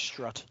great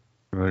strut.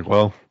 Like,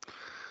 well,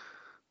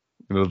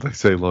 you know what they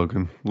say,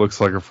 Logan. Looks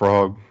like a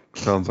frog.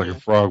 Sounds like a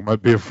frog.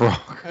 Might be a frog.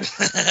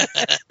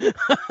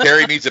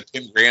 Terry needs a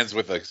pin grands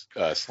with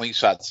a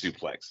slingshot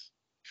suplex.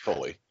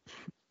 Fully.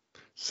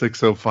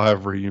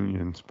 605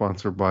 reunion,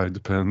 sponsored by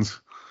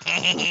Depends.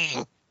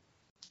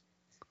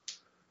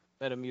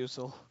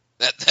 Metamucil.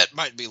 That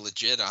might be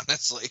legit,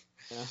 honestly.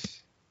 Yeah.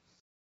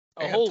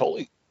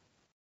 Tully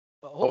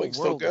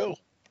still go.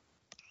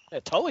 Yeah,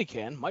 Tully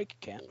can. Mike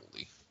can.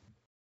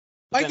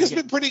 Mike has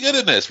been pretty good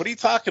in this. What are you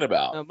talking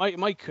about?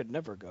 Mike could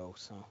never go.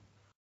 So.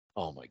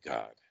 Oh my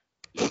God.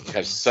 You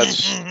have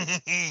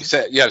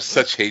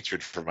such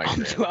hatred for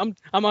Mike Graham.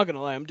 I'm not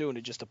gonna lie. I'm doing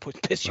it just to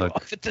piss you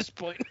off at this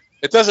point.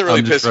 It doesn't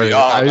really piss me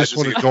off. I just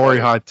want a Dory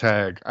hot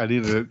tag. I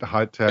need a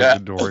hot tag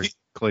to Dory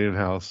cleaning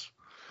house.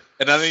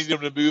 And I need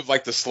him to move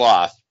like the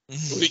sloth when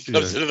he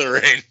comes into the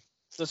ring.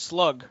 the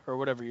slug or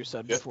whatever you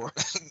said before.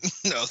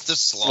 No, the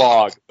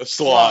slog. The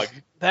slog.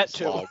 That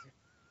too. Slog.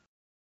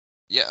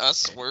 Yeah,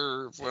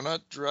 swerve when I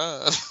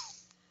drive.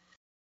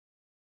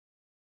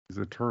 He's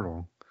a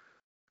turtle.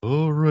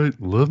 All right,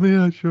 let me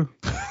at you.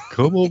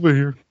 Come over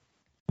here.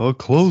 I'll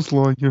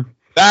clothesline you.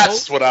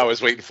 That's what I was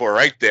waiting for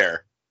right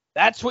there.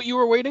 That's what you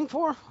were waiting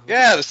for?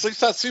 Yeah, the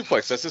slingshot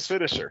suplex. That's his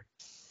finisher.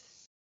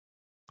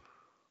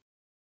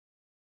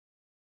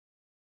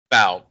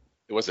 Now,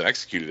 it wasn't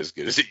executed as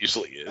good as it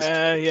usually is.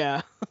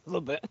 Yeah, a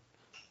little bit.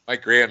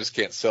 Mike Graham just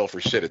can't sell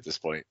for shit at this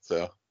point,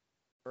 so.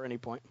 For any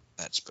point.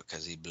 That's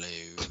because he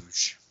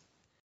blows.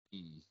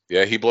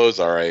 Yeah, he blows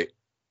all right.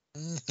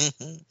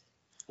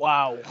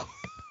 Wow.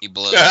 He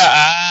blows.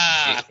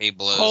 he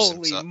blows. Holy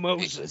himself.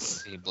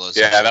 Moses. He blows.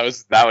 Yeah,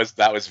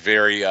 that was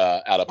very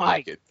out of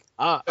pocket.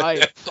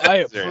 I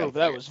approve.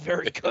 That was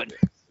very good.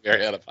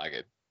 Very out of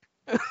pocket.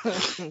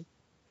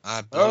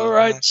 All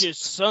right, you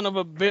son of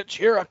a bitch.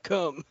 Here I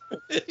come.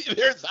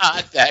 There's a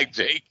hot tag,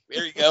 Jake.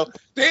 There you go.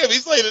 Damn,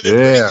 he's laying it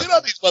in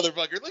on these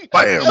motherfuckers. Look,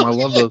 bam! I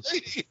love those.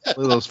 Look at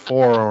those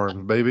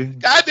forearms, baby.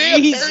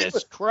 Goddamn,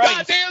 Jesus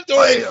Christ! Goddamn,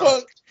 Dory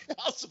Funk,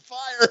 House of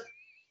Fire.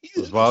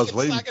 That's what I was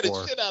waiting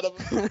for. Shit out of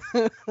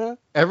him.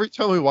 Every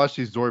time we watch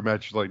these Dory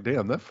matches, like,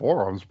 damn, that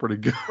forearm's pretty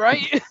good.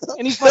 Right?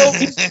 And he's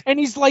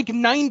like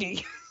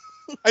 90.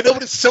 I know,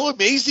 but it's so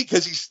amazing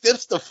because he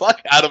stiffs the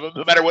fuck out of him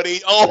no matter what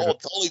he. Oh,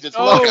 totally just.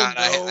 Oh, look. God,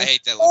 no. I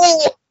hate that.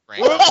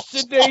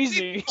 Whoops,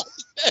 daisy.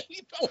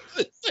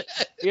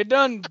 You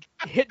done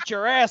hit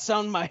your ass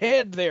on my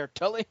head there,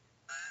 Tully.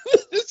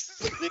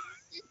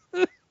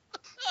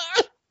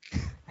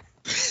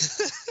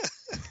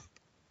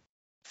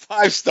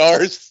 5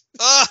 stars.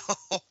 Oh,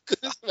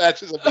 This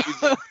match is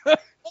amazing.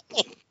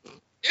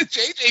 It's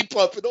JJ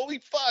pumping. Holy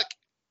fuck.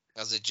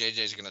 I said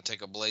JJ's gonna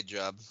take a blade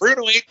job.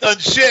 Bruno ain't done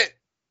shit.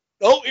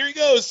 Oh, here he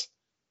goes.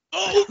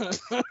 Oh.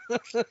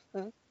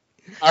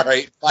 All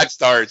right, 5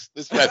 stars.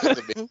 This match is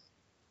amazing.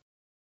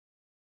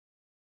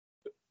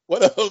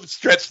 What a home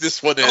stretch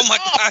this one is. Oh my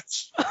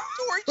gosh!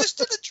 Dory just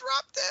did a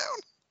drop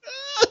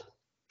down.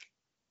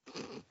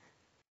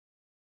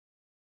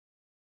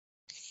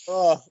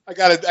 Oh, I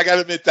gotta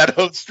admit that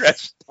home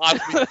stretch.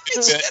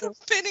 Instead of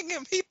pinning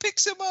him, he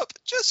picks him up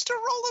just to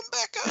roll him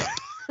back up.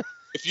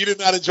 If you did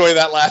not enjoy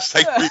that last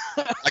segment,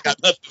 I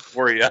got nothing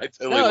for you. I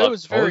totally loved It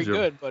was very Told you.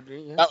 good, but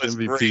yeah. That was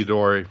MVP great.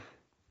 Dory.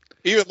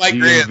 Even Mike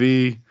Graham.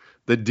 DMV,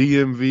 the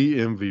DMV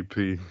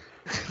MVP.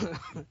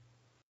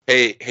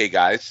 Hey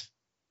guys,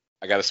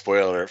 I got a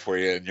spoiler alert for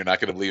you, and you're not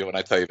going to believe it when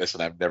I tell you this,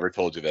 and I've never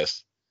told you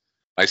this.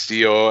 My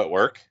CEO at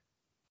work,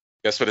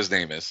 guess what his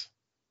name is?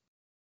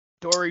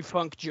 Dory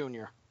Funk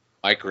Jr.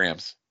 Mike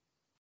Grams.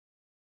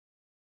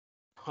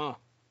 Huh.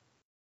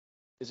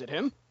 Is it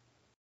him?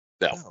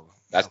 No,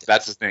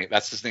 that's his name.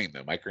 That's his name,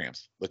 though. Mike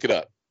Grams. Look it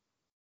up.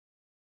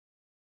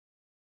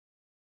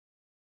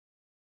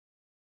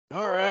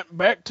 All right,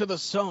 back to the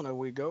sauna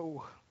we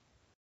go.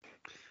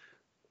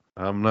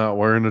 I'm not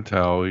wearing a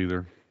towel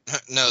either.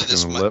 No,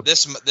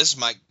 this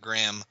Mike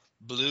Graham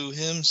blew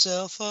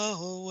himself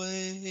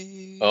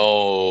away.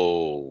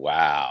 Oh,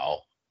 wow.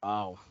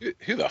 Wow.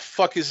 Who the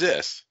fuck is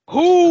this?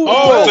 Who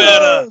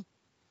better?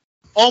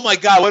 Oh my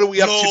God, what are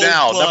we up to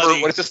now?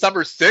 Nobody. What is this,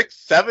 number 6,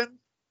 7?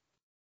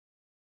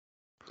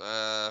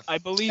 I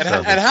believe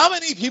And so. how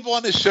many people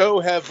on the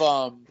show have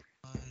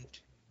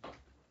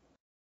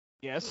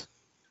Yes.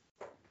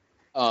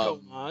 Go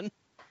on.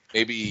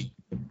 maybe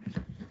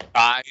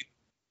died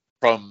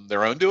from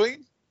their own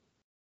doing?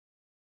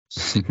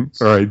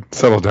 All right,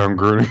 settle down,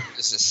 Grooney.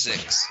 This is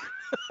 6.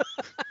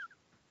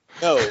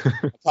 No, I'm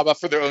talking about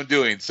for their own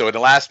doing. So in the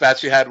last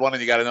batch you had one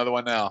and you got another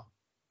one now.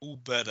 Who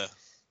better?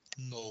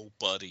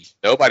 Nobody.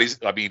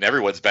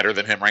 Everyone's better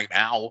than him right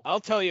now. I'll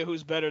tell you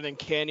who's better than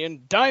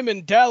Canyon.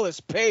 Diamond Dallas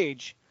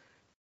Page.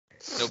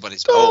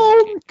 Nobody's better.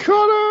 Stone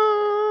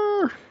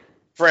Cutter!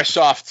 Fresh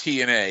off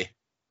TNA.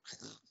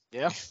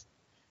 Yeah.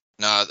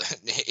 No,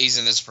 he's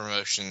in this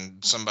promotion.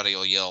 Somebody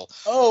will yell,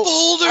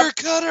 Oh, Boulder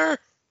Cutter!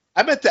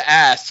 I meant to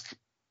ask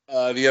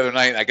the other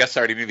night. I guess I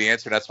already knew the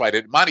answer. That's why I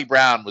didn't. Monty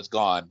Brown was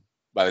gone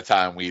by the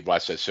time we'd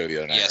watched that show the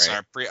other night. Yes,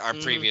 right? our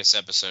previous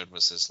episode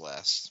was his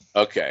last.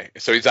 Okay,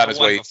 so he's on his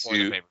The one way before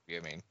the to pay-per-view,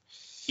 I mean.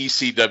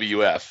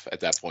 ECWF at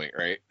that point,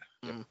 right?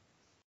 Mm.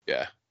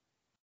 Yeah.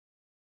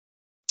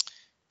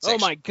 Oh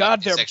my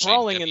God, they're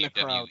brawling in the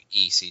crowd.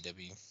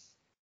 ECW.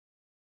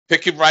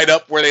 Pick him right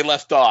up where they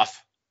left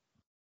off.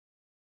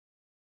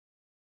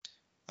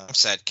 I'm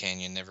sad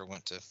Canyon never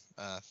went to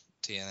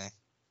TNA.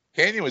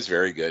 Canyon was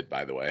very good,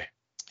 by the way.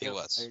 He Yep,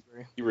 was. I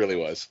agree. He really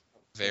was.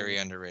 Very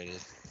underrated.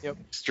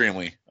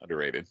 Extremely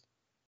underrated.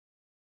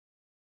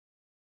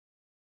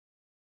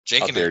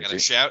 Jake Out and I there, got Jake.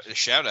 a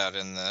shout out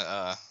in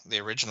the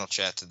original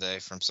chat today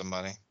from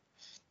somebody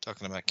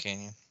talking about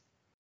Canyon.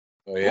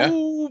 Oh, yeah?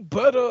 Who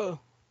better?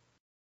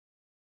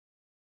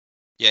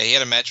 Yeah, he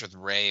had a match with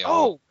Ray.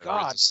 Oh,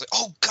 God.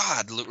 Oh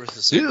God,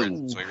 Ruthless Secret.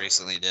 Ew. That's what he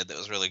recently did. That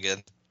was really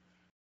good.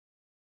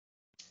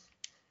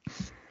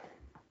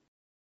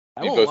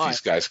 I I mean, won't lie.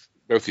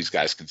 both these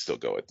guys can still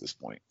go at this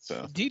point.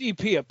 So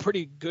DDP a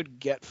pretty good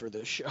get for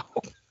this show.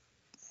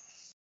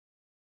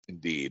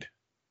 Indeed.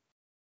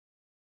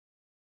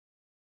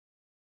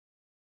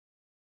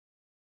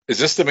 Is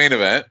this the main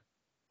event?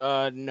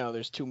 No,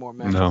 there's 2 more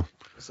matches. No.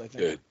 I think.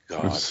 Good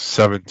God. There's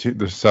 17.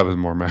 There's 7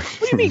 more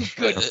matches. What do you mean,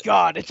 good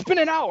God? It's been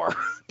an hour.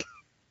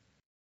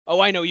 Oh,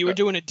 I know. You were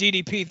doing a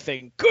DDP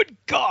thing. Good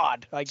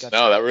God. I got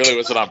No, you. that really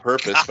wasn't on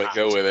purpose, but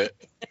go with it.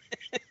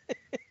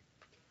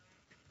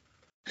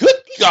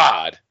 Good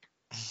God.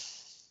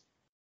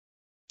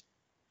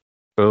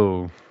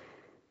 Oh.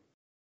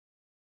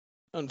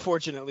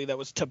 Unfortunately, that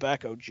was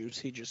tobacco juice.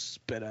 He just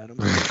spit at him.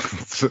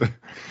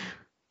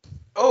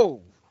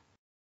 Ooh.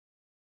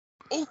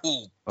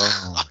 Oh.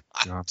 Oh,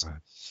 God.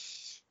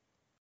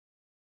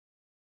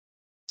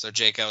 So,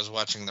 Jake, I was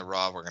watching the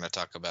Raw we're going to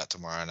talk about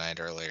tomorrow night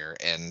earlier,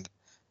 and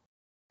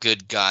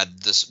good God,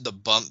 the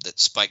bump that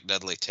Spike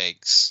Dudley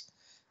takes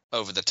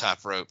over the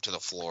top rope to the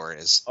floor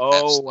is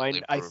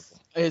absolutely brutal.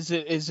 Is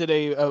it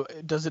a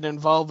does it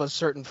involve a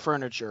certain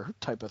furniture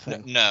type of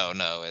thing? No.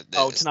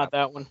 It's not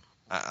that one.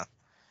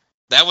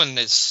 That one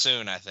is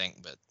soon, I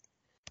think, but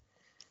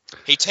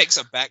he takes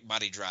a back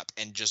body drop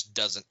and just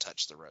doesn't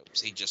touch the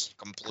ropes. He just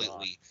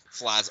completely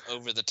flies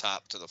over the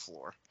top to the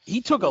floor.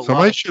 He took a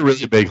Somebody should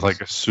really make like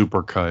a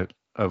super cut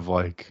of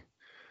like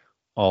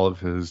all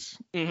of his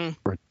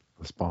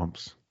ridiculous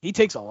bumps. He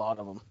takes a lot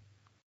of them.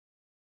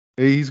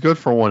 He's good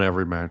for one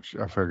every match,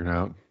 I figured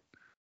out.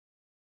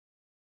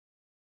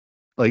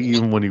 Like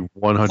even when he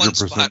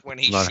 100% when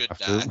he not should have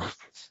die.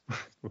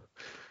 to.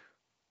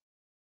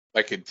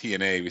 Like in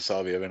TNA we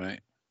saw the other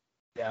night.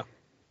 Yeah.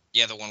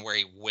 Yeah, the one where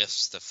he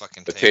whiffs the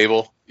fucking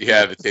table.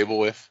 Yeah, the table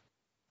whiff.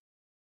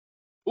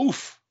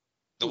 Oof.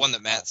 The one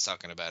that Matt's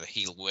talking about,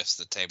 he whiffs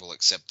the table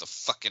except the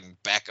fucking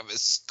back of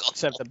his skull.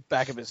 Except the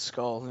back of his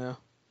skull, yeah.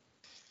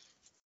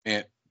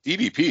 And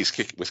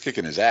DDP was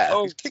kicking his ass.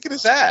 Oh. He's kicking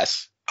his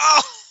ass.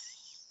 Oh!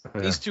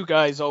 Yeah. These 2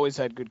 guys always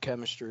had good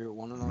chemistry with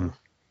one another.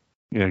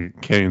 Yeah,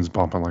 Kane's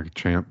bumping like a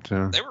champ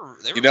too. They were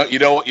You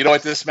know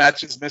what this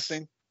match is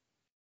missing?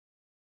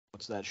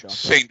 What's that, Shawn?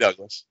 Shane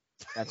Douglas.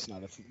 That's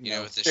not a You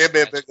know what this Bam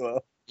Bam match,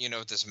 Bigelow. you know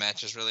what this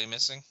match is really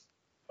missing?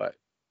 What?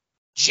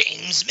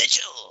 James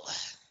Mitchell.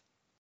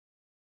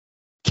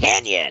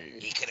 Canyon.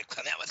 He could have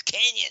come out with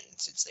Canyon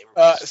since they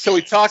were. So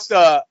we talked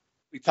about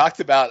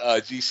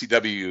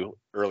GCW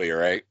earlier,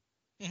 right?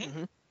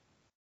 Mm-hmm.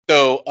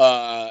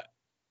 So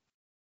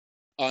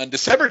on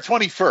December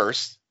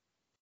 21st,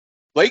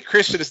 Blake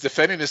Christian is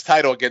defending his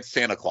title against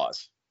Santa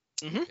Claus.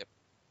 Mm-hmm. Yep.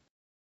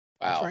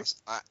 Wow. Right.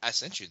 I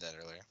sent you that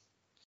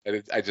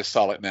earlier. I just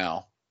saw it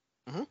now.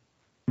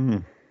 Mm-hmm.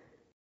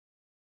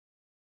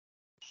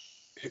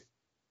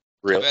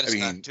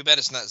 Really? Too bad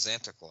it's not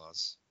Santa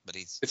Claus, but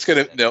he's. It's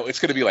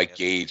gonna be like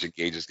Gage, and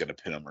Gage is gonna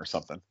pin him or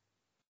something.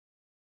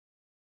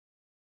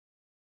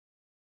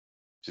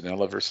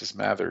 Janela versus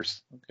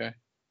Mathers. Okay.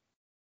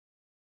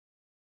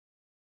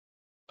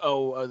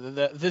 Oh,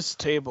 this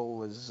table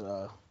was.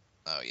 Oh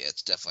yeah,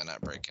 it's definitely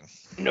not breaking.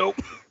 Nope.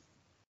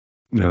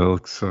 No, it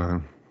looks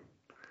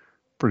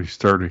pretty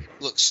sturdy.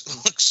 Looks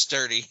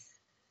sturdy.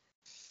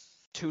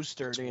 Too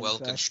sturdy. It's well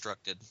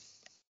constructed.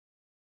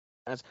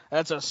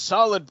 That's a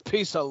solid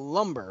piece of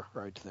lumber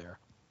right there.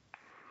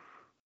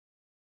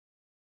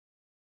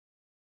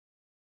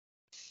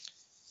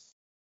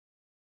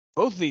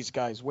 Both these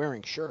guys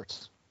wearing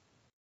shirts.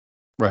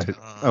 Right.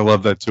 I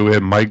love that too. We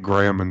had Mike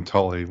Graham and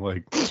Tully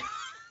like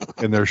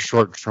in their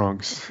short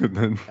trunks, and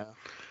then. Yeah.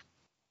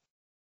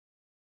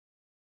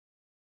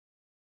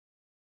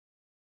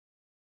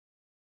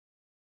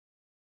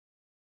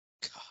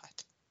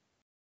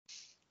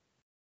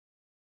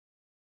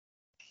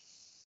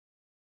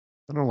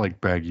 I don't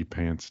like baggy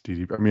pants,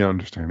 DDP. I mean, I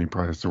understand he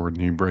probably has to wear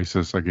knee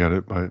braces. I get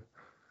it, but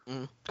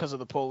because of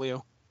the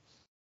polio.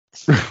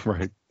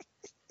 Right.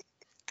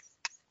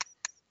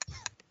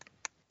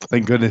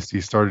 Thank goodness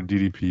he started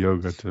DDP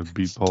yoga to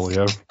beat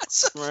polio.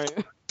 Right.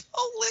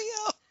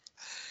 Polio.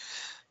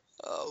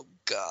 Oh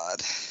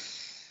God.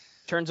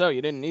 Turns out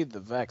you didn't need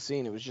the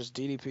vaccine. It was just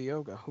DDP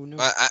yoga. Who knew?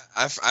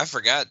 I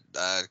forgot.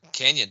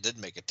 Canyon did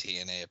make a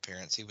TNA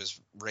appearance. He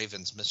was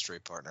Raven's mystery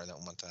partner that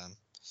one time.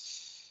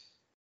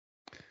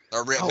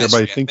 Or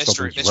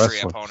mystery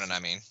opponent, I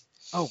mean.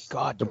 Oh,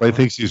 God. Everybody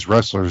thinks these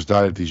wrestlers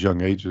die at these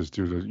young ages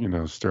due to,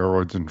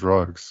 steroids and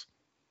drugs.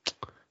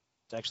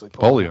 It's actually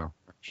polio.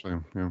 Actually,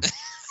 yeah.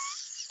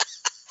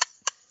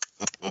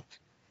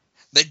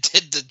 They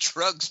did the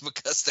drugs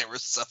because they were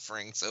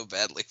suffering so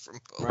badly from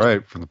polio.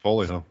 Right, from the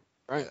polio.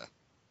 Right.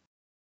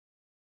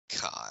 Yeah.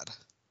 God.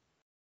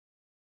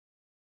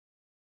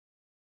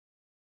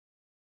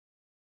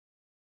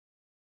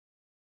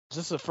 Is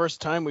this the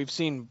first time we've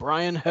seen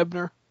Brian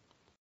Hebner?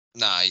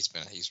 Nah, he's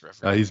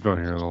referenced. He's been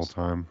here the whole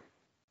time.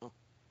 Oh.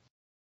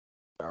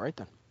 All right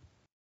then.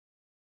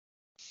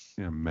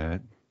 Yeah,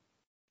 Matt.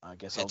 I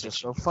guess I'll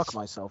just go fuck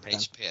myself then.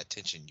 Pay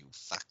attention, you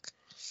fuck.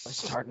 I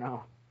start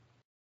now.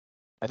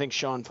 I think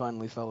Shawn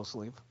finally fell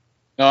asleep.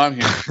 No, I'm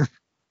here.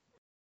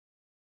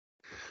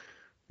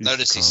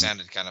 Notice he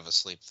sounded kind of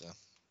asleep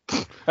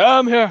though.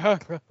 I'm here.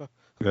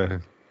 Yeah.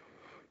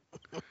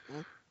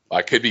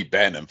 I could be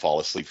Ben and fall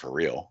asleep for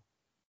real.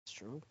 It's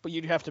true, but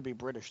you'd have to be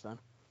British then.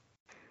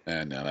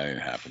 And no, that ain't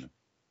happening.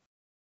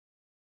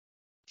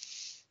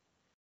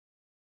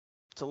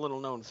 It's a little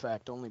known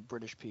fact. Only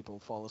British people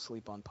fall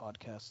asleep on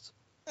podcasts.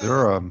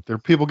 There are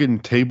people getting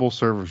table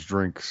service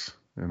drinks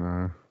at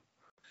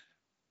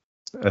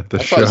the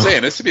That's show. what I'm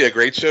saying. This would be a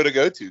great show to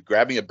go to.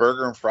 Grab me a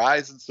burger and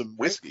fries and some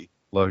whiskey.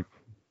 Like,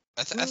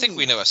 I think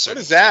we know a certain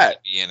What is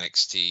that?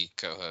 NXT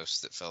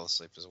co-host that fell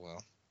asleep as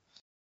well.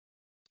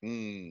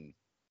 Hmm.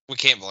 We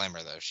can't blame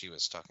her though. She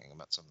was talking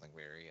about something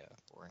very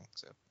boring.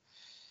 So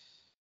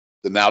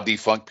The now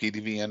defunct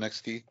PDV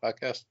NXT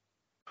podcast.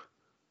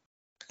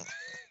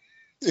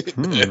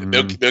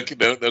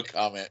 No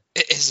comment.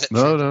 Is it?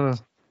 No.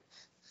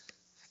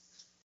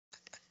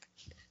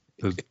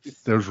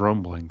 There's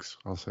rumblings.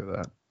 I'll say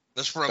that.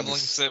 There's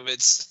rumblings of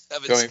its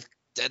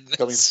deadness.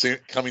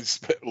 Coming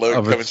soon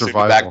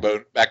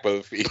to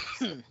Backbone feed.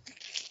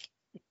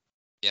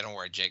 Yeah, don't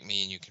worry, Jake.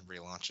 Me and you can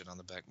relaunch it on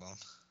the Backbone.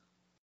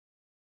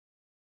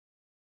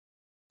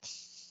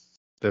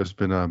 There's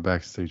been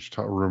backstage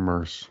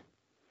rumors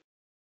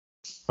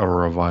of a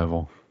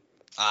revival.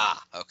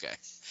 Ah, okay.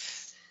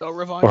 A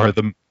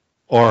revival?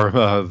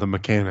 Or the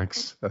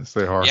mechanics, as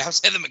they are. Yeah, I'm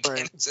saying the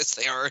mechanics as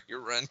they are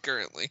your run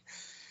currently.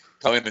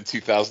 Coming in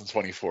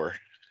 2024.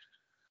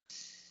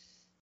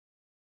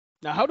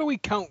 Now, how do we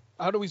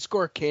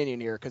score Canyon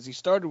here? Because he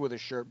started with a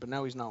shirt, but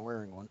now he's not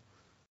wearing one.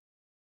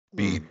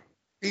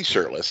 He's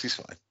shirtless. He's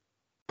fine.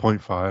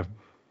 0.5.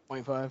 0.5? All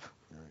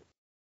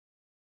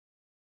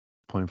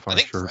right. 0.5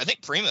 shirts. I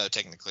think Primo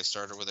technically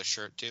started with a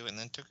shirt too and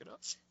then took it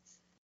off.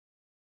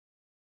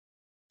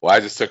 Well,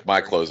 I just took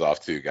my clothes off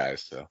too,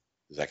 guys. So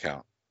does that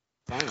count?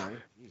 Finally.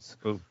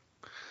 Oh.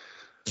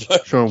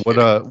 Shawn,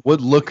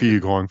 what look are you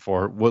going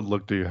for? What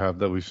look do you have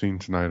that we've seen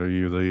tonight? Are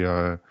you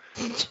the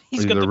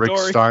He's got the Rick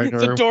Dory, Steiner?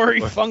 the Dory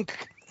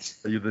funk.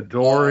 Are you the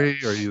Dory?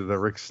 Are you the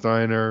Rick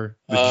Steiner?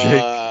 The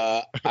Jake?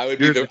 I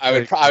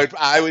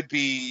would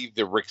be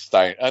the Rick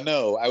Steiner.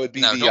 No, I would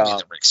be don't be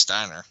the Rick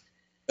Steiner.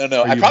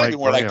 No. I'd probably be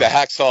more like the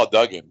Hacksaw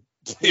Duggan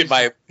in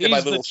my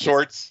little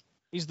shorts.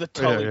 He's the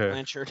Tully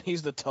Blanchard.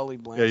 He's the Tully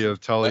Blanchard. Yeah,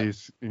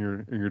 Tully's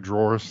in your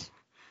drawers.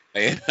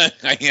 I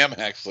am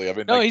actually.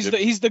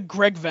 He's the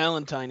Greg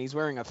Valentine. He's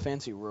wearing a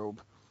fancy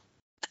robe.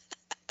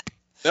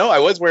 No, I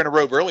was wearing a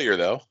robe earlier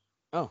though.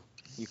 Oh,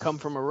 you come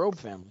from a robe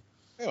family.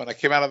 Yeah, when I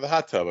came out of the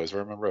hot tub, I was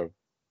wearing my robe.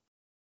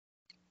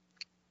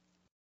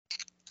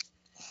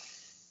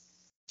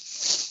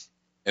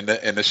 And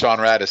the Shawn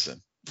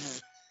Radisson.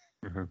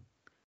 Mm-hmm.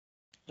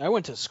 I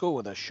went to school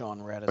with a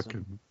Shawn Radisson.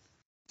 Fucking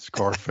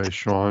Scarface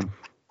Shawn.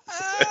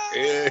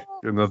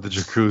 Another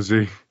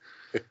jacuzzi.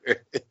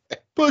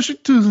 Push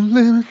it to the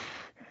limit.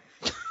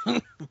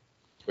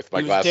 With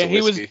my glass of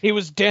whiskey. He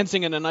was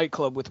dancing in a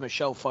nightclub with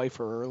Michelle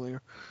Pfeiffer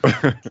earlier.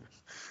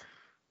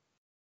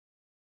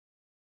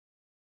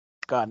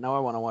 God, now I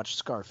want to watch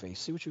Scarface.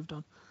 See what you've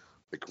done?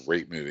 A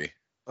great movie.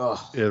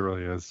 Oh, it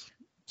really is.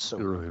 So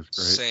it really is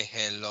great. Say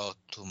hello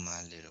to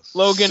my little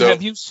Logan.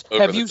 Have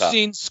you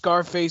seen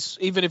Scarface?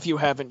 Even if you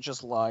haven't,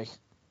 just lie.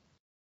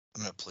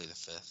 I'm gonna play the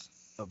fifth.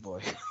 Oh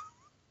boy.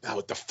 Now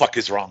what the fuck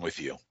is wrong with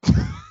you?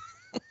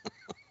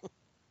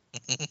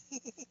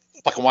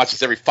 Fucking watch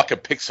this every fucking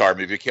Pixar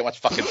movie. You can't watch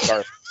fucking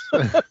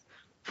Scarface.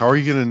 How are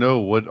you gonna know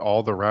what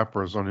all the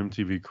rappers on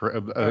MTV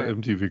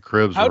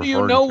Cribs? How do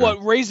you know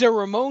what Razor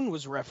Ramon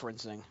was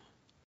referencing?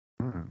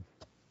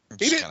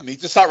 He didn't. He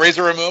just thought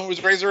Razor Ramon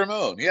was Razor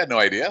Ramon. He had no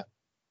idea.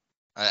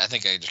 I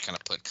think I just kind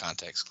of put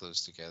context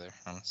clues together,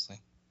 honestly.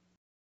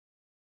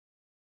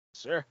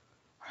 Sir,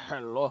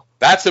 hello.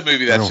 That's a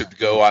movie that should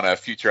go on a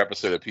future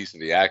episode of Piece of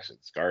the Action.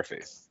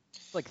 Scarface.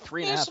 It's like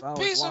 3.5 hours.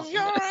 Piece of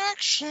your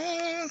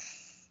action.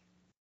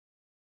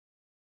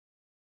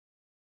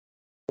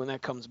 When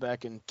that comes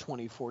back in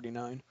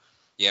 2049.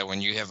 Yeah, when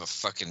you have a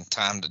fucking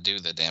time to do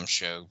the damn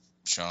show,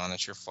 Shawn,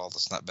 it's your fault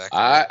it's not back.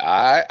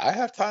 I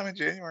have time in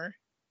January.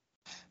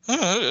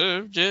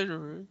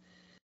 January.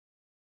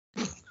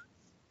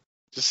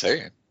 Just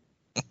saying.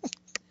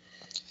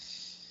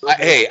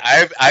 Hey,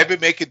 I've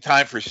been making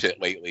time for shit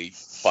lately,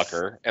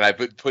 fucker, and I've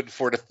been putting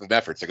forth some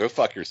effort. So go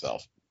fuck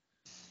yourself.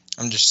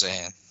 I'm just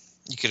saying,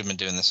 you could have been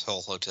doing this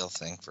whole hotel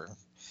thing for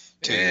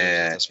 2 years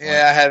at this point.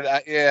 I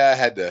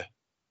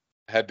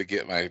had to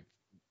get my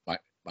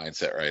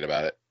mindset right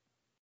about it.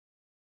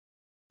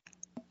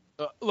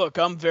 Look,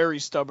 I'm very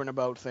stubborn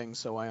about things,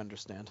 so I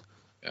understand.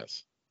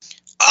 Yes.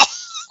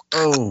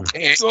 Oh.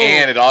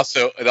 And it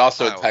also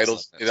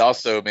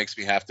makes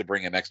me have to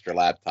bring an extra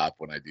laptop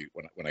when I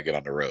get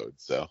on the road.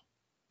 So.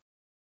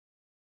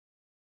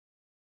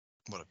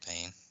 What a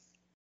pain.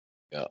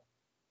 Yeah.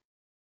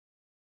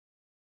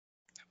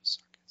 That was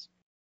sarcasm.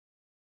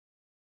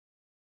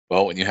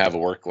 Well, when you have a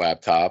work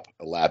laptop,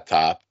 an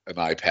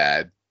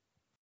iPad,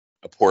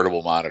 a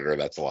portable monitor,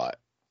 that's a lot.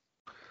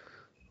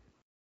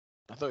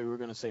 I thought you were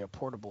going to say a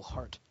portable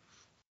heart.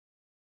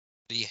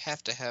 Do you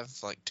have to have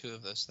like 2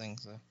 of those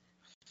things though?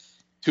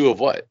 2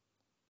 of what?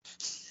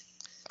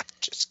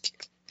 Just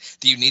kidding.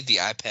 Do you need the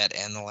iPad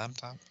and the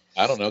laptop?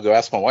 I don't know. Go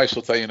ask my wife.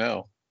 She'll tell you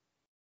no.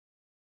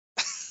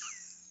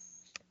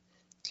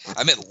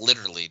 I meant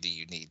literally, do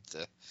you need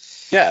the...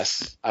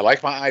 Yes. I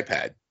like my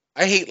iPad.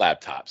 I hate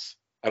laptops.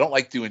 I don't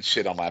like doing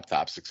shit on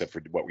laptops except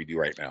for what we do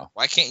right now.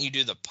 Why can't you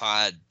do the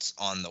pods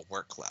on the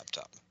work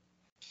laptop?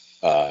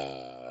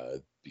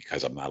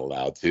 Because I'm not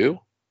allowed to.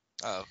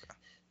 Oh, okay.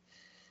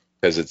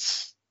 Because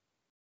it's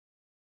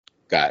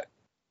got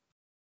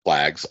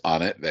flags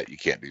on it that you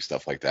can't do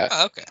stuff like that.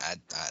 Oh, okay.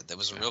 That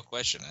was a real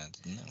question. I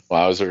didn't know.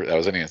 Well, that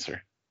was an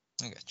answer.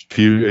 I got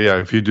you.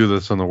 If you do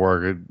this on the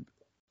work, it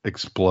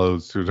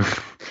explodes when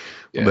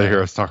they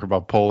hear us talk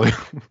about polio.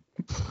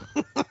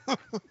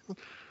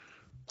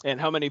 And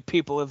how many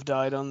people have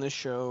died on this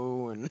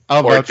show? And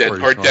or dead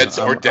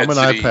I'm an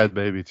city. iPad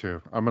baby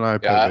too. I'm an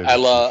iPad baby.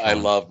 I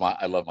love my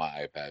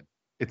iPad.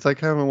 It's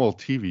like having a little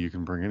TV you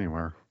can bring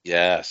anywhere.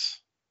 Yes.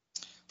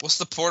 What's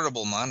the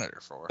portable monitor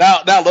for?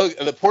 Now, look,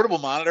 the portable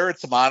monitor.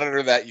 It's a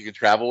monitor that you can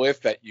travel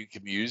with, that you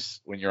can use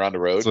when you're on the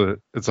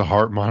road. It's a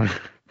heart monitor.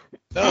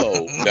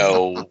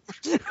 No.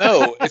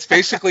 It's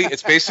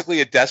basically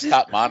a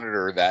desktop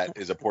monitor that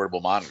is a portable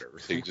monitor.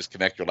 So you just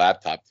connect your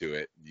laptop to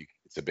it.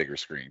 It's a bigger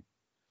screen.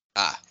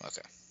 Ah,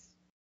 okay.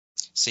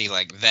 See,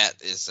 like that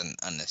is an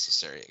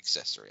unnecessary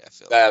accessory. I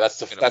feel. That's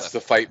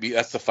the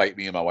fight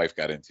me and my wife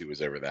got into,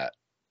 was over that.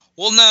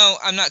 Well, no,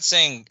 I'm not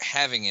saying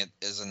having it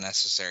is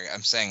unnecessary.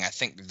 I'm saying I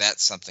think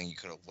that's something you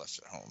could have left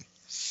at home.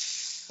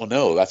 Well,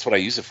 no, that's what I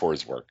use it for,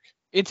 is work.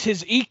 It's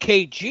his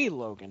EKG,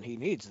 Logan. He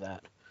needs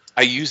that.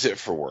 I use it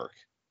for work.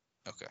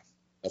 Okay.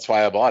 That's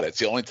why I bought it. It's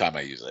the only time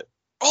I use it.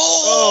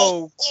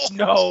 Oh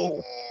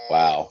no!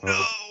 Wow.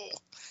 No.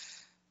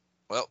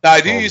 Well, now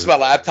I do use my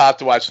laptop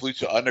to watch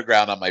Lucha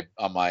Underground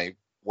on my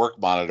work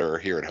monitor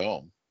here at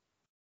home.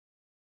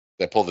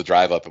 I pull the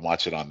drive up and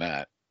watch it on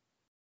that.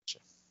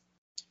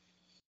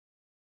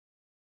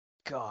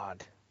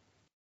 God,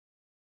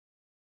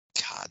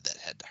 that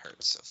had to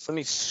hurt so. Let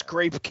me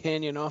scrape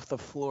Canyon off the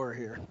floor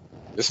here.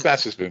 This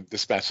match has been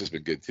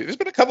good too. There's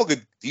been a couple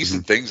good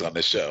decent things on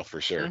this show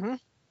for sure. Mm-hmm.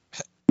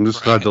 I'm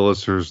just glad the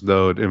listeners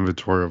know an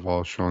inventory of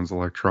all Shawn's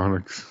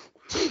electronics.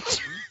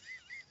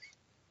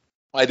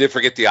 I did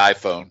forget the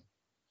iPhone.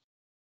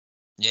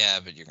 Yeah,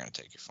 but you're gonna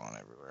take your phone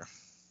everywhere.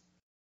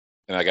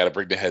 And I got to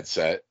bring the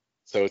headset.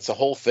 So it's a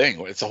whole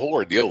thing. It's a whole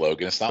ordeal,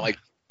 Logan. It's not like,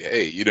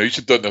 hey, you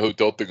should have done the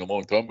hotel thing a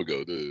long time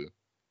ago.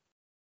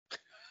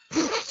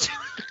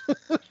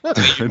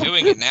 You're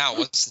doing it now.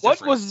 What's the what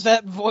difference? was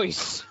that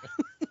voice?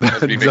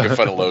 That's me making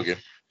fun of Logan.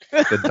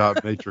 The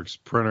dot matrix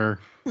printer.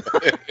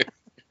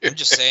 I'm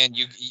just saying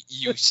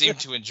you seem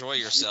to enjoy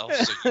yourself,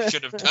 so you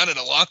should have done it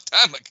a long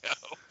time ago.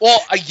 Well,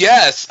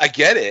 yes, I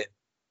get it.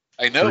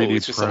 I know 3D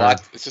it's just printer. a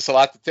lot. It's just a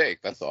lot to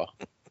take. That's all.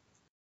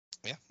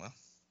 Yeah, well,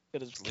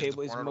 Got his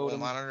cable, his modem.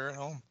 Monitor at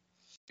home.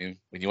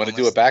 When you want to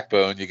do a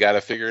backbone, you got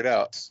to figure it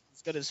out.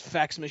 He's got his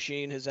fax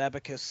machine, his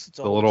abacus. It's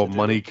The all little to do.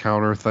 money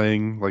counter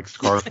thing like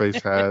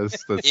Scarface has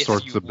that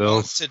sorts the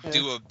bills. If you want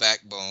to do a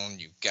backbone,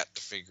 you've got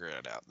to figure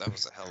it out. That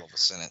was a hell of a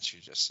sentence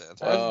you just said.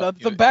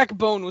 The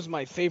backbone was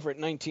my favorite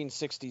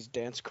 1960s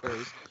dance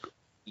craze.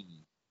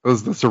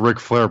 That's a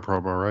Ric Flair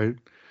promo, right?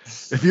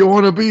 If you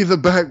want to be the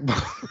backbone.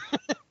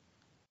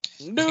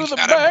 Do the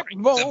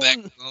backbone. The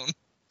backbone.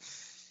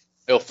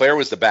 No, Flair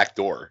was the back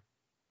door.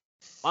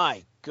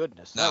 My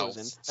goodness, No,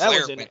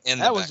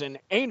 that was an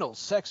anal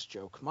sex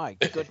joke. My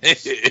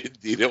goodness.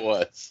 Indeed, it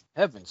was.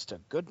 Heavens to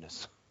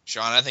goodness.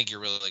 Shawn, I think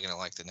you're really going to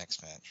like the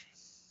next match.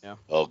 Yeah.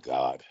 Oh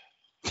God.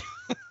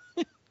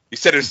 You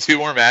said there's 2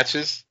 more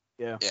matches?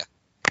 Yeah.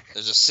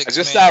 There's a 6. I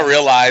just now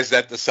realized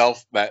that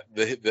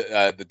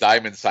the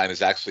diamond sign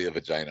is actually a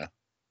vagina.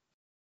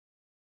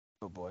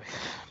 Oh boy.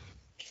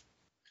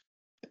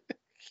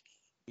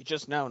 You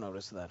just now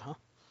noticed that, huh?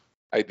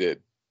 I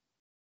did.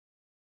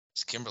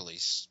 It's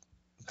Kimberly's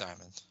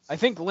diamond. I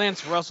think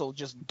Lance Russell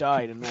just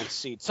died in that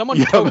seat.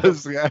 Someone poke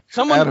him.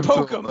 Someone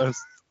poke him.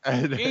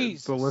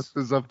 Jeez. The list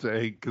is up to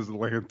 8 because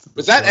Lance.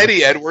 Was that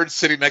Eddie Edwards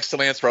sitting next to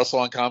Lance Russell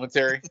on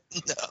commentary?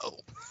 No.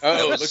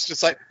 Oh, it looks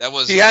just like that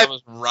was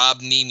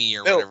Rob Nemi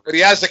or whatever. But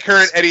he has the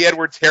current Eddie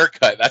Edwards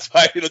haircut. That's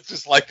why he looks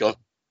just like him.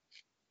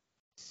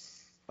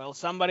 Well,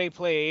 somebody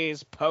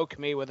please poke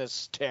me with a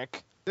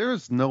stick.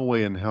 There's no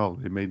way in hell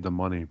they made the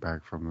money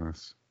back from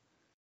this.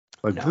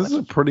 Like No, this is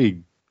a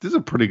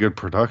pretty good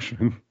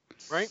production.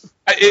 Right?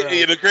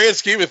 In the grand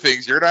scheme of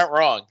things, you're not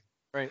wrong.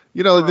 Right.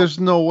 There's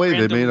no way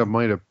Random. they made a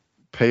money to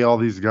pay all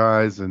these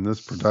guys and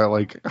this production.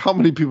 Like, how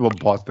many people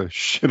bought this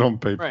shit on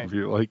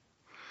pay-per-view? Right. Like,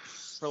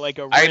 For like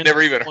a I had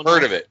never even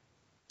heard of it.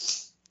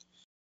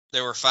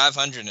 There were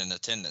 500 in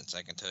attendance.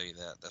 I can tell you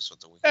that. That's what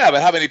the week. Yeah,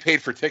 but how many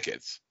paid for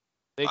tickets?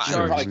 They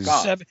probably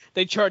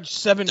charged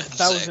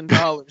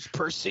 $7,000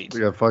 per seat.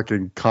 we got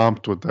fucking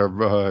comped with their,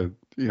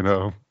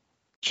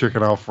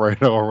 chicken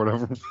Alfredo or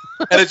whatever.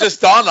 And it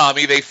just dawned on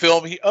me, they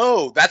film.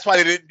 That's why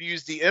they didn't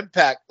use the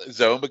Impact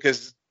Zone,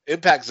 because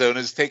Impact Zone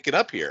is taken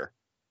up here.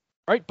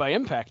 Right, by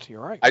Impact,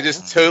 you're right. I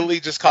just totally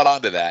just caught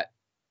on to that.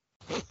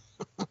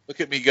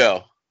 Look at me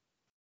go.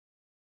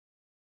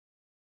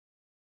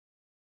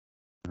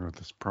 I don't know what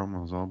this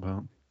promo is all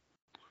about.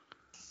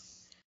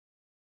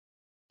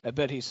 I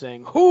bet he's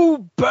saying,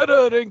 who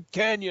better than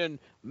Canyon?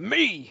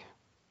 Me!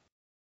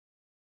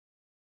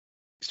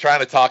 He's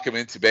trying to talk him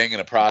into banging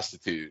a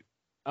prostitute.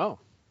 Oh.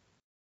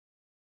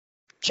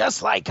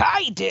 Just like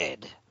I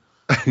did.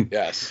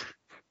 Yes.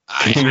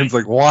 Canyon's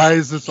like, why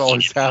is this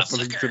always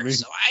happening to me?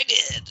 So I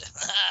did.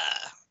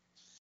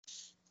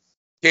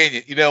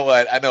 Canyon, you know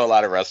what? I know a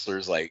lot of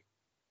wrestlers like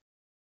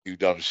do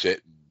dumb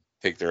shit and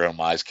take their own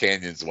lives.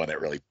 Canyon's the one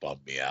that really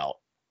bummed me out.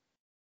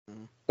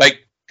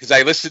 Like, because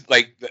I listened,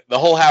 like the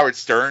whole Howard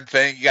Stern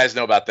thing. You guys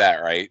know about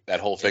that, right? That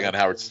whole thing on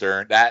Howard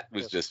Stern. That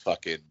was just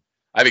fucking.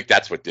 I think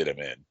that's what did him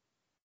in.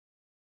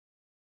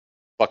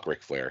 Fuck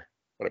Ric Flair.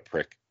 What a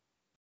prick.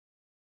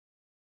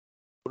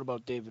 What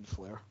about David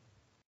Flair?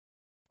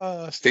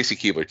 Stacy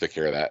Keibler took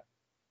care of that.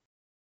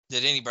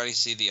 Did anybody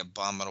see the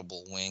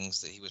abominable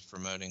wings that he was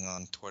promoting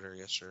on Twitter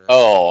yesterday?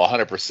 Oh,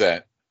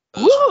 100%.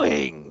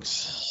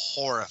 Wings.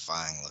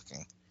 Horrifying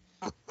looking.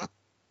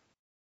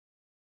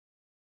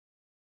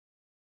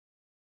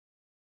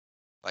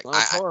 Like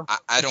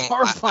I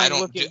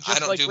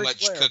don't do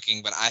much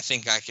cooking, but I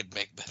think I could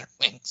make better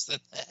wings than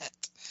that.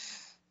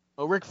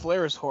 Well, Ric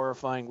Flair is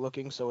horrifying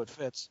looking, so it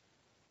fits.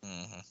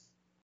 Mm-hmm.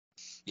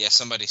 Yeah,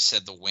 somebody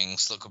said the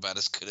wings look about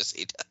as good as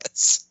he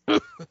does.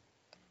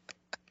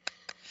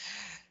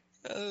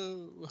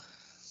 Oh.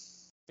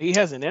 He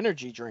has an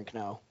energy drink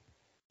now.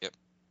 Yep.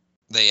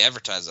 They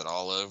advertise it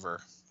all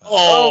over.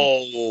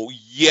 Oh,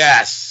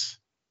 yes.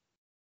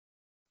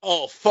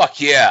 Oh, fuck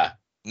yeah.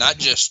 Not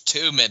just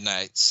 2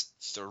 midnights,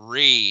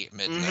 3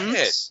 midnights.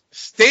 Mm-hmm.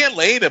 Stan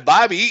Lane and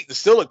Bobby Eaton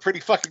still look pretty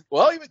fucking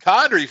well. Even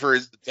Condrey for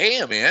his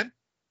damn man.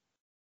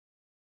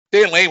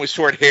 Stan Lane with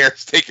short hair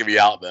is taking me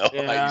out though.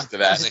 Yeah. I'm not used to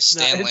that.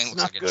 Stan Lane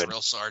looks like a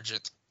drill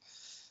sergeant.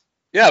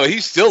 Yeah, but he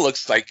still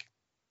looks like,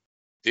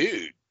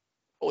 dude.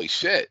 Holy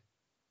shit.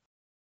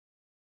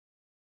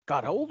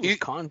 God, how old was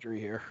Condrey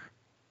here?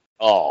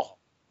 Oh.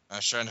 I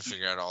was trying to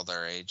figure out all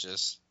their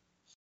ages.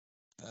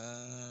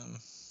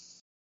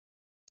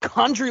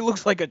 Condrey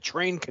looks like a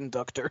train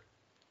conductor.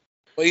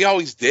 Well, he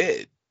always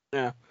did.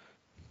 Yeah.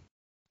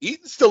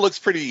 Eaton still looks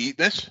pretty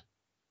Eatonish.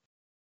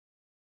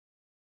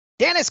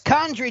 Dennis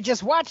Condrey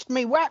just watched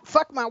me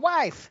fuck my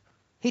wife.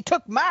 He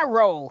took my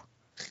role.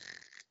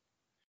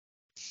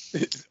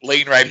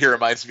 Lane right here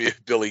reminds me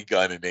of Billy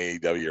Gunn in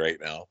AEW right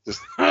now.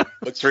 Just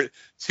looks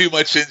too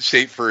much in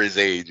shape for his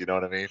age. You know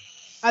what I mean?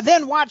 I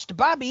then watched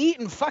Bobby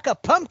Eaton fuck a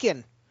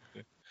pumpkin.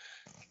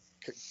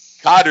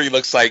 Condrey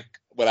looks like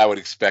what I would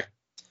expect.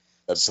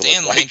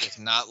 Stan Lane does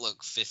not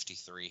look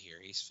 53 here.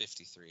 He's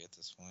 53 at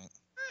this point.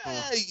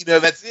 You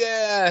know,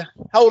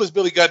 how old is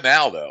Billy Gunn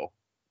now, though?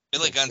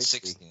 Billy Gunn's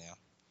 60 now.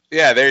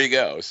 Yeah, there you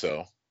go.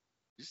 So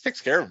he just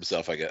takes care of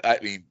himself, I guess. I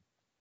mean,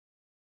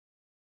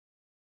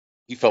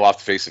 he fell off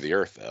the face of the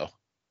earth, though.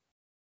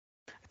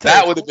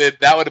 That would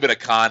have been a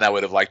con I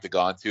would have liked to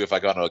gone to. If I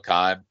gone to a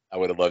con, I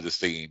would have loved to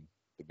see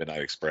the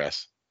Midnight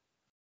Express.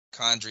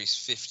 Condrey's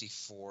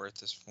 54 at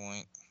this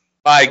point.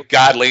 My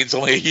God, Lane's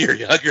only a year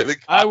younger than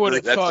Condrey. I would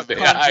have thought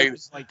Condrey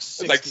was like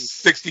 60. Like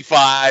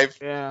 65.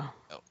 Yeah.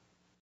 Oh.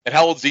 And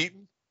how old's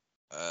Eaton?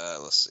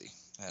 Let's see.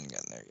 I hadn't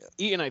gotten there yet.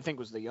 Eaton, I think,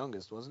 was the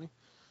youngest, wasn't he?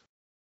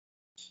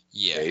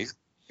 Yeah. He's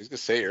going to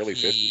say early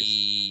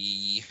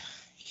 50s.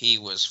 He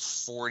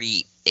was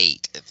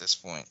 48 at this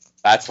point.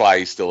 That's why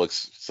he still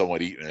looks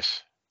somewhat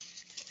Eatonish.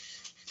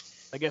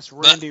 I guess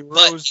Randy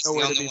Rose he's the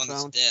only one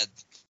that's dead.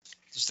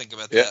 Just think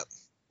about that.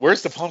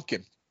 Where's the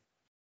pumpkin?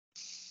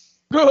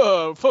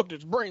 Fucked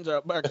its brains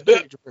out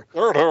backstage.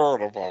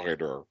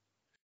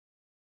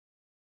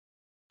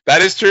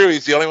 That is true.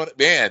 He's the only one.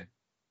 Man,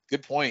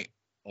 good point.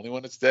 Only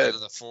one that's dead. Out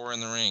of the 4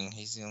 in the ring,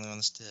 he's the only one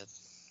that's dead.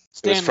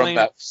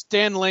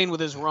 Stan Lane with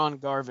his Ron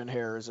Garvin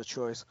hair is a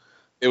choice.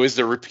 It was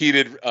the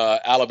repeated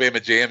Alabama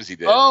jams he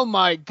did. Oh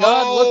my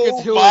God! Look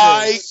at who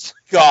it is.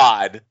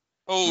 God!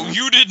 Oh,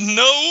 you didn't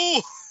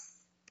know?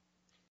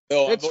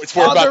 No, it's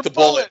more about the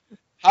bullet.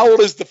 How old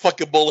is the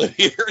fucking bullet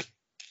here?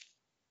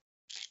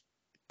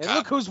 And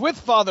look who's with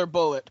Father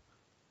Bullet.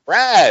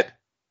 Brad.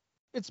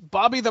 It's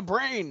Bobby the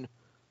Brain.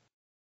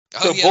 Oh,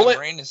 so yeah, Bullet,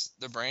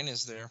 the brain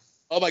is there.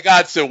 Oh my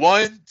God! So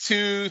 1,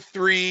 2,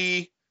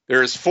 3.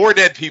 There's 4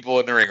 dead people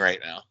in the ring right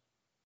now.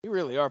 You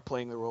really are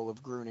playing the role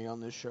of Grooney on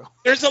this show.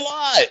 There's a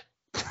lot.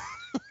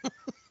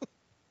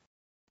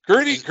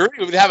 Grooney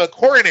would have a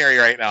coronary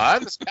right now.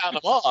 I'm just counting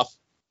them off.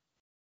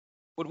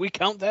 Would we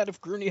count that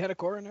if Grooney had a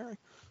coronary?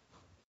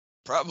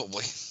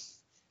 Probably.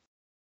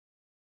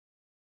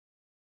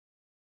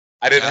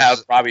 I didn't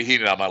have Bobby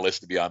Heenan on my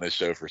list to be on this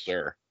show for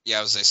sure. Yeah,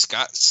 I was say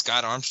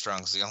Scott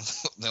Armstrong's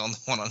the only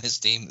one on his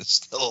team that's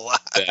still alive.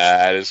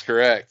 That is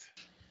correct.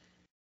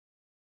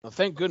 Well,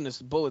 thank goodness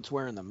the Bullet's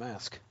wearing the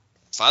mask.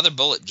 Father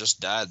Bullet just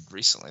died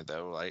recently,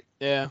 though, like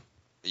a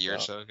year or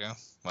so ago.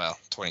 Well,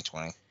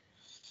 2020.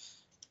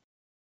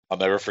 I'll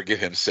never forget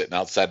him sitting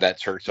outside that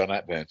church on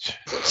that bench.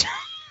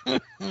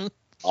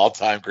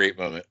 All-time great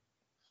moment.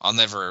 I'll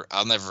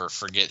never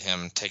forget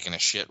him taking a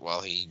shit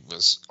while he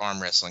was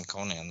arm wrestling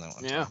Conan that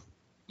one time.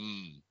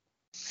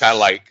 Kind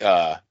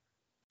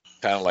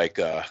of like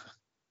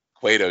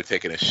Cueto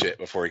taking a shit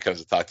before he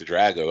comes to talk to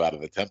Drago out of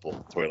the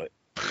temple toilet.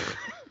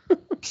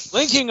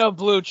 Linking up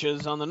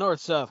luchas on the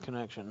North-South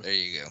connection. There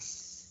you go.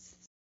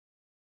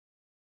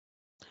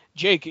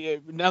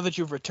 Jake, now that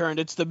you've returned,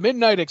 it's the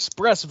Midnight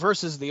Express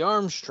versus the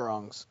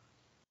Armstrongs.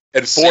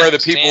 And 4 of the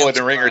people in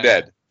the ring are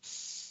dead.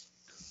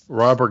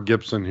 Robert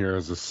Gibson here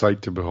is a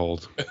sight to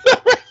behold.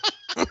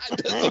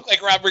 It does look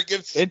like Robert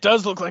Gibson. It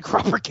does look like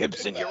Robert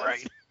Gibson, you're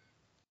right.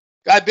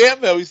 God damn,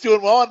 though, he's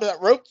doing well on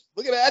that rope.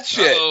 Look at that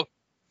shit. Uh-oh.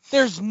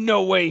 There's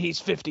no way he's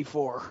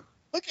 54.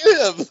 Look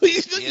at him.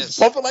 He's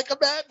pumping like a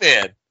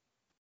madman.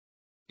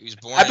 He was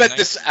born I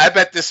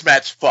bet this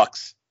match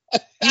fucks.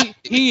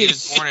 He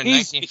was born in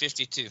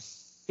 1952.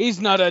 He's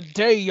not a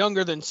day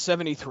younger than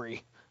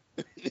 73.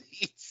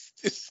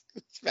 This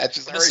match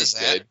is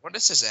already good. What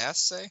does his ass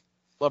say?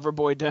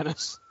 Loverboy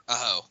Dennis.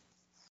 Oh.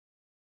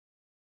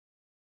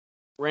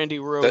 Randy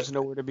Rose,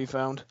 nowhere to be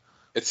found.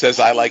 It says,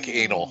 I like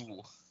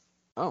anal.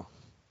 Oh.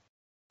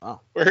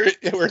 Wow.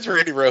 Where's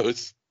Randy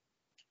Rose?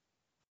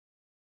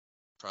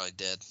 Probably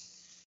dead.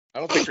 I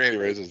don't think Randy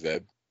Rose is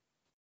dead.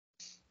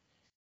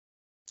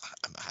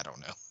 I don't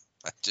know.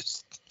 I'm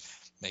just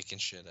making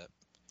shit up.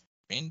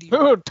 Randy.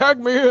 Oh, tag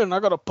me in. I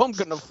got a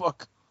pumpkin to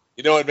fuck.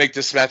 You know what would make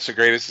this match the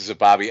greatest is if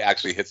Bobby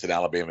actually hits an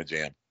Alabama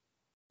Jam.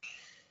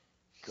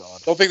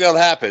 God. Don't think that'll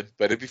happen,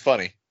 but it'd be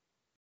funny.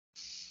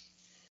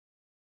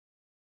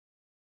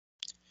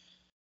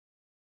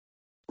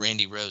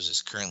 Randy Rose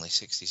is currently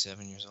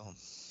 67 years old.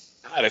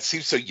 God, it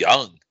seems so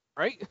young.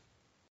 Right?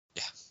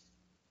 Yeah.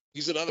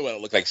 He's another one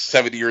that looked like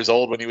 70 years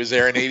old when he was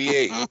there in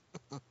 88.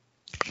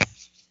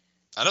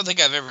 I don't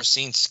think I've ever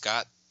seen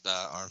Scott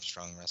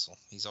Armstrong wrestle.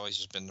 He's always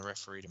just been the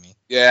referee to me.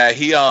 Yeah,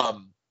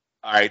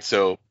 all right,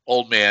 so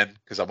old man,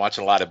 because I'm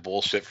watching a lot of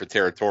bullshit for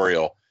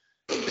Territorial.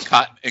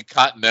 In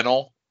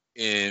Continental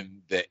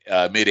in the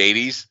mid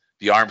 80s,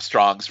 the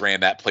Armstrongs ran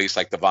that place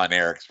like the Von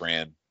Erichs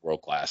ran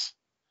World Class.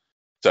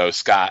 So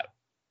Scott,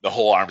 the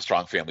whole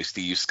Armstrong family,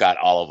 Steve, Scott,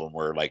 all of them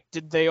were like.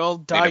 Did they all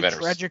die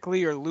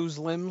tragically or lose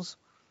limbs?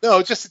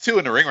 No, just the 2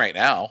 in the ring right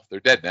now. They're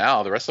dead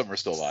now. The rest of them are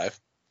still alive.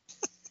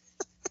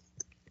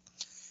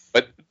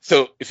 But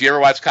so if you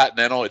ever watch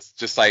Continental, it's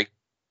just like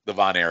the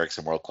Von Erichs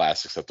in World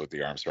Class, except with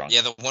the Armstrong.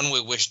 Yeah, the one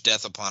we wish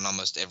death upon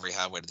almost every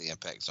highway to the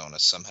impact zone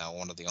is somehow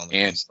one of the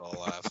only ones still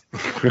alive.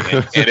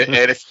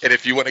 and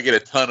if you want to get a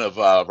ton of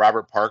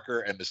Robert Parker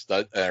and the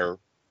stud or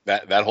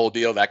that whole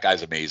deal, that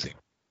guy's amazing.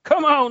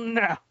 Come on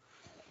now.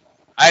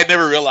 I had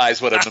never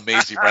realized what an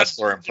amazing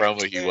wrestler and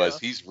promo he was.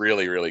 He's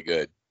really, really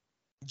good.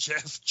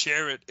 Jeff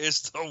Jarrett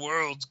is the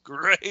world's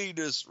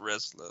greatest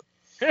wrestler.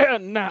 Yeah,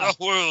 now. The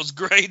world's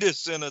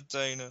greatest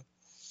entertainer.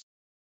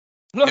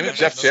 Him and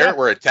Jeff Jarrett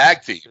were a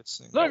tag team.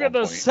 Look at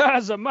the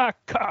size of my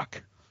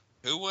cock.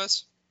 Who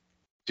was?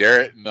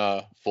 Jarrett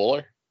and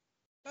Fuller.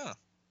 Oh.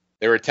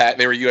 They were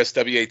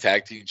USWA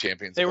tag team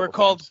champions. They were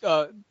called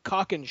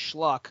Cock and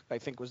Schlock, I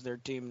think was their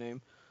team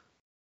name.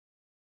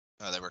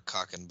 Oh, they were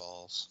cock and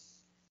balls.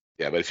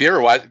 Yeah, but if you ever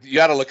watch, you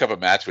got to look up a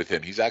match with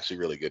him. He's actually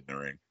really good in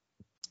the ring.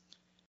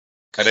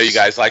 I know you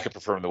guys like him,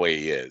 prefer him the way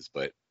he is,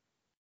 but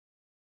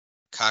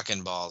cock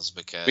and balls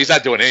because he's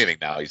not doing anything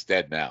now. He's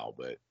dead now,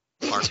 but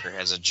Parker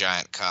has a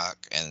giant cock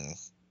and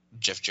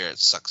Jeff Jarrett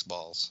sucks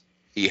balls.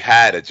 He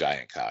had a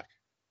giant cock.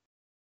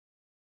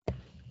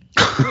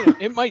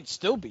 It might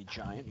still be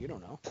giant. You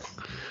don't know.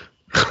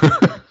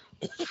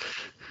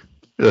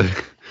 There's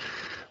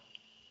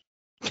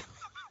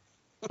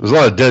a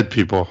lot of dead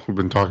people we've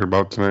been talking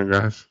about tonight,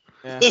 guys.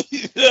 Yeah.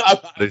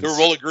 The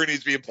Roller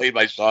Greenies being played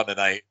by Shawn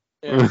tonight.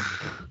 Yeah.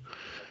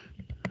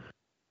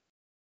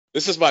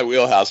 This is my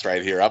wheelhouse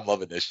right here. I'm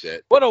loving this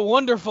shit. What a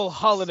wonderful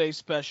holiday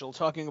special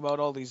talking about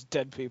all these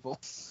dead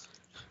people.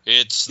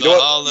 It's the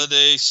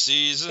holiday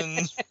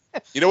season.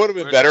 You know what would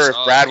have been better if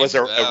Brad was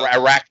a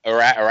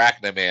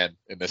Arachna man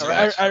in this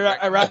match?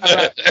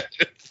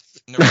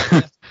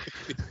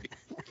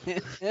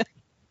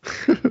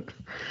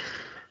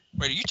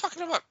 Wait, are you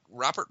talking about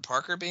Robert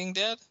Parker being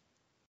dead?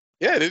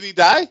 Yeah, did he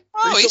die?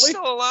 Oh, recently? He's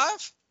still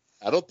alive?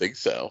 I don't think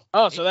so.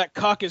 Oh, so that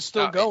cock is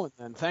still going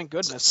then. Thank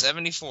goodness.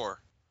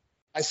 74.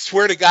 I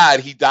swear to God,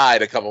 he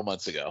died a couple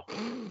months ago.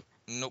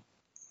 Nope.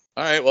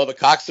 All right, well, the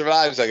cock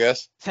survives, I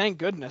guess. Thank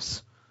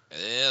goodness.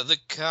 Yeah, the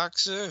cock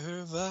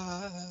survives.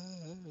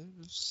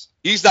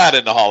 He's not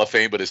in the Hall of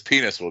Fame, but his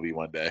penis will be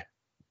one day.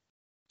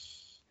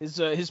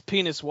 His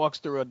penis walks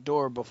through a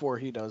door before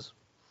he does.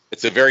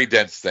 It's a very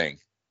dense thing.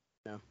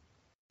 Yeah.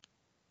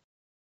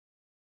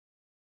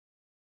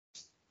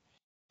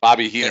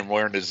 Bobby Heenan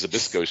wearing his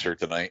Zabisco shirt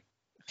tonight.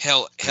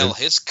 Hell,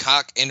 his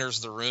cock enters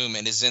the room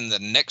and is in the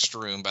next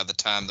room by the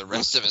time the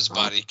rest of his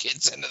body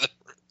gets in the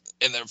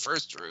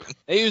first room.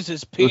 They use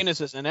his penis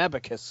as an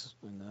abacus.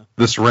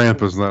 This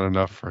ramp is not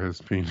enough for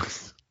his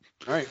penis.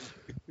 Right.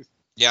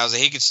 Yeah,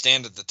 he could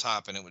stand at the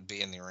top and it would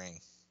be in the ring.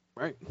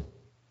 Right.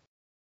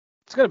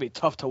 It's got to be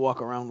tough to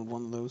walk around with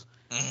one of those.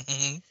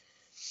 Mm-hmm.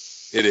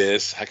 It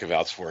is. I can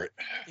vouch for it.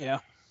 Yeah.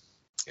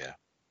 Yeah.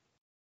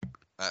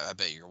 I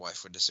bet your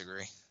wife would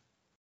disagree.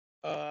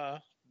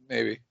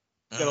 Maybe.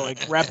 You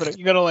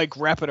gotta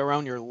wrap it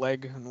around your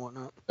leg and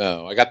whatnot.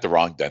 No, I got the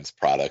wrong dense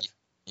product.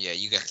 Yeah,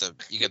 you got the.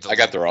 I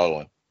got the wrong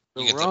one.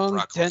 You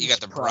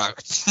got the Brock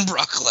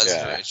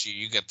Lesnar issue.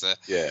 You got the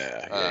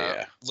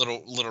yeah.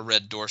 little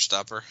red door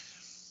stopper.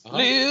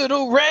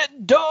 Little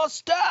red door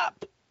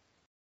stop.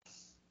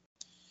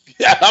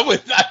 Yeah, I'm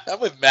with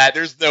Matt.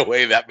 There's no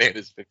way that man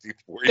is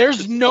 54.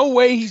 There's no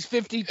way he's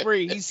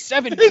 53. He's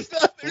 70. Look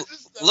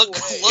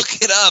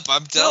it up.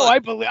 I'm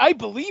telling. No, I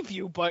believe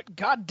you, but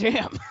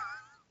goddamn.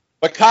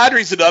 But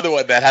Kadri's another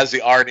one that has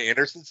the Arn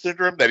Anderson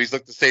syndrome, that he's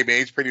looked the same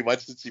age pretty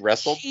much since he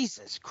wrestled.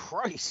 Jesus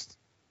Christ.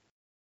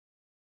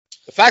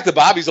 The fact that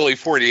Bobby's only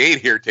 48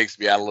 here takes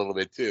me out a little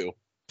bit, too.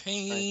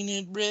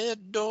 Painted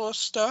red door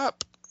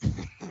stop.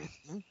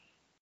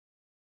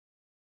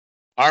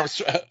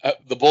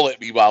 The Bullet,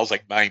 meanwhile, is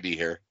like 90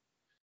 here.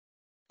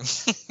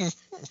 The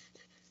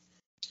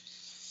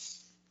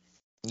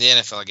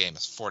NFL game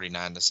is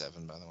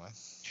 49-7, by the way.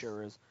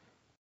 Sure is.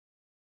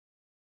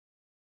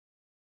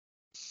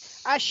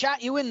 I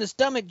shot you in the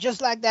stomach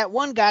just like that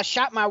one guy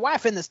shot my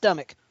wife in the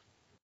stomach.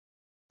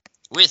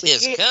 With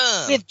his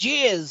cum. With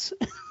jizz.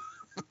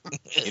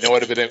 You know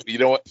what would have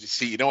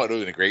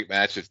been a great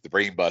match if the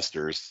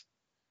Brainbusters.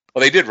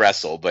 Well, they did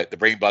wrestle, but the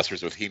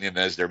Brainbusters with Heenan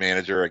as their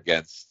manager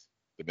against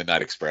the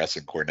Midnight Express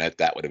and Cornette,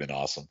 that would have been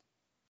awesome.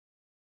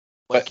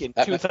 Like in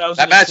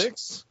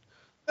 2006?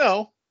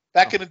 No,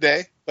 back in the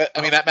day. But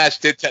I mean, that match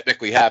did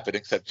technically happen,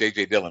 except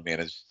J.J. Dillon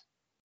managed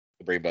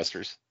the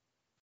Brainbusters.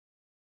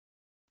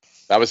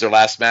 That was their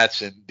last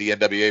match in the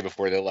NWA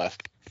before they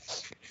left.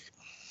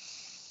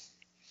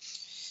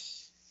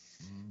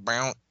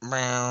 Bow,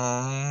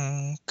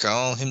 bow,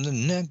 call him the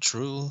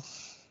natural.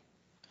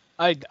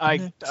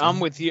 I'm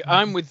with you.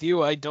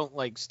 I don't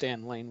like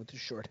Stan Lane with the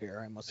short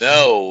hair. I must say.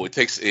 No, it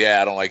takes.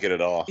 Yeah, I don't like it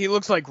at all. He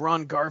looks like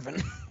Ron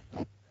Garvin.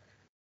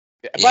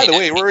 By the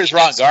way, where is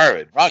Ron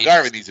Garvin? Ron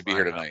Garvin needs to be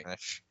here tonight.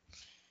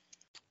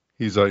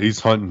 He's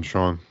hunting,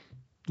 Sean.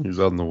 He's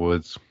out in the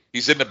woods.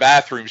 He's in the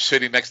bathroom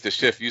sitting next to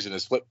Schiff using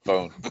his flip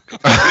phone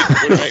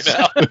right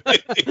now.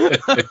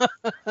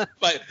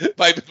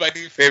 my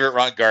new favorite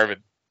Ron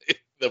Garvin.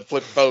 The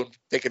flip phone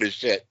taking his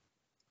shit.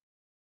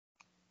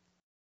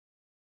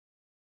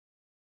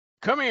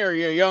 Come here,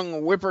 you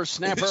young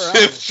whippersnapper.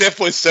 Schiff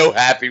was so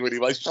happy when he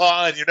was,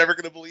 Sean, you're never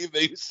going to believe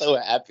me. He was so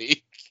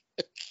happy.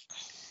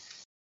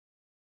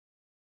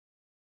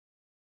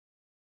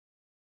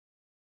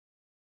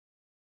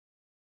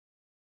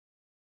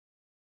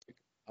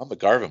 I'm the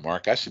Garvin,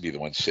 Mark. I should be the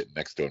one sitting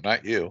next to him,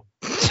 not you.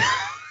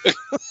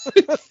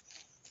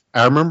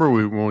 I remember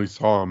when we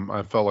saw him,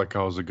 I felt like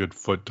I was a good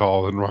foot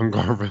taller than Ron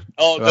Garvin.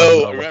 Oh,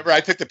 no. Remember,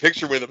 I took the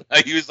picture with him.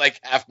 He was like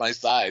half my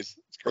size.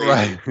 It's crazy.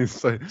 Right.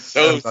 He's like,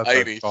 so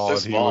tiny, so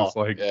small. He was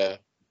like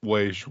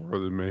way shorter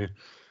than me.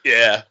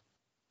 Yeah.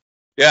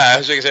 Yeah, I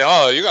was going to say,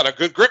 oh, you got a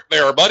good grip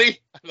there, buddy.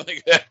 I'm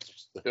like,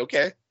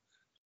 okay.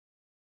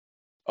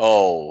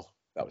 Oh,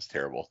 that was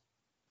terrible.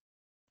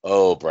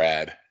 Oh,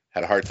 Brad.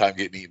 Had a hard time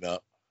getting eaten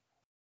up.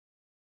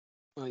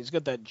 Well, he's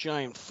got that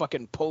giant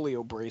fucking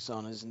polio brace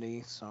on his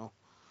knee, so.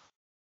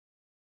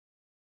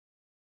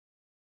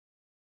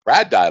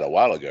 Brad died a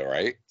while ago,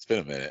 right? It's been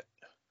a minute.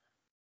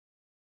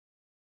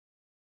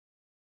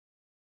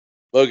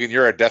 Logan,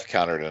 you're a death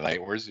counter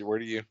tonight. When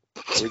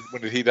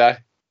did he die?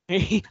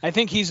 I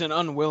think he's an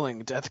unwilling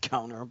death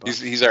counter. But...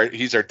 He's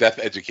our death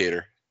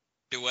educator.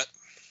 Do what?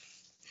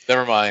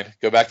 Never mind.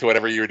 Go back to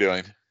whatever you were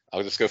doing.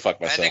 I'll just go fuck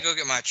myself. I had to go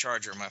get my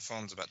charger. My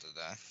phone's about to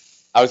die.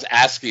 I was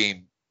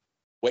asking,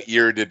 what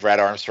year did Brad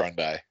Armstrong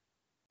die?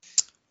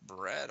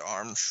 Brad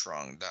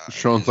Armstrong died.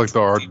 Sean's like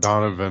the Art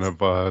Donovan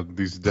of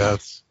these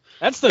deaths.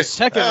 That's the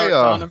second Art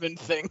Donovan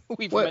thing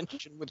we've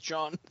mentioned with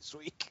Sean this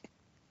week.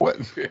 What?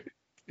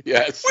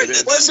 Yes. When did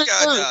this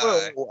guy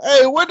die?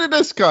 Hey, when did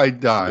this guy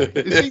die?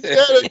 Is he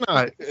dead or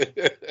not?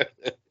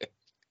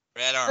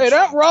 Brad Armstrong. Hey,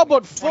 that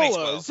Robert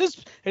Fuller,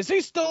 is he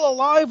still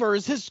alive, or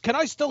can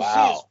I still see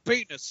his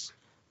penis?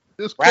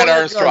 This Brad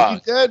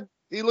Armstrong. He dead?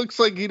 He looks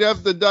like he'd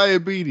have the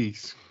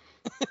diabetes.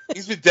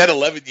 He's been dead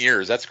 11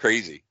 years. That's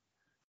crazy.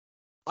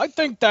 I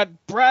think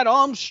that Brad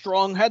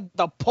Armstrong had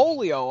the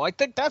polio. I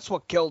think that's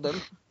what killed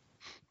him.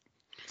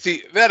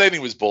 See, that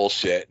ending was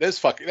bullshit.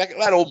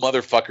 That old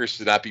motherfucker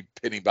should not be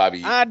pinning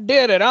Bobby. I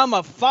did it. I'm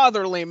a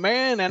fatherly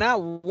man, and I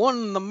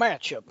won the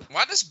matchup.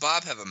 Why does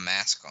Bob have a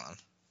mask on?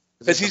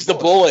 Because he's the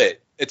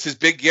Bullet. It's his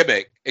big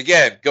gimmick.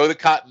 Again, go the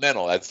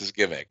Continental. That's his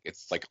gimmick.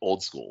 It's like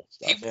old school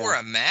stuff. He wore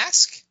a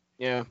mask?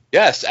 Yeah.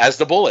 Yes, as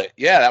the Bullet.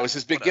 Yeah, that was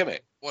his big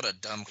gimmick. What a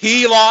dumb.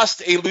 He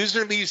lost a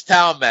loser leaves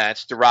town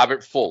match to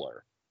Robert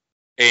Fuller.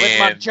 With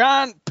my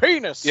giant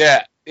penis.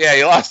 Yeah,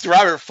 he lost to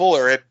Robert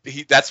Fuller, and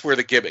that's where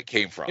the gimmick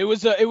came from. It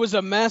was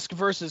a mask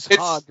versus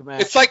hog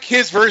match. It's like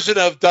his version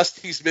of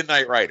Dusty's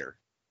Midnight Rider.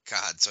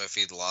 God, so if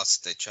he'd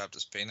lost, they chopped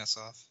his penis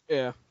off?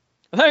 Yeah.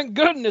 Thank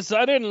goodness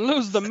I didn't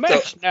lose the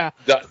match now.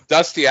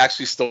 Dusty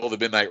actually stole the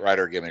Midnight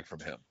Rider gimmick from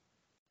him.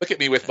 Look at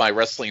me with my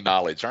wrestling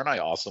knowledge. Aren't I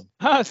awesome?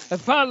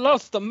 If I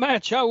lost the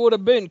match, I would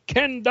have been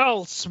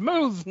Kendall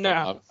Smooth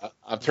now.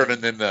 I'm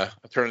turning into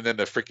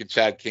freaking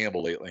Chad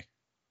Campbell lately.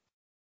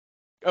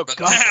 Oh, God.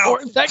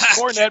 That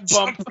cornet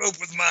bump. Rope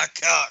with my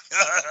cock.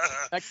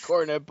 That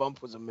cornet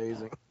bump was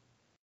amazing.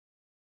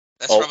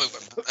 That's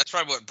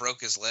probably what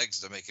broke his legs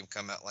to make him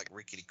come out like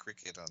Rickety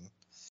Cricket on.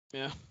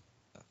 Yeah.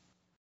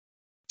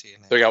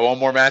 TNA. So we got one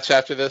more match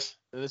after this?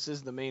 This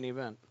is the main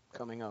event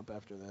coming up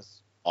after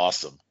this.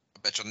 Awesome. I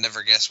bet you'll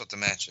never guess what the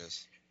match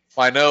is.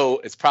 Well, I know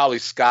it's probably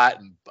Scott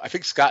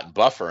and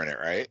Buff are in it,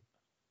 right?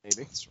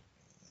 Maybe. That's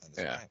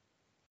Yeah. right.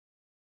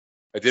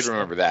 I did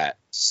remember that.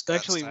 It's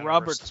actually Steiner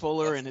Robert versus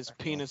Fuller Buff and his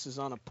Bagwell. penis is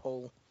on a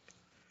pole.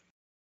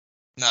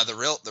 No, the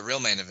real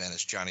main event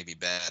is Johnny B.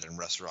 Bad and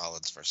Russ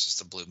Rollins versus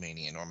the Blue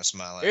Meanie Enormous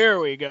Smiley. Here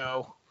we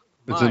go.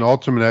 It's My an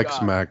Ultimate X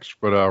God. match,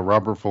 but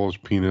Robert Fuller's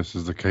penis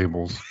is the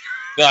cables.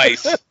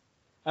 Nice.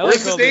 I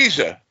Where's all the these-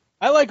 Deja?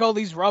 I like all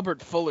these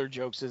Robert Fuller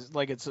jokes.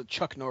 It's a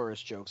Chuck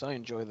Norris jokes. I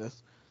enjoy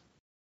this.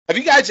 Have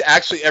you guys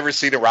actually ever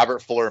seen a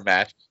Robert Fuller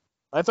match?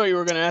 I thought you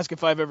were going to ask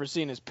if I've ever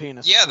seen his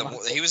penis. Yeah,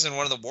 he was in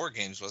one of the War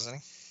Games, wasn't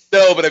he?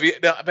 No, but have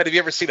you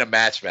ever seen a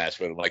match with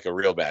him, like a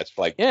real match?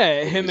 Like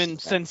Yeah, him and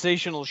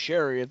Sensational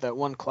Sherry at that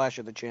one Clash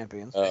of the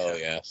Champions. Oh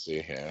yeah,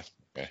 see, yeah.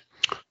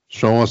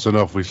 Show us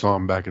enough. We saw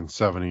him back in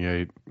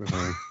 '78.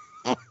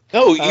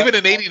 No, even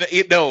in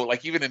 '80. No,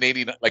 like even in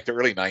 '80, like the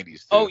early '90s.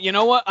 Too. Oh, you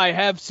know what? I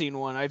have seen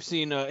one. I've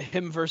seen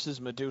him versus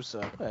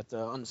Medusa at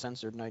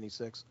Uncensored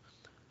 '96.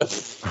 I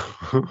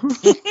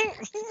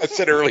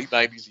said early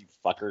 '90s, you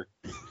fucker.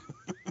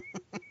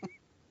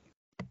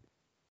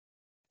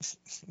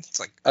 It's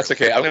like That's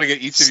okay. I'm gonna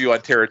get each of you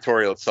on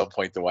Territorial at some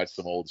point to watch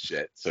some old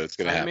shit. So it's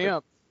gonna Sign happen. me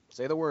up.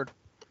 Say the word.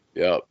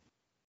 Yep.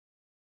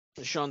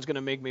 Sean's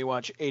gonna make me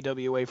watch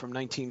AWA from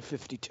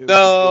 1952.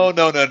 No.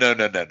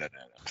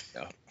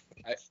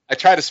 I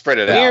try to spread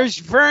it out. Here's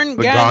Vern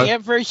The Gagne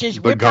versus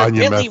the Whipper Gagne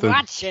Billy method.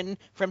 Watson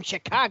from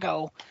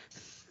Chicago.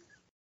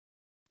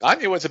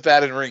 Anya wasn't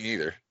bad in ring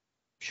either.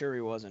 Sure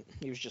he wasn't.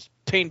 He was just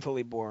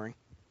painfully boring.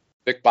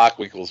 Vic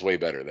Bockwinkel's way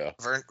better though.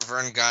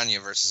 Vern Gagne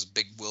versus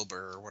Big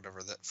Wilbur or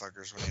whatever that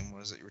fucker's name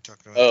was that you were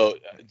talking about. Oh,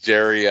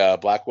 Jerry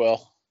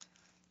Blackwell.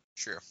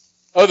 Sure.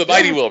 Oh, the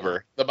Mighty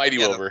Wilbur. The Mighty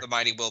Wilbur. The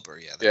Mighty Wilbur,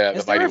 yeah. Yeah,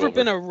 Has the there Mighty ever Wilbur.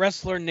 been a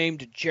wrestler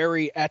named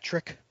Jerry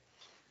Attrick?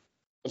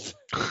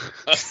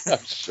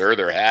 I'm sure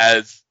there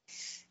has.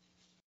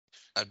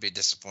 I'd be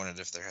disappointed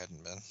if there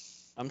hadn't been.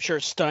 I'm sure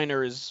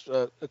Steiner is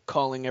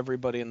calling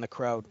everybody in the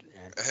crowd.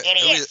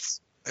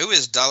 Who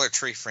is Dollar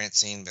Tree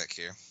Francine back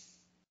here?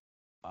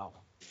 Wow.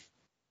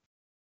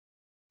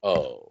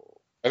 Oh,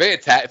 are they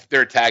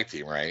they're a tag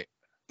team, right?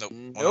 Nope.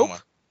 Nope. One-on-one.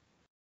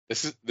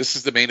 This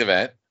is the main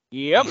event.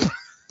 Yep.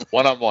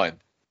 1-on-1.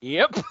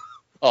 Yep.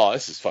 Oh,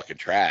 this is fucking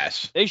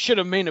trash. They should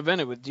have main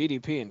evented with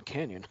DDP and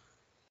Canyon.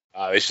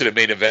 They should have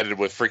main evented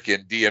with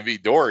freaking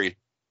DMV Dory.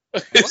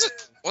 Was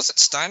it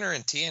Steiner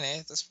and TNA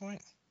at this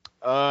point?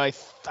 I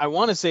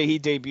want to say he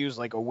debuts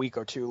like a week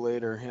or two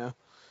later. Yeah.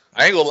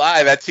 I ain't gonna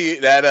lie, that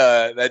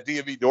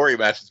DMV Dory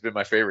match has been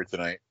my favorite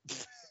tonight.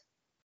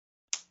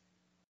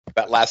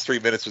 That last 3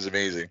 minutes was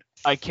amazing.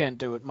 I can't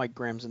do it. Mike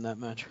Graham's in that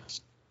match.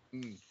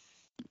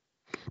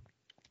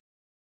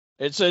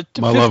 It's a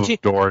My love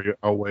of Dory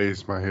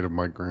outweighs my hate of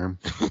Mike Graham.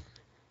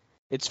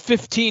 It's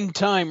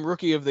 15-time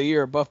Rookie of the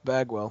Year Buff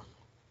Bagwell.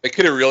 They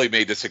could have really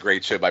made this a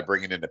great show by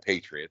bringing in the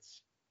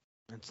Patriots.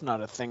 It's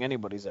not a thing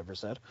anybody's ever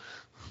said.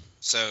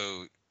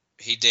 So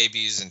he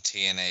debuts in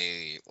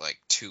TNA like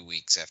 2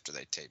 weeks after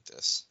they taped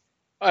this.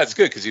 Oh, that's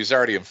good because he was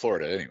already in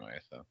Florida anyway.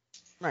 So.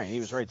 Right, he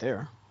was right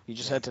there. He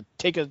just had to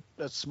take a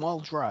small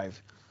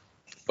drive.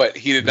 But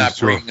he did not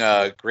Sure.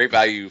 bring Great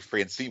Value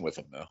Francine with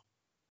him, though.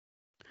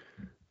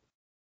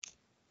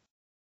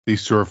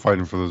 These two are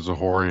fighting for the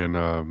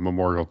Zahorian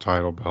Memorial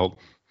title belt.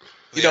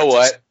 You know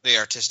what? The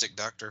artistic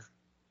doctor.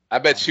 I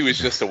bet she was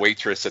just a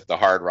waitress at the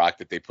Hard Rock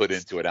that they put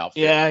into an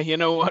outfit. Yeah, you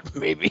know what?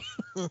 Maybe.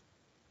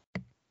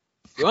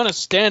 You want to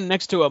stand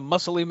next to a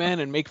muscly man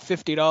and make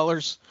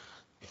 $50?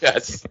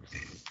 Yes.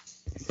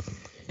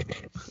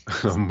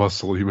 A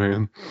muscly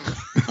man.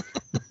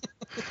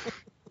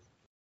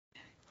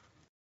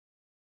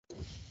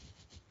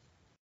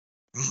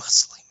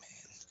 Muscly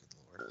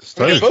man. Good lord.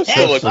 Steiner both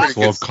still look looks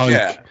pretty a little good.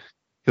 Yeah.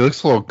 He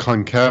looks a little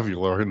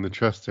concavular in the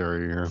chest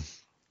area here.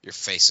 Your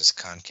face is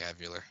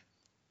concavular.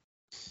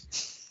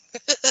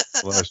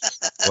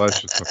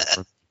 Flesh is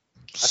different.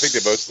 I think they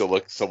both still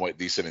look somewhat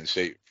decent in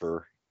shape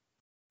for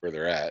where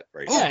they're at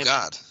right Oh, now. Yeah.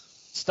 God.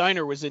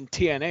 Steiner was in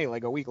TNA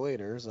like a week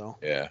later, so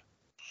Yeah.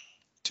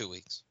 2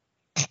 weeks.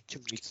 2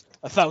 weeks.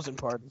 1,000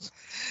 pardons.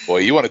 Boy,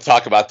 you want to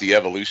talk about the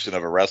evolution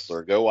of a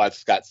wrestler? Go watch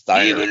Scott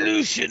Steiner.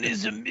 Evolution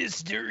is a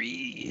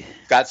mystery.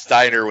 Scott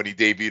Steiner when he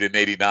debuted in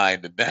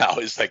 '89, and now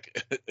it's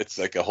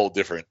like a whole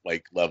different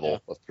like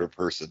level of per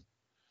person.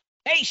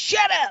 Hey,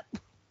 shut up!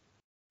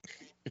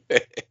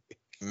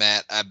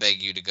 Matt, I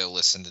beg you to go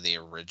listen to the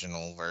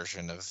original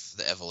version of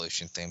the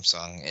Evolution theme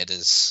song. It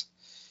is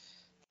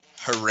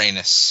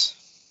horrendous.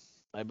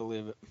 I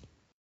believe it.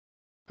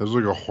 There's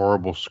like a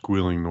horrible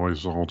squealing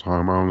noise the whole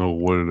time. I don't know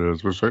what it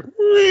is, but it's like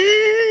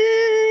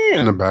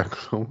in the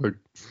back. I'm like,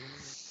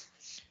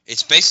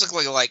 It's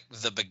basically like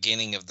the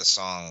beginning of the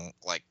song,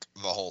 like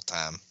the whole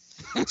time.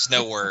 It's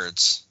no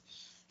words,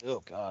 Oh,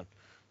 God.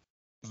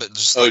 but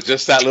just Oh,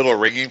 just that little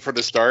ringing for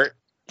the start.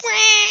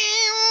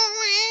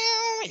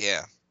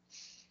 yeah.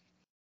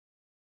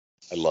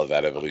 I love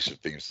that Evolution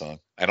theme song.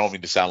 I don't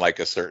mean to sound like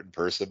a certain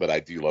person, but I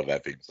do love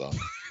that theme song.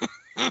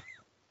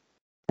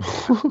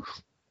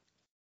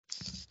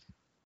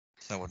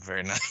 That would be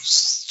very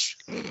nice.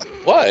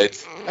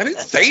 What? I didn't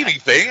say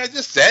anything. I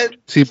just said.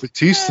 See,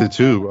 Batista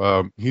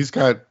too. He's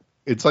got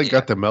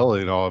got the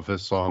melody in all of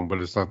his song, but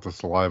it's not the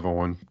Saliva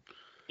one.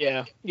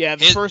 Yeah.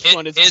 The first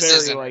one is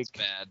very like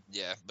bad.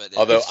 Yeah, but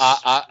although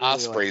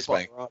Osprey's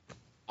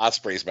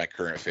Osprey's my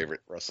current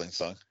favorite wrestling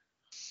song.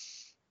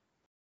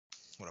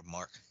 What a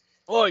mark.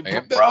 Oh,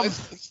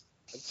 it's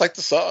like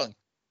the song.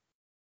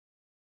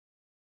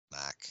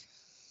 Mac.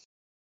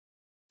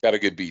 Got a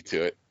good beat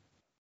to it.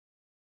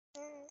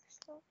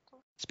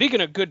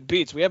 Speaking of good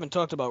beats, we haven't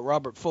talked about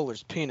Robert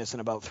Fuller's penis in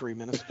about 3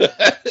 minutes.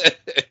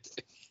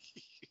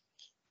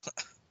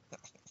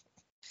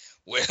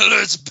 Well,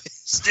 it's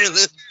still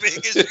as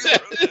big as you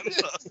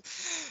remember.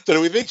 So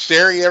do we think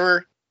Sherry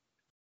ever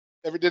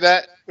did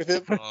that with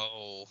him?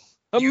 Oh.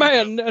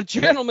 A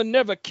gentleman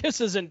never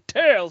kisses and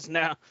tells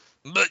now.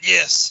 But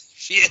yes,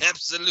 she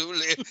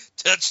absolutely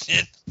touched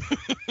it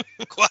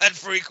quite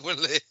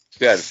frequently.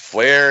 She had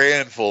Flair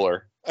and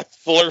Fuller.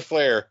 Fuller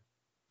Flair.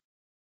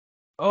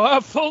 Oh,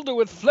 I fooled her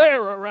with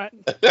Flair, all right.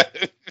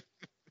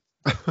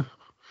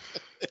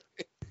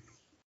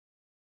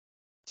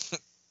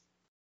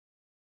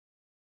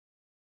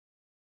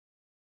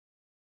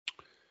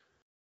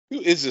 Who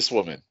is this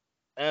woman?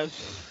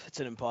 It's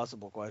an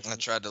impossible question. I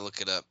tried to look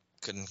it up.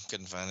 Couldn't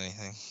find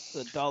anything.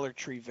 The Dollar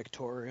Tree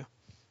Victoria.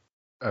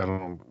 I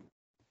don't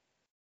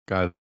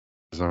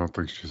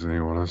think she's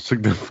anyone of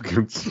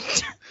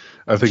significance.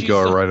 I think you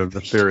are right on the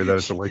theory that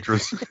it's a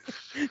waitress.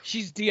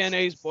 She's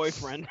DNA's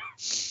boyfriend.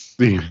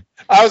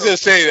 I was going to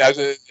say, by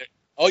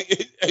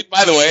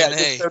the way,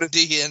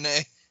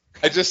 DNA.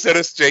 I just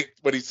noticed Jake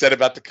what he said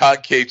about the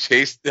concave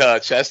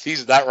chest.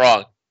 He's not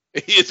wrong.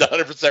 He is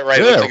 100%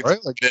 right. Yeah,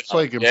 right. Like it's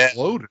like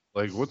imploded.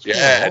 Like what's going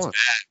on?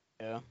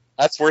 Yeah,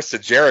 that's worse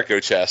than Jericho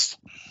chest.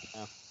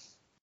 Yeah.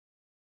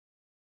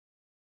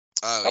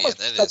 Oh yeah,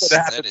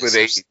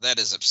 that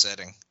is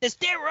upsetting. The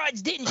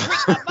steroids didn't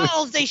shrink my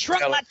balls; they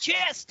shrunk my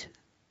chest.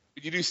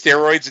 When you do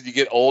steroids and you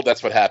get old,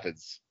 that's what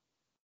happens.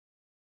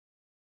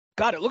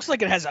 God, it looks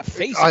like it has a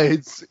face.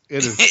 It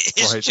is.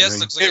 His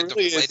chest looks like it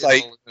really is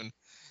like.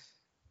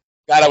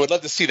 God, I would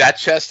love to see that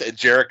chest and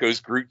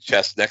Jericho's Groot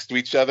chest next to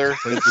each other.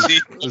 The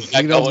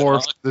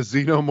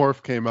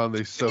xenomorph came out and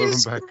they sewed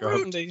them back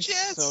up. They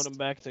sewed them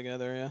back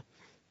together, yeah.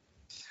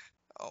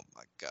 Oh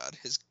my God.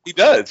 He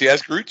does. He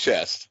has Groot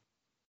chest.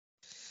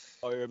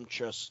 I am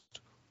chest.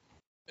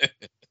 I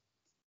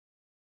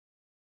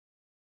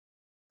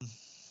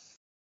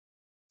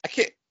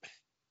can't.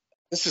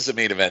 This is a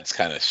main events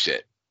kind of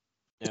shit.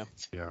 Yeah.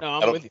 No,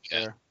 I'm with you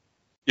there.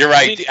 You're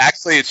right.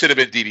 Actually, it should have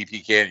been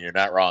DDP Canyon. You're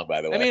not wrong,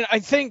 by the way. I mean, I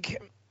think,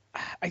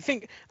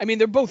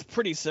 they're both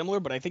pretty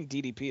similar, but I think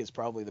DDP is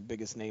probably the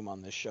biggest name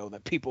on this show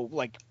that people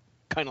like,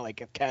 kind of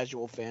like a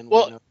casual fan.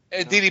 Well,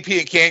 and DDP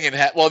and Canyon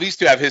these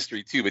two have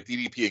history too, but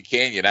DDP and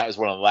Canyon, that was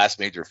one of the last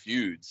major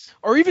feuds.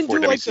 Or even do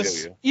like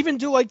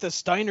the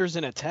Steiners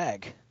in a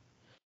tag.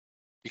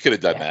 You could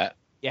have done that.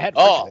 You had.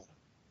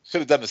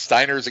 Should have done the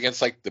Steiners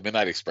against like the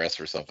Midnight Express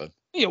or something.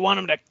 You want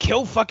him to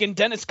kill fucking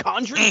Dennis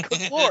Condrey?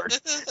 Good Lord.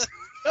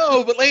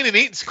 No, but Lane and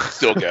Eaton could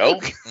still go.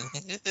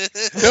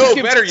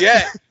 No, better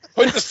yet,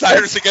 put the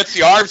Steiners against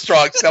the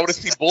Armstrongs. I want to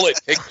see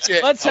Bullet take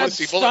shit. Let's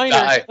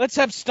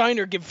have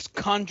Steiner give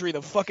Condrey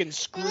the fucking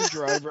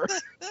screwdriver.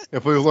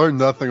 If we learned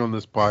nothing on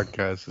this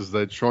podcast, is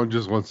that Shawn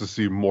just wants to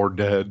see more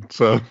dead.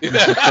 So he's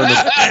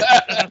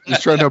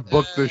trying to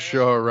book this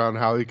show around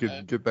how he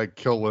could get that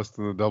kill list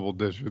in the double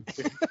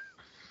digits.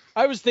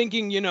 I was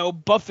thinking,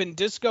 Buff and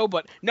Disco,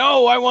 but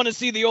no, I want to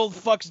see the old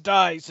fucks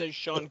die, says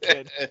Shawn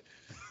Kidd.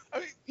 I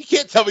mean, you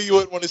can't tell me you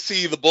wouldn't want to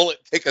see the Bullet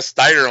take a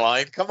Steiner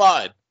line. Come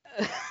on.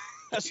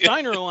 A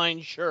Steiner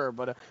line, sure,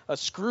 but a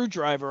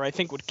screwdriver, I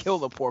think, would kill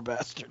the poor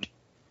bastard.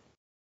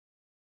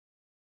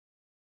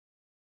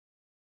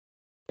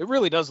 It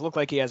really does look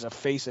like he has a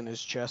face in his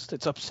chest.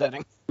 It's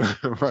upsetting.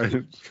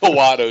 Right.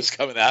 Kawato's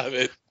coming out of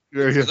it.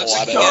 Yeah, it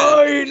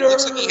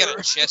looks like he had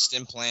a chest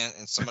implant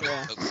and somebody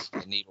poked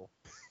the needle.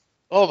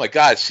 Oh my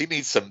God, she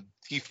needs some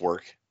teeth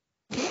work.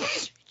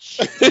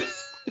 She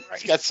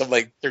got some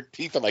their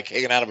teeth are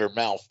hanging out of her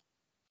mouth.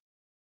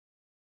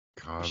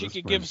 God, she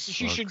should give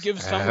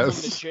some of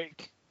them to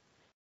Jake.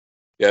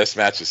 Yeah, this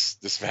match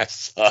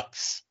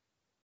sucks.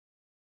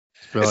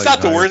 It's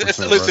not the worst.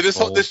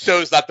 Listen, this show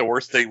is not the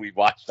worst thing we've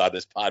watched on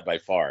this pod by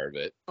far,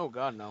 but oh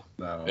God, no.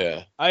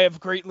 Yeah, I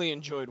have greatly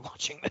enjoyed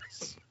watching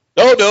this.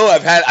 No,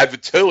 I've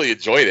totally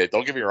enjoyed it.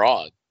 Don't get me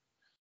wrong.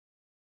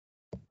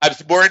 I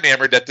was more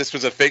enamored that this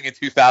was a thing in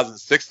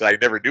 2006 that I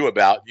never knew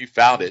about. You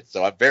found it,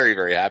 so I'm very,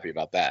 very happy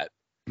about that.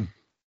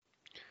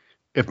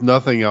 If there's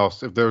nothing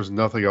else on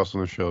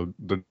the show,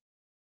 the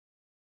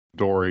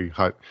Dory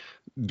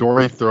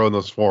throwing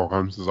those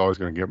forearms is always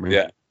going to get me.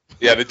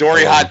 Yeah, the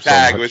Dory hot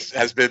tag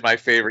has been my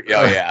favorite.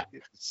 Oh yeah,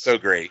 so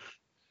great.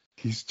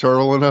 He's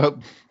turtling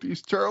up.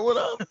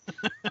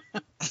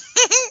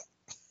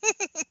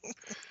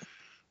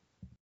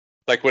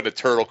 Like when the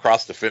turtle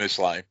crossed the finish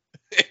line.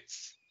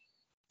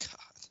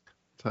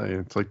 Tell you,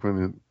 it's like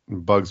when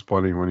Bugs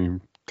Bunny when he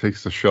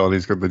takes the shell and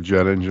he's got the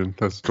jet engine.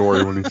 That's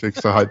Dory when he takes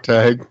the hot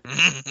tag.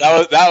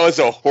 That was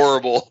a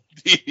horrible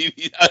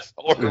That's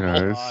horrible.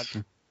 God.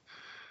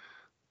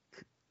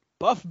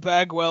 Buff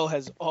Bagwell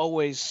has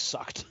always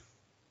sucked.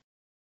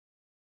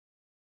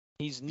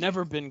 He's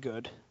never been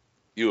good.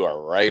 You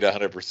are right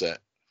 100%.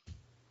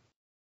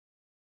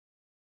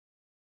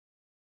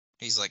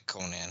 He's like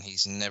Conan.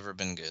 He's never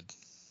been good.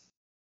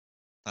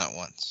 Not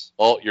once.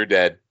 Oh, you're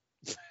dead.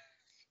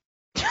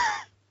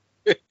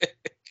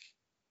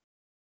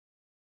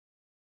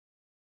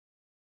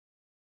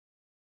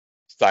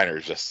 Steiner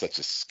is just such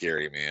a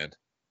scary man.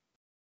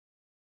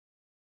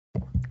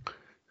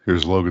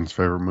 Here's Logan's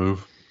favorite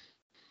move.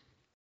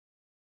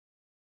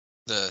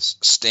 The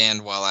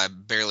stand while I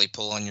barely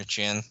pull on your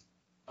chin.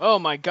 Oh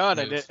my God!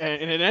 And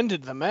it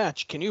ended the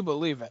match. Can you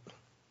believe it?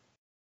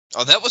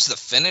 Oh, that was the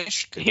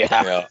finish?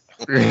 Yeah.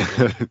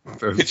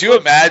 Could you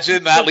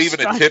imagine not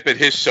leaving a tip at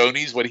his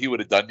Shoney's, what he would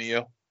have done to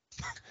you?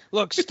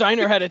 Look,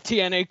 Steiner had a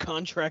TNA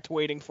contract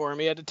waiting for him.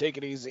 He had to take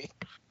it easy.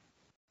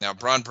 Now,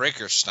 Braun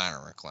Breaker's Steiner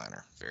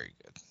recliner. Very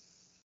good.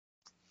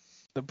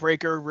 The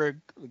Breaker,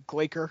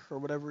 Glaker, or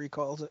whatever he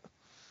calls it.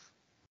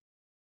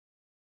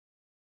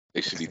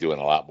 They should be doing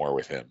a lot more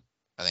with him.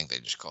 I think they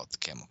just call it the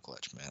camel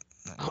clutch, man.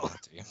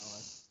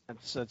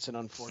 That's an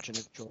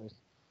unfortunate choice.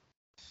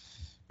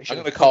 I'm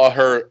gonna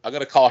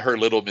call her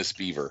Little Miss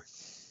Beaver.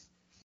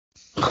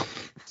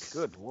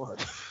 Good Lord.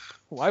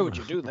 Why would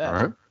you do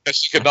that? Because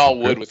she can gnaw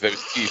wood with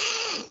those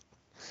teeth.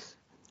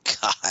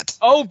 God.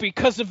 Oh,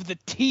 because of the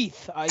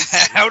teeth.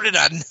 How did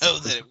I know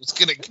that it was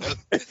gonna go?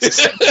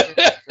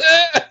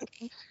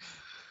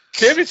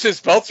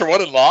 Championship belts are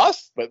won and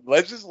lost, but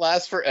legends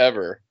last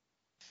forever.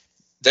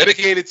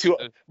 Dedicated to,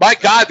 my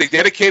God, they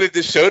dedicated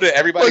this show to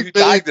everybody who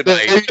died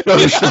tonight.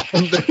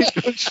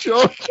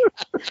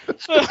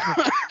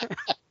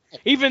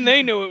 Even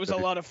they knew it was a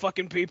lot of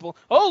fucking people.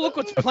 Oh, look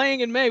what's playing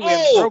in May. We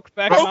have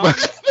Brokeback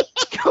Mountain,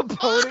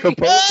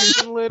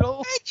 Capote, and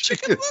Little.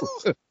 Chicken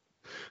Little.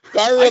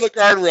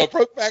 Guardrail,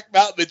 Brokeback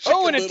Mountain, and Chicken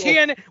Oh, and a Little.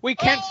 TNA. We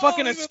can't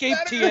fucking escape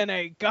better.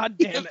 TNA. God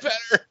damn it.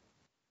 Better.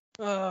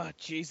 Oh,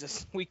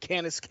 Jesus. We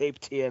can't escape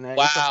TNA.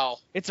 Wow.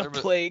 It's a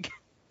plague.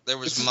 There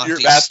was This is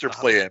your master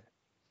plan.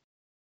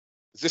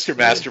 Is this your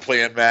master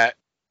plan, Matt?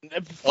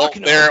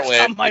 Fucking there it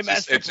went. Not my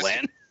master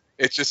plan.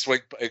 It's just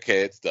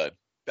okay, it's done.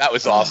 That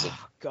was awesome.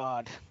 Oh,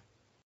 God.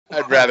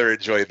 I'd rather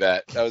enjoy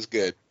that. That was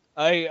good.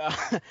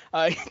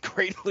 I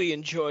greatly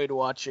enjoyed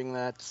watching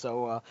that.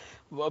 So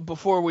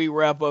before we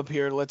wrap up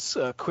here, let's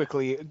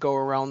quickly go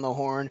around the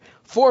horn.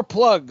 4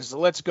 plugs.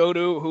 Let's go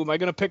to who am I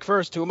going to pick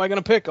first? Who am I going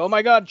to pick? Oh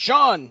my God,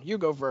 Shawn, you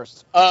go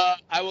first. I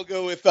will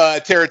go with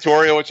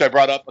Territorial, which I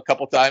brought up a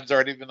couple times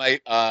already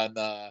tonight on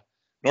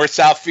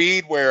North-South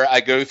feed, where I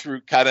go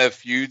through kind of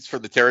feuds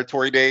from the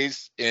Territory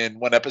days in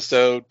one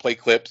episode, play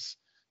clips,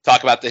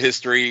 talk about the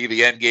history,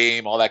 the end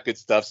game, all that good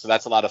stuff. So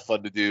that's a lot of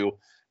fun to do.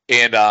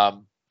 And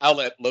I'll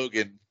let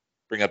Logan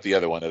bring up the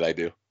other one that I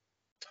do.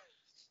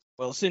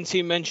 Well, since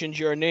he mentioned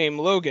your name,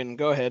 Logan,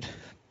 go ahead.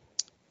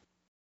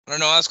 I don't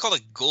know. I was called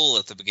a ghoul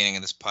at the beginning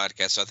of this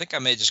podcast, so I think I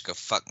may just go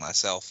fuck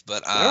myself.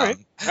 But all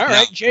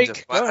right,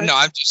 Jake. I'm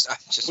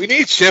just. We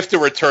need Shift to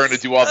return to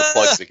do all the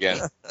plugs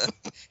again.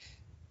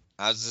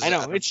 I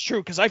know it's true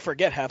because I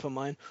forget half of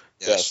mine.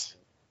 Yes.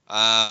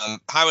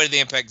 Highway to the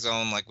Impact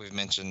Zone, like we've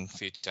mentioned a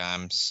few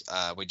times.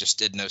 We just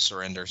did No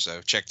Surrender, so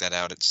check that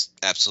out. It's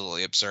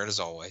absolutely absurd as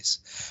always.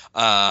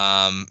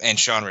 And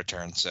Shawn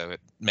returned, so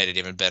it made it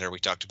even better. We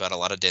talked about a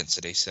lot of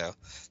density, so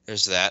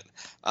there's that.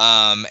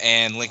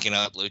 And Linking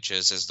Up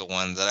Luchas is the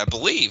one that I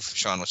believe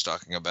Shawn was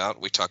talking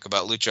about. We talk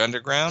about Lucha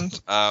Underground.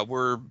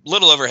 We're a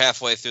little over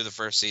halfway through the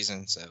first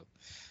season, so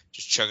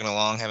just chugging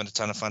along, having a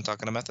ton of fun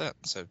talking about that.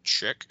 So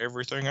check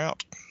everything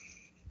out.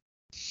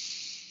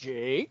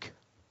 Jake?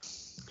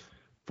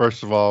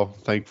 First of all,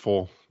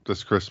 thankful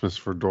this Christmas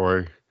for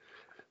Dory.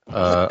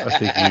 I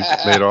think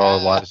you made our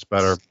lives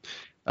better.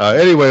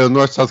 Anyway, on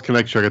North-South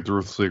Connection, I got the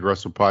Ruthlessly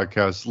Aggressive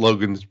podcast.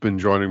 Logan's been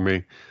joining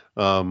me.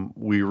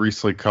 We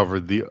recently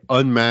covered the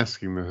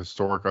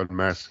historic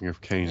unmasking of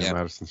Kane in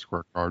Madison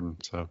Square Garden.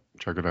 So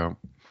check it out.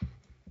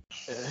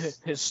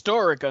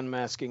 Historic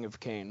unmasking of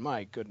Kane.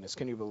 My goodness,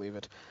 can you believe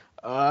it?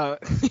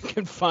 You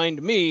can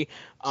find me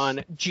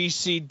on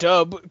GC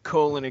Dub,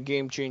 a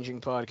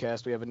game-changing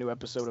podcast. We have a new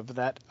episode of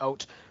that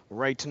out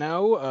right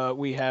now.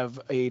 We have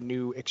a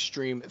new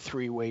Extreme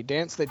 3-Way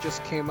Dance that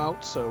just came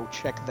out, so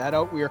check that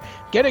out. We are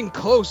getting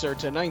closer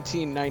to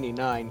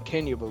 1999.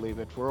 Can you believe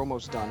it? We're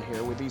almost done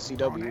here with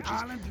ECW, which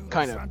is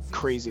kind of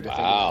crazy to think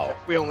about.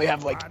 We only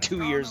have like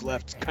 2 years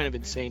left. It's kind of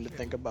insane to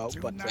think about,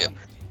 but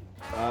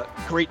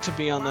great to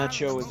be on that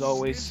show as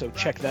always, so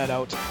check that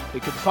out.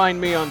 You can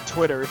find me on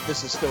Twitter if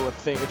this is still a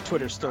thing, if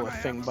Twitter's still a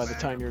thing by the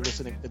time you're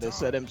listening to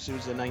this, at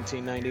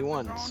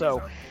MSouza1991.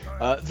 So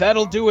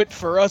that'll do it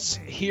for us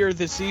here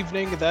this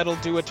evening. That'll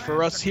do it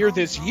for us here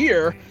this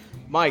year.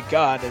 My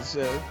God, as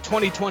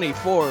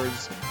 2024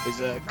 is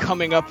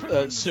coming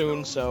up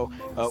soon, so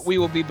we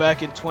will be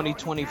back in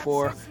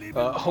 2024,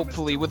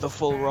 hopefully with a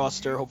full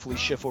roster. Hopefully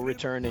Schiff will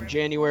return in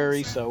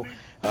January, so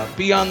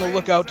be on the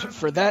lookout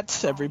for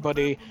that.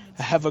 Everybody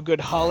have a good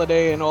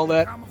holiday and all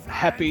that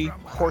happy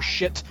horse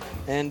shit,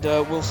 and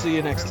we'll see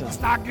you next time.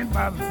 Stocking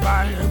by the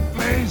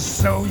fireplace,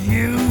 so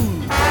you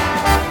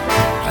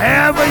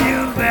have a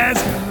you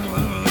that's good.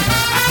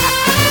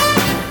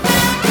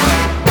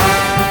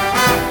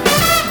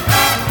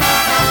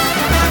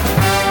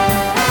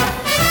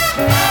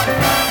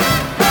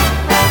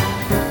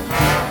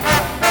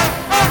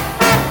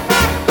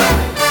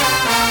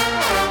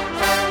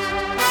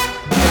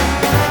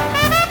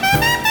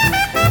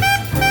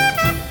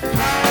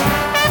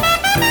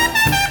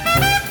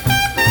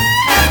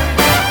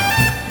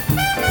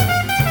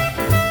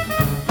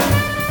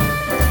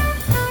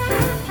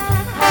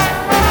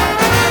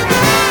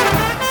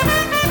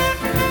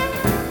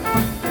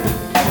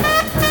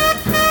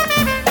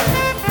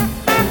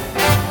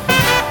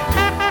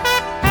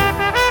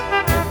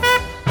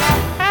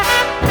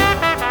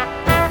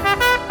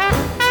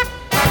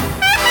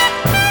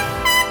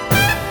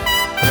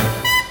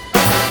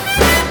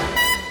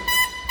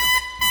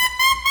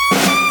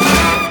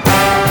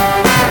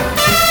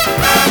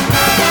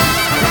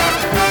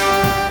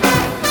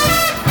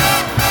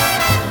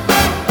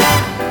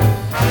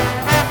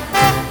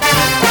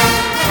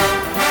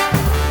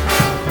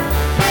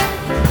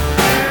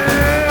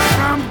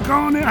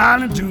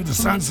 To the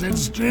Sunset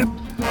Strip,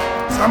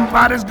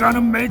 somebody's gonna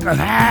make a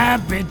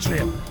happy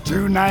trip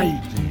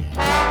tonight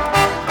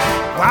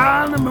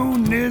while the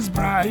moon is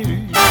bright.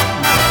 He's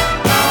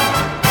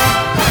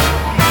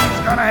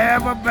gonna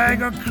have a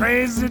bag of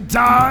crazy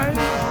toys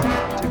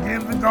to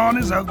give the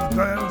corners of the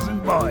girls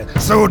and boys.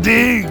 So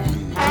dig,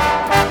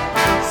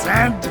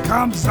 Santa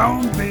comes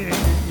on big.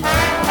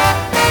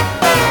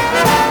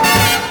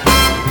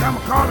 Come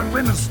calling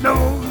when the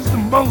snow's the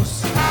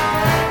most.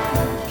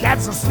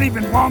 Cats are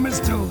sleeping warm as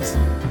toast,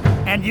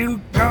 and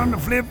you gonna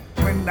flip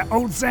when the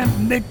old Saint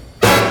Nick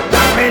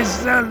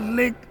plays a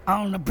lick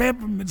on the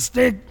peppermint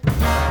stick.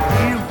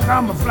 You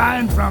come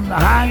flying from the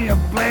higher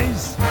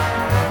place,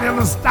 fill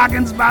the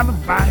stockings by the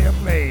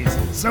fireplace.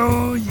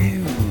 So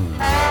you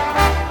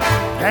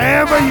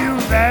have a you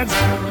that's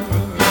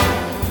good,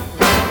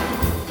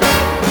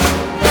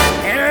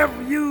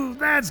 have you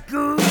that's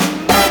good,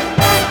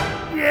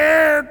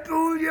 yeah,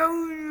 cool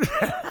yo.